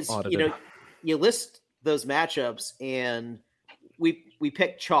 be is audited. you list those matchups and we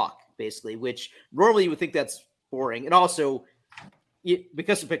pick chalk basically, which normally you would think that's boring, and also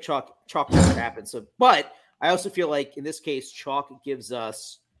because we pick chalk never happens. So, but I also feel like in this case, chalk gives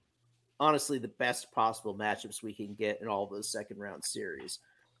us honestly the best possible matchups we can get in all those second round series,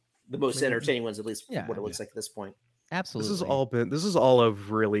 the most entertaining ones, at least what it looks like at this point. Absolutely. This is all a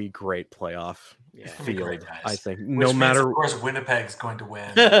really great playoff field. Great, guys. I think Which no means, matter, of course, Winnipeg's going to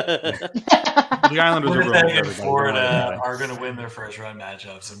win. The Islanders are Winnipeg rolling and everybody. Florida are going to win their first round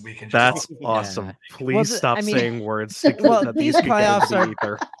matchups, and we can. That's Just awesome. Yeah. Please Well, stop I mean- saying words. Well, that these could go into playoffs the are-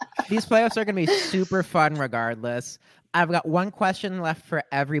 ether. These playoffs are going to be super fun regardless. I've got one question left for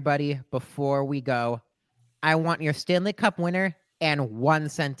everybody before we go. I want your Stanley Cup winner and one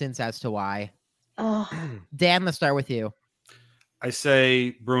sentence as to why. Oh, Dan, let's start with you. I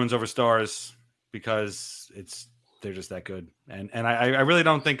say Bruins over Stars because they're just that good, and I really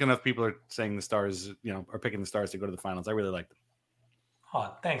don't think enough people are saying the Stars, are picking the Stars to go to the finals. I really like them.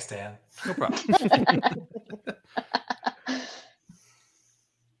 Oh, thanks, Dan. No problem.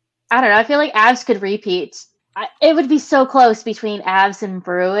 I don't know. I feel like Avs could repeat. It would be so close between Avs and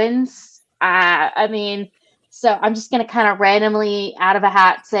Bruins. I mean, so I'm just going to kind of randomly out of a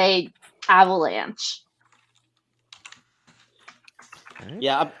hat say Avalanche.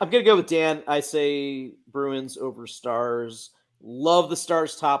 Yeah, I'm going to go with Dan. I say Bruins over Stars. Love the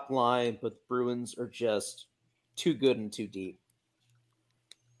Stars top line, but the Bruins are just too good and too deep.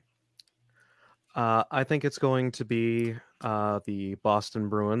 I think it's going to be the Boston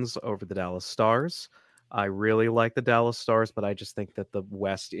Bruins over the Dallas Stars. I really like the Dallas Stars, but I just think that the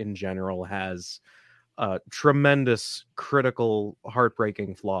West in general has tremendous, critical,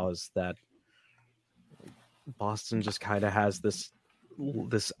 heartbreaking flaws that Boston just kind of has this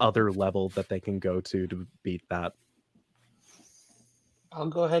other level that they can go to beat that. I'll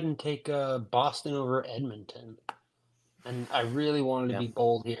go ahead and take Boston over Edmonton. And I really wanted to be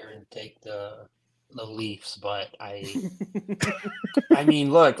bold here and take the Leafs, but I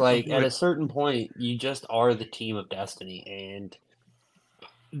mean, look, like at a certain point, you just are the team of destiny, and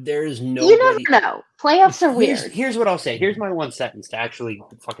there's nobody. You never know. Playoffs are weird. Here's what I'll say. Here's my one sentence to actually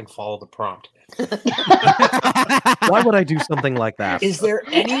fucking follow the prompt. Why would I do something like that? Is there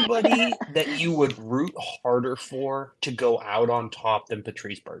anybody that you would root harder for to go out on top than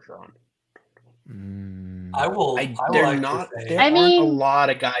Patrice Bergeron? I will. There actually aren't say- a lot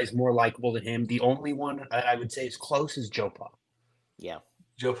of guys more likable than him. The only one I would say is close is Joe Pop. Yeah.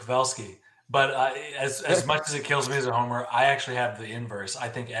 Joe Pavelski. But as much as it kills me as a homer, I actually have the inverse. I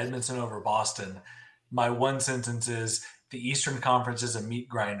think Edmonton over Boston. My one sentence is the Eastern Conference is a meat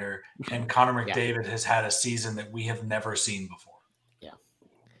grinder, and Connor McDavid has had a season that we have never seen before.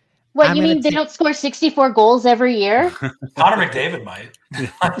 What, you mean they don't score 64 goals every year? Connor McDavid might.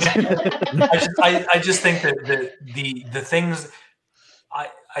 I just think that the things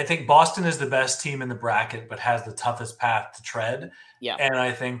I think Boston is the best team in the bracket, but has the toughest path to tread. Yeah. And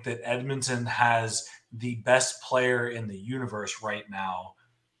I think that Edmonton has the best player in the universe right now,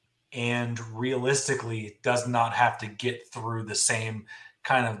 and realistically does not have to get through the same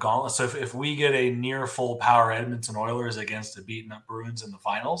kind of gauntlet. So if we get a near full power Edmonton Oilers against a beaten up Bruins in the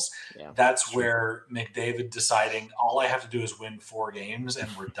finals, that's where McDavid deciding all I have to do is win 4 games and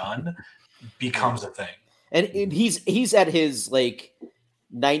we're done becomes a thing. And he's at his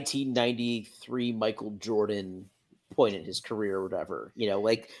 1993 Michael Jordan point in his career or whatever,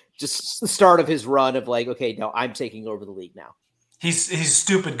 just the start of his run of okay, no, I'm taking over the league now. He's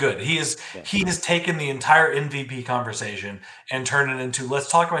stupid good. He has taken the entire MVP conversation and turned it into let's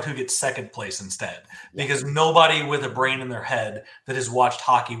talk about who gets second place instead. Because nobody with a brain in their head that has watched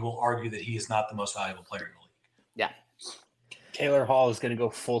hockey will argue that he is not the most valuable player in the league. Yeah. Taylor Hall is going to go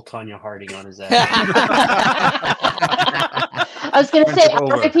full Tanya Harding on his ass. I was going to say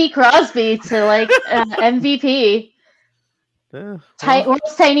R.I.P. Crosby to MVP.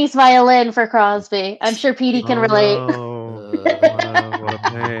 Where's Tiny's violin for Crosby? I'm sure Petey can relate. What a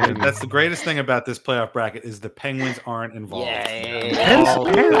pain. That's the greatest thing about this playoff bracket is the Penguins aren't involved. Pens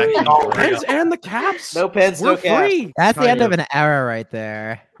and the Caps. No Pens, We're no Caps. free. That's the end of an era right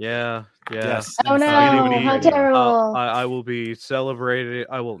there. Yeah. Yes. Oh no, how terrible. I will be celebrating.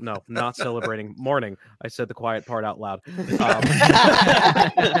 Not celebrating. Mourning. I said the quiet part out loud.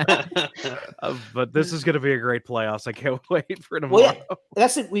 But this is going to be a great playoffs. I can't wait for tomorrow. Well, yeah,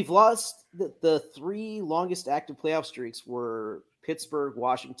 that's it. We've lost the 3 longest active playoff streaks were Pittsburgh,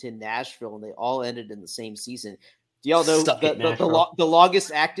 Washington, Nashville, and they all ended in the same season. Do y'all know Suck it, Nashville. the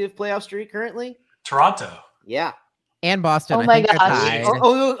longest active playoff streak currently? Toronto. Yeah. And Boston. Oh I my think they're gosh. tied.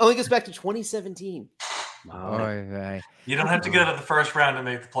 Only goes back to 2017. Oy vey. You don't have to go to the first round to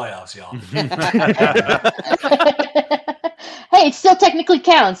make the playoffs, y'all. Hey, it still technically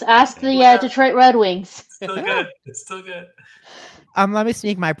counts. Ask the Detroit Red Wings. Still good. It's still good. Let me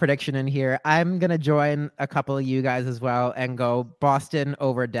sneak my prediction in here. I'm gonna join a couple of you guys as well and go Boston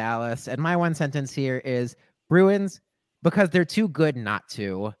over Dallas. And my one sentence here is Bruins because they're too good not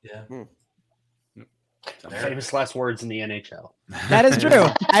to. Yeah. Famous last words in the NHL. That is true.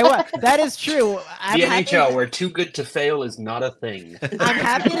 That is true. The NHL, where too good to fail is not a thing. I'm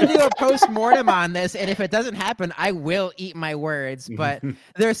happy to do a post-mortem on this, and if it doesn't happen, I will eat my words. But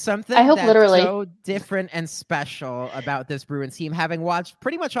there's something that's so different and special about this Bruins team. Having watched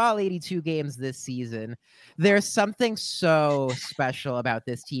pretty much all 82 games this season, there's something so special about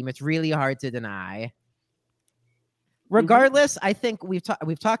this team. It's really hard to deny. Regardless, I think we've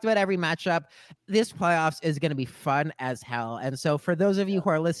talked about every matchup. This playoffs is going to be fun as hell. And so for those of you who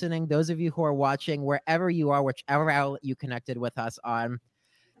are listening, those of you who are watching, wherever you are, whichever outlet you connected with us on,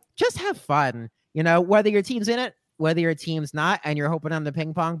 just have fun. You know, whether your team's in it, whether your team's not, and you're hoping on the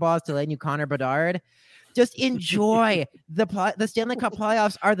ping pong balls to land you Connor Bedard, just enjoy the Stanley Cup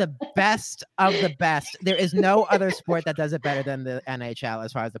playoffs are the best of the best. There is no other sport that does it better than the NHL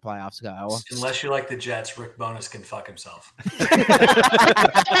as far as the playoffs go. Unless you like the Jets, Rick Bowness can fuck himself.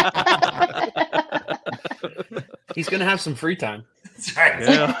 He's going to have some free time. That's right.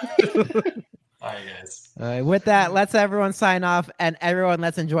 Yeah. All right, guys. With that, let's everyone sign off, and everyone,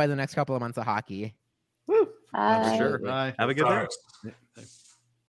 let's enjoy the next couple of months of hockey. Woo. For sure. Have a good day. Stars.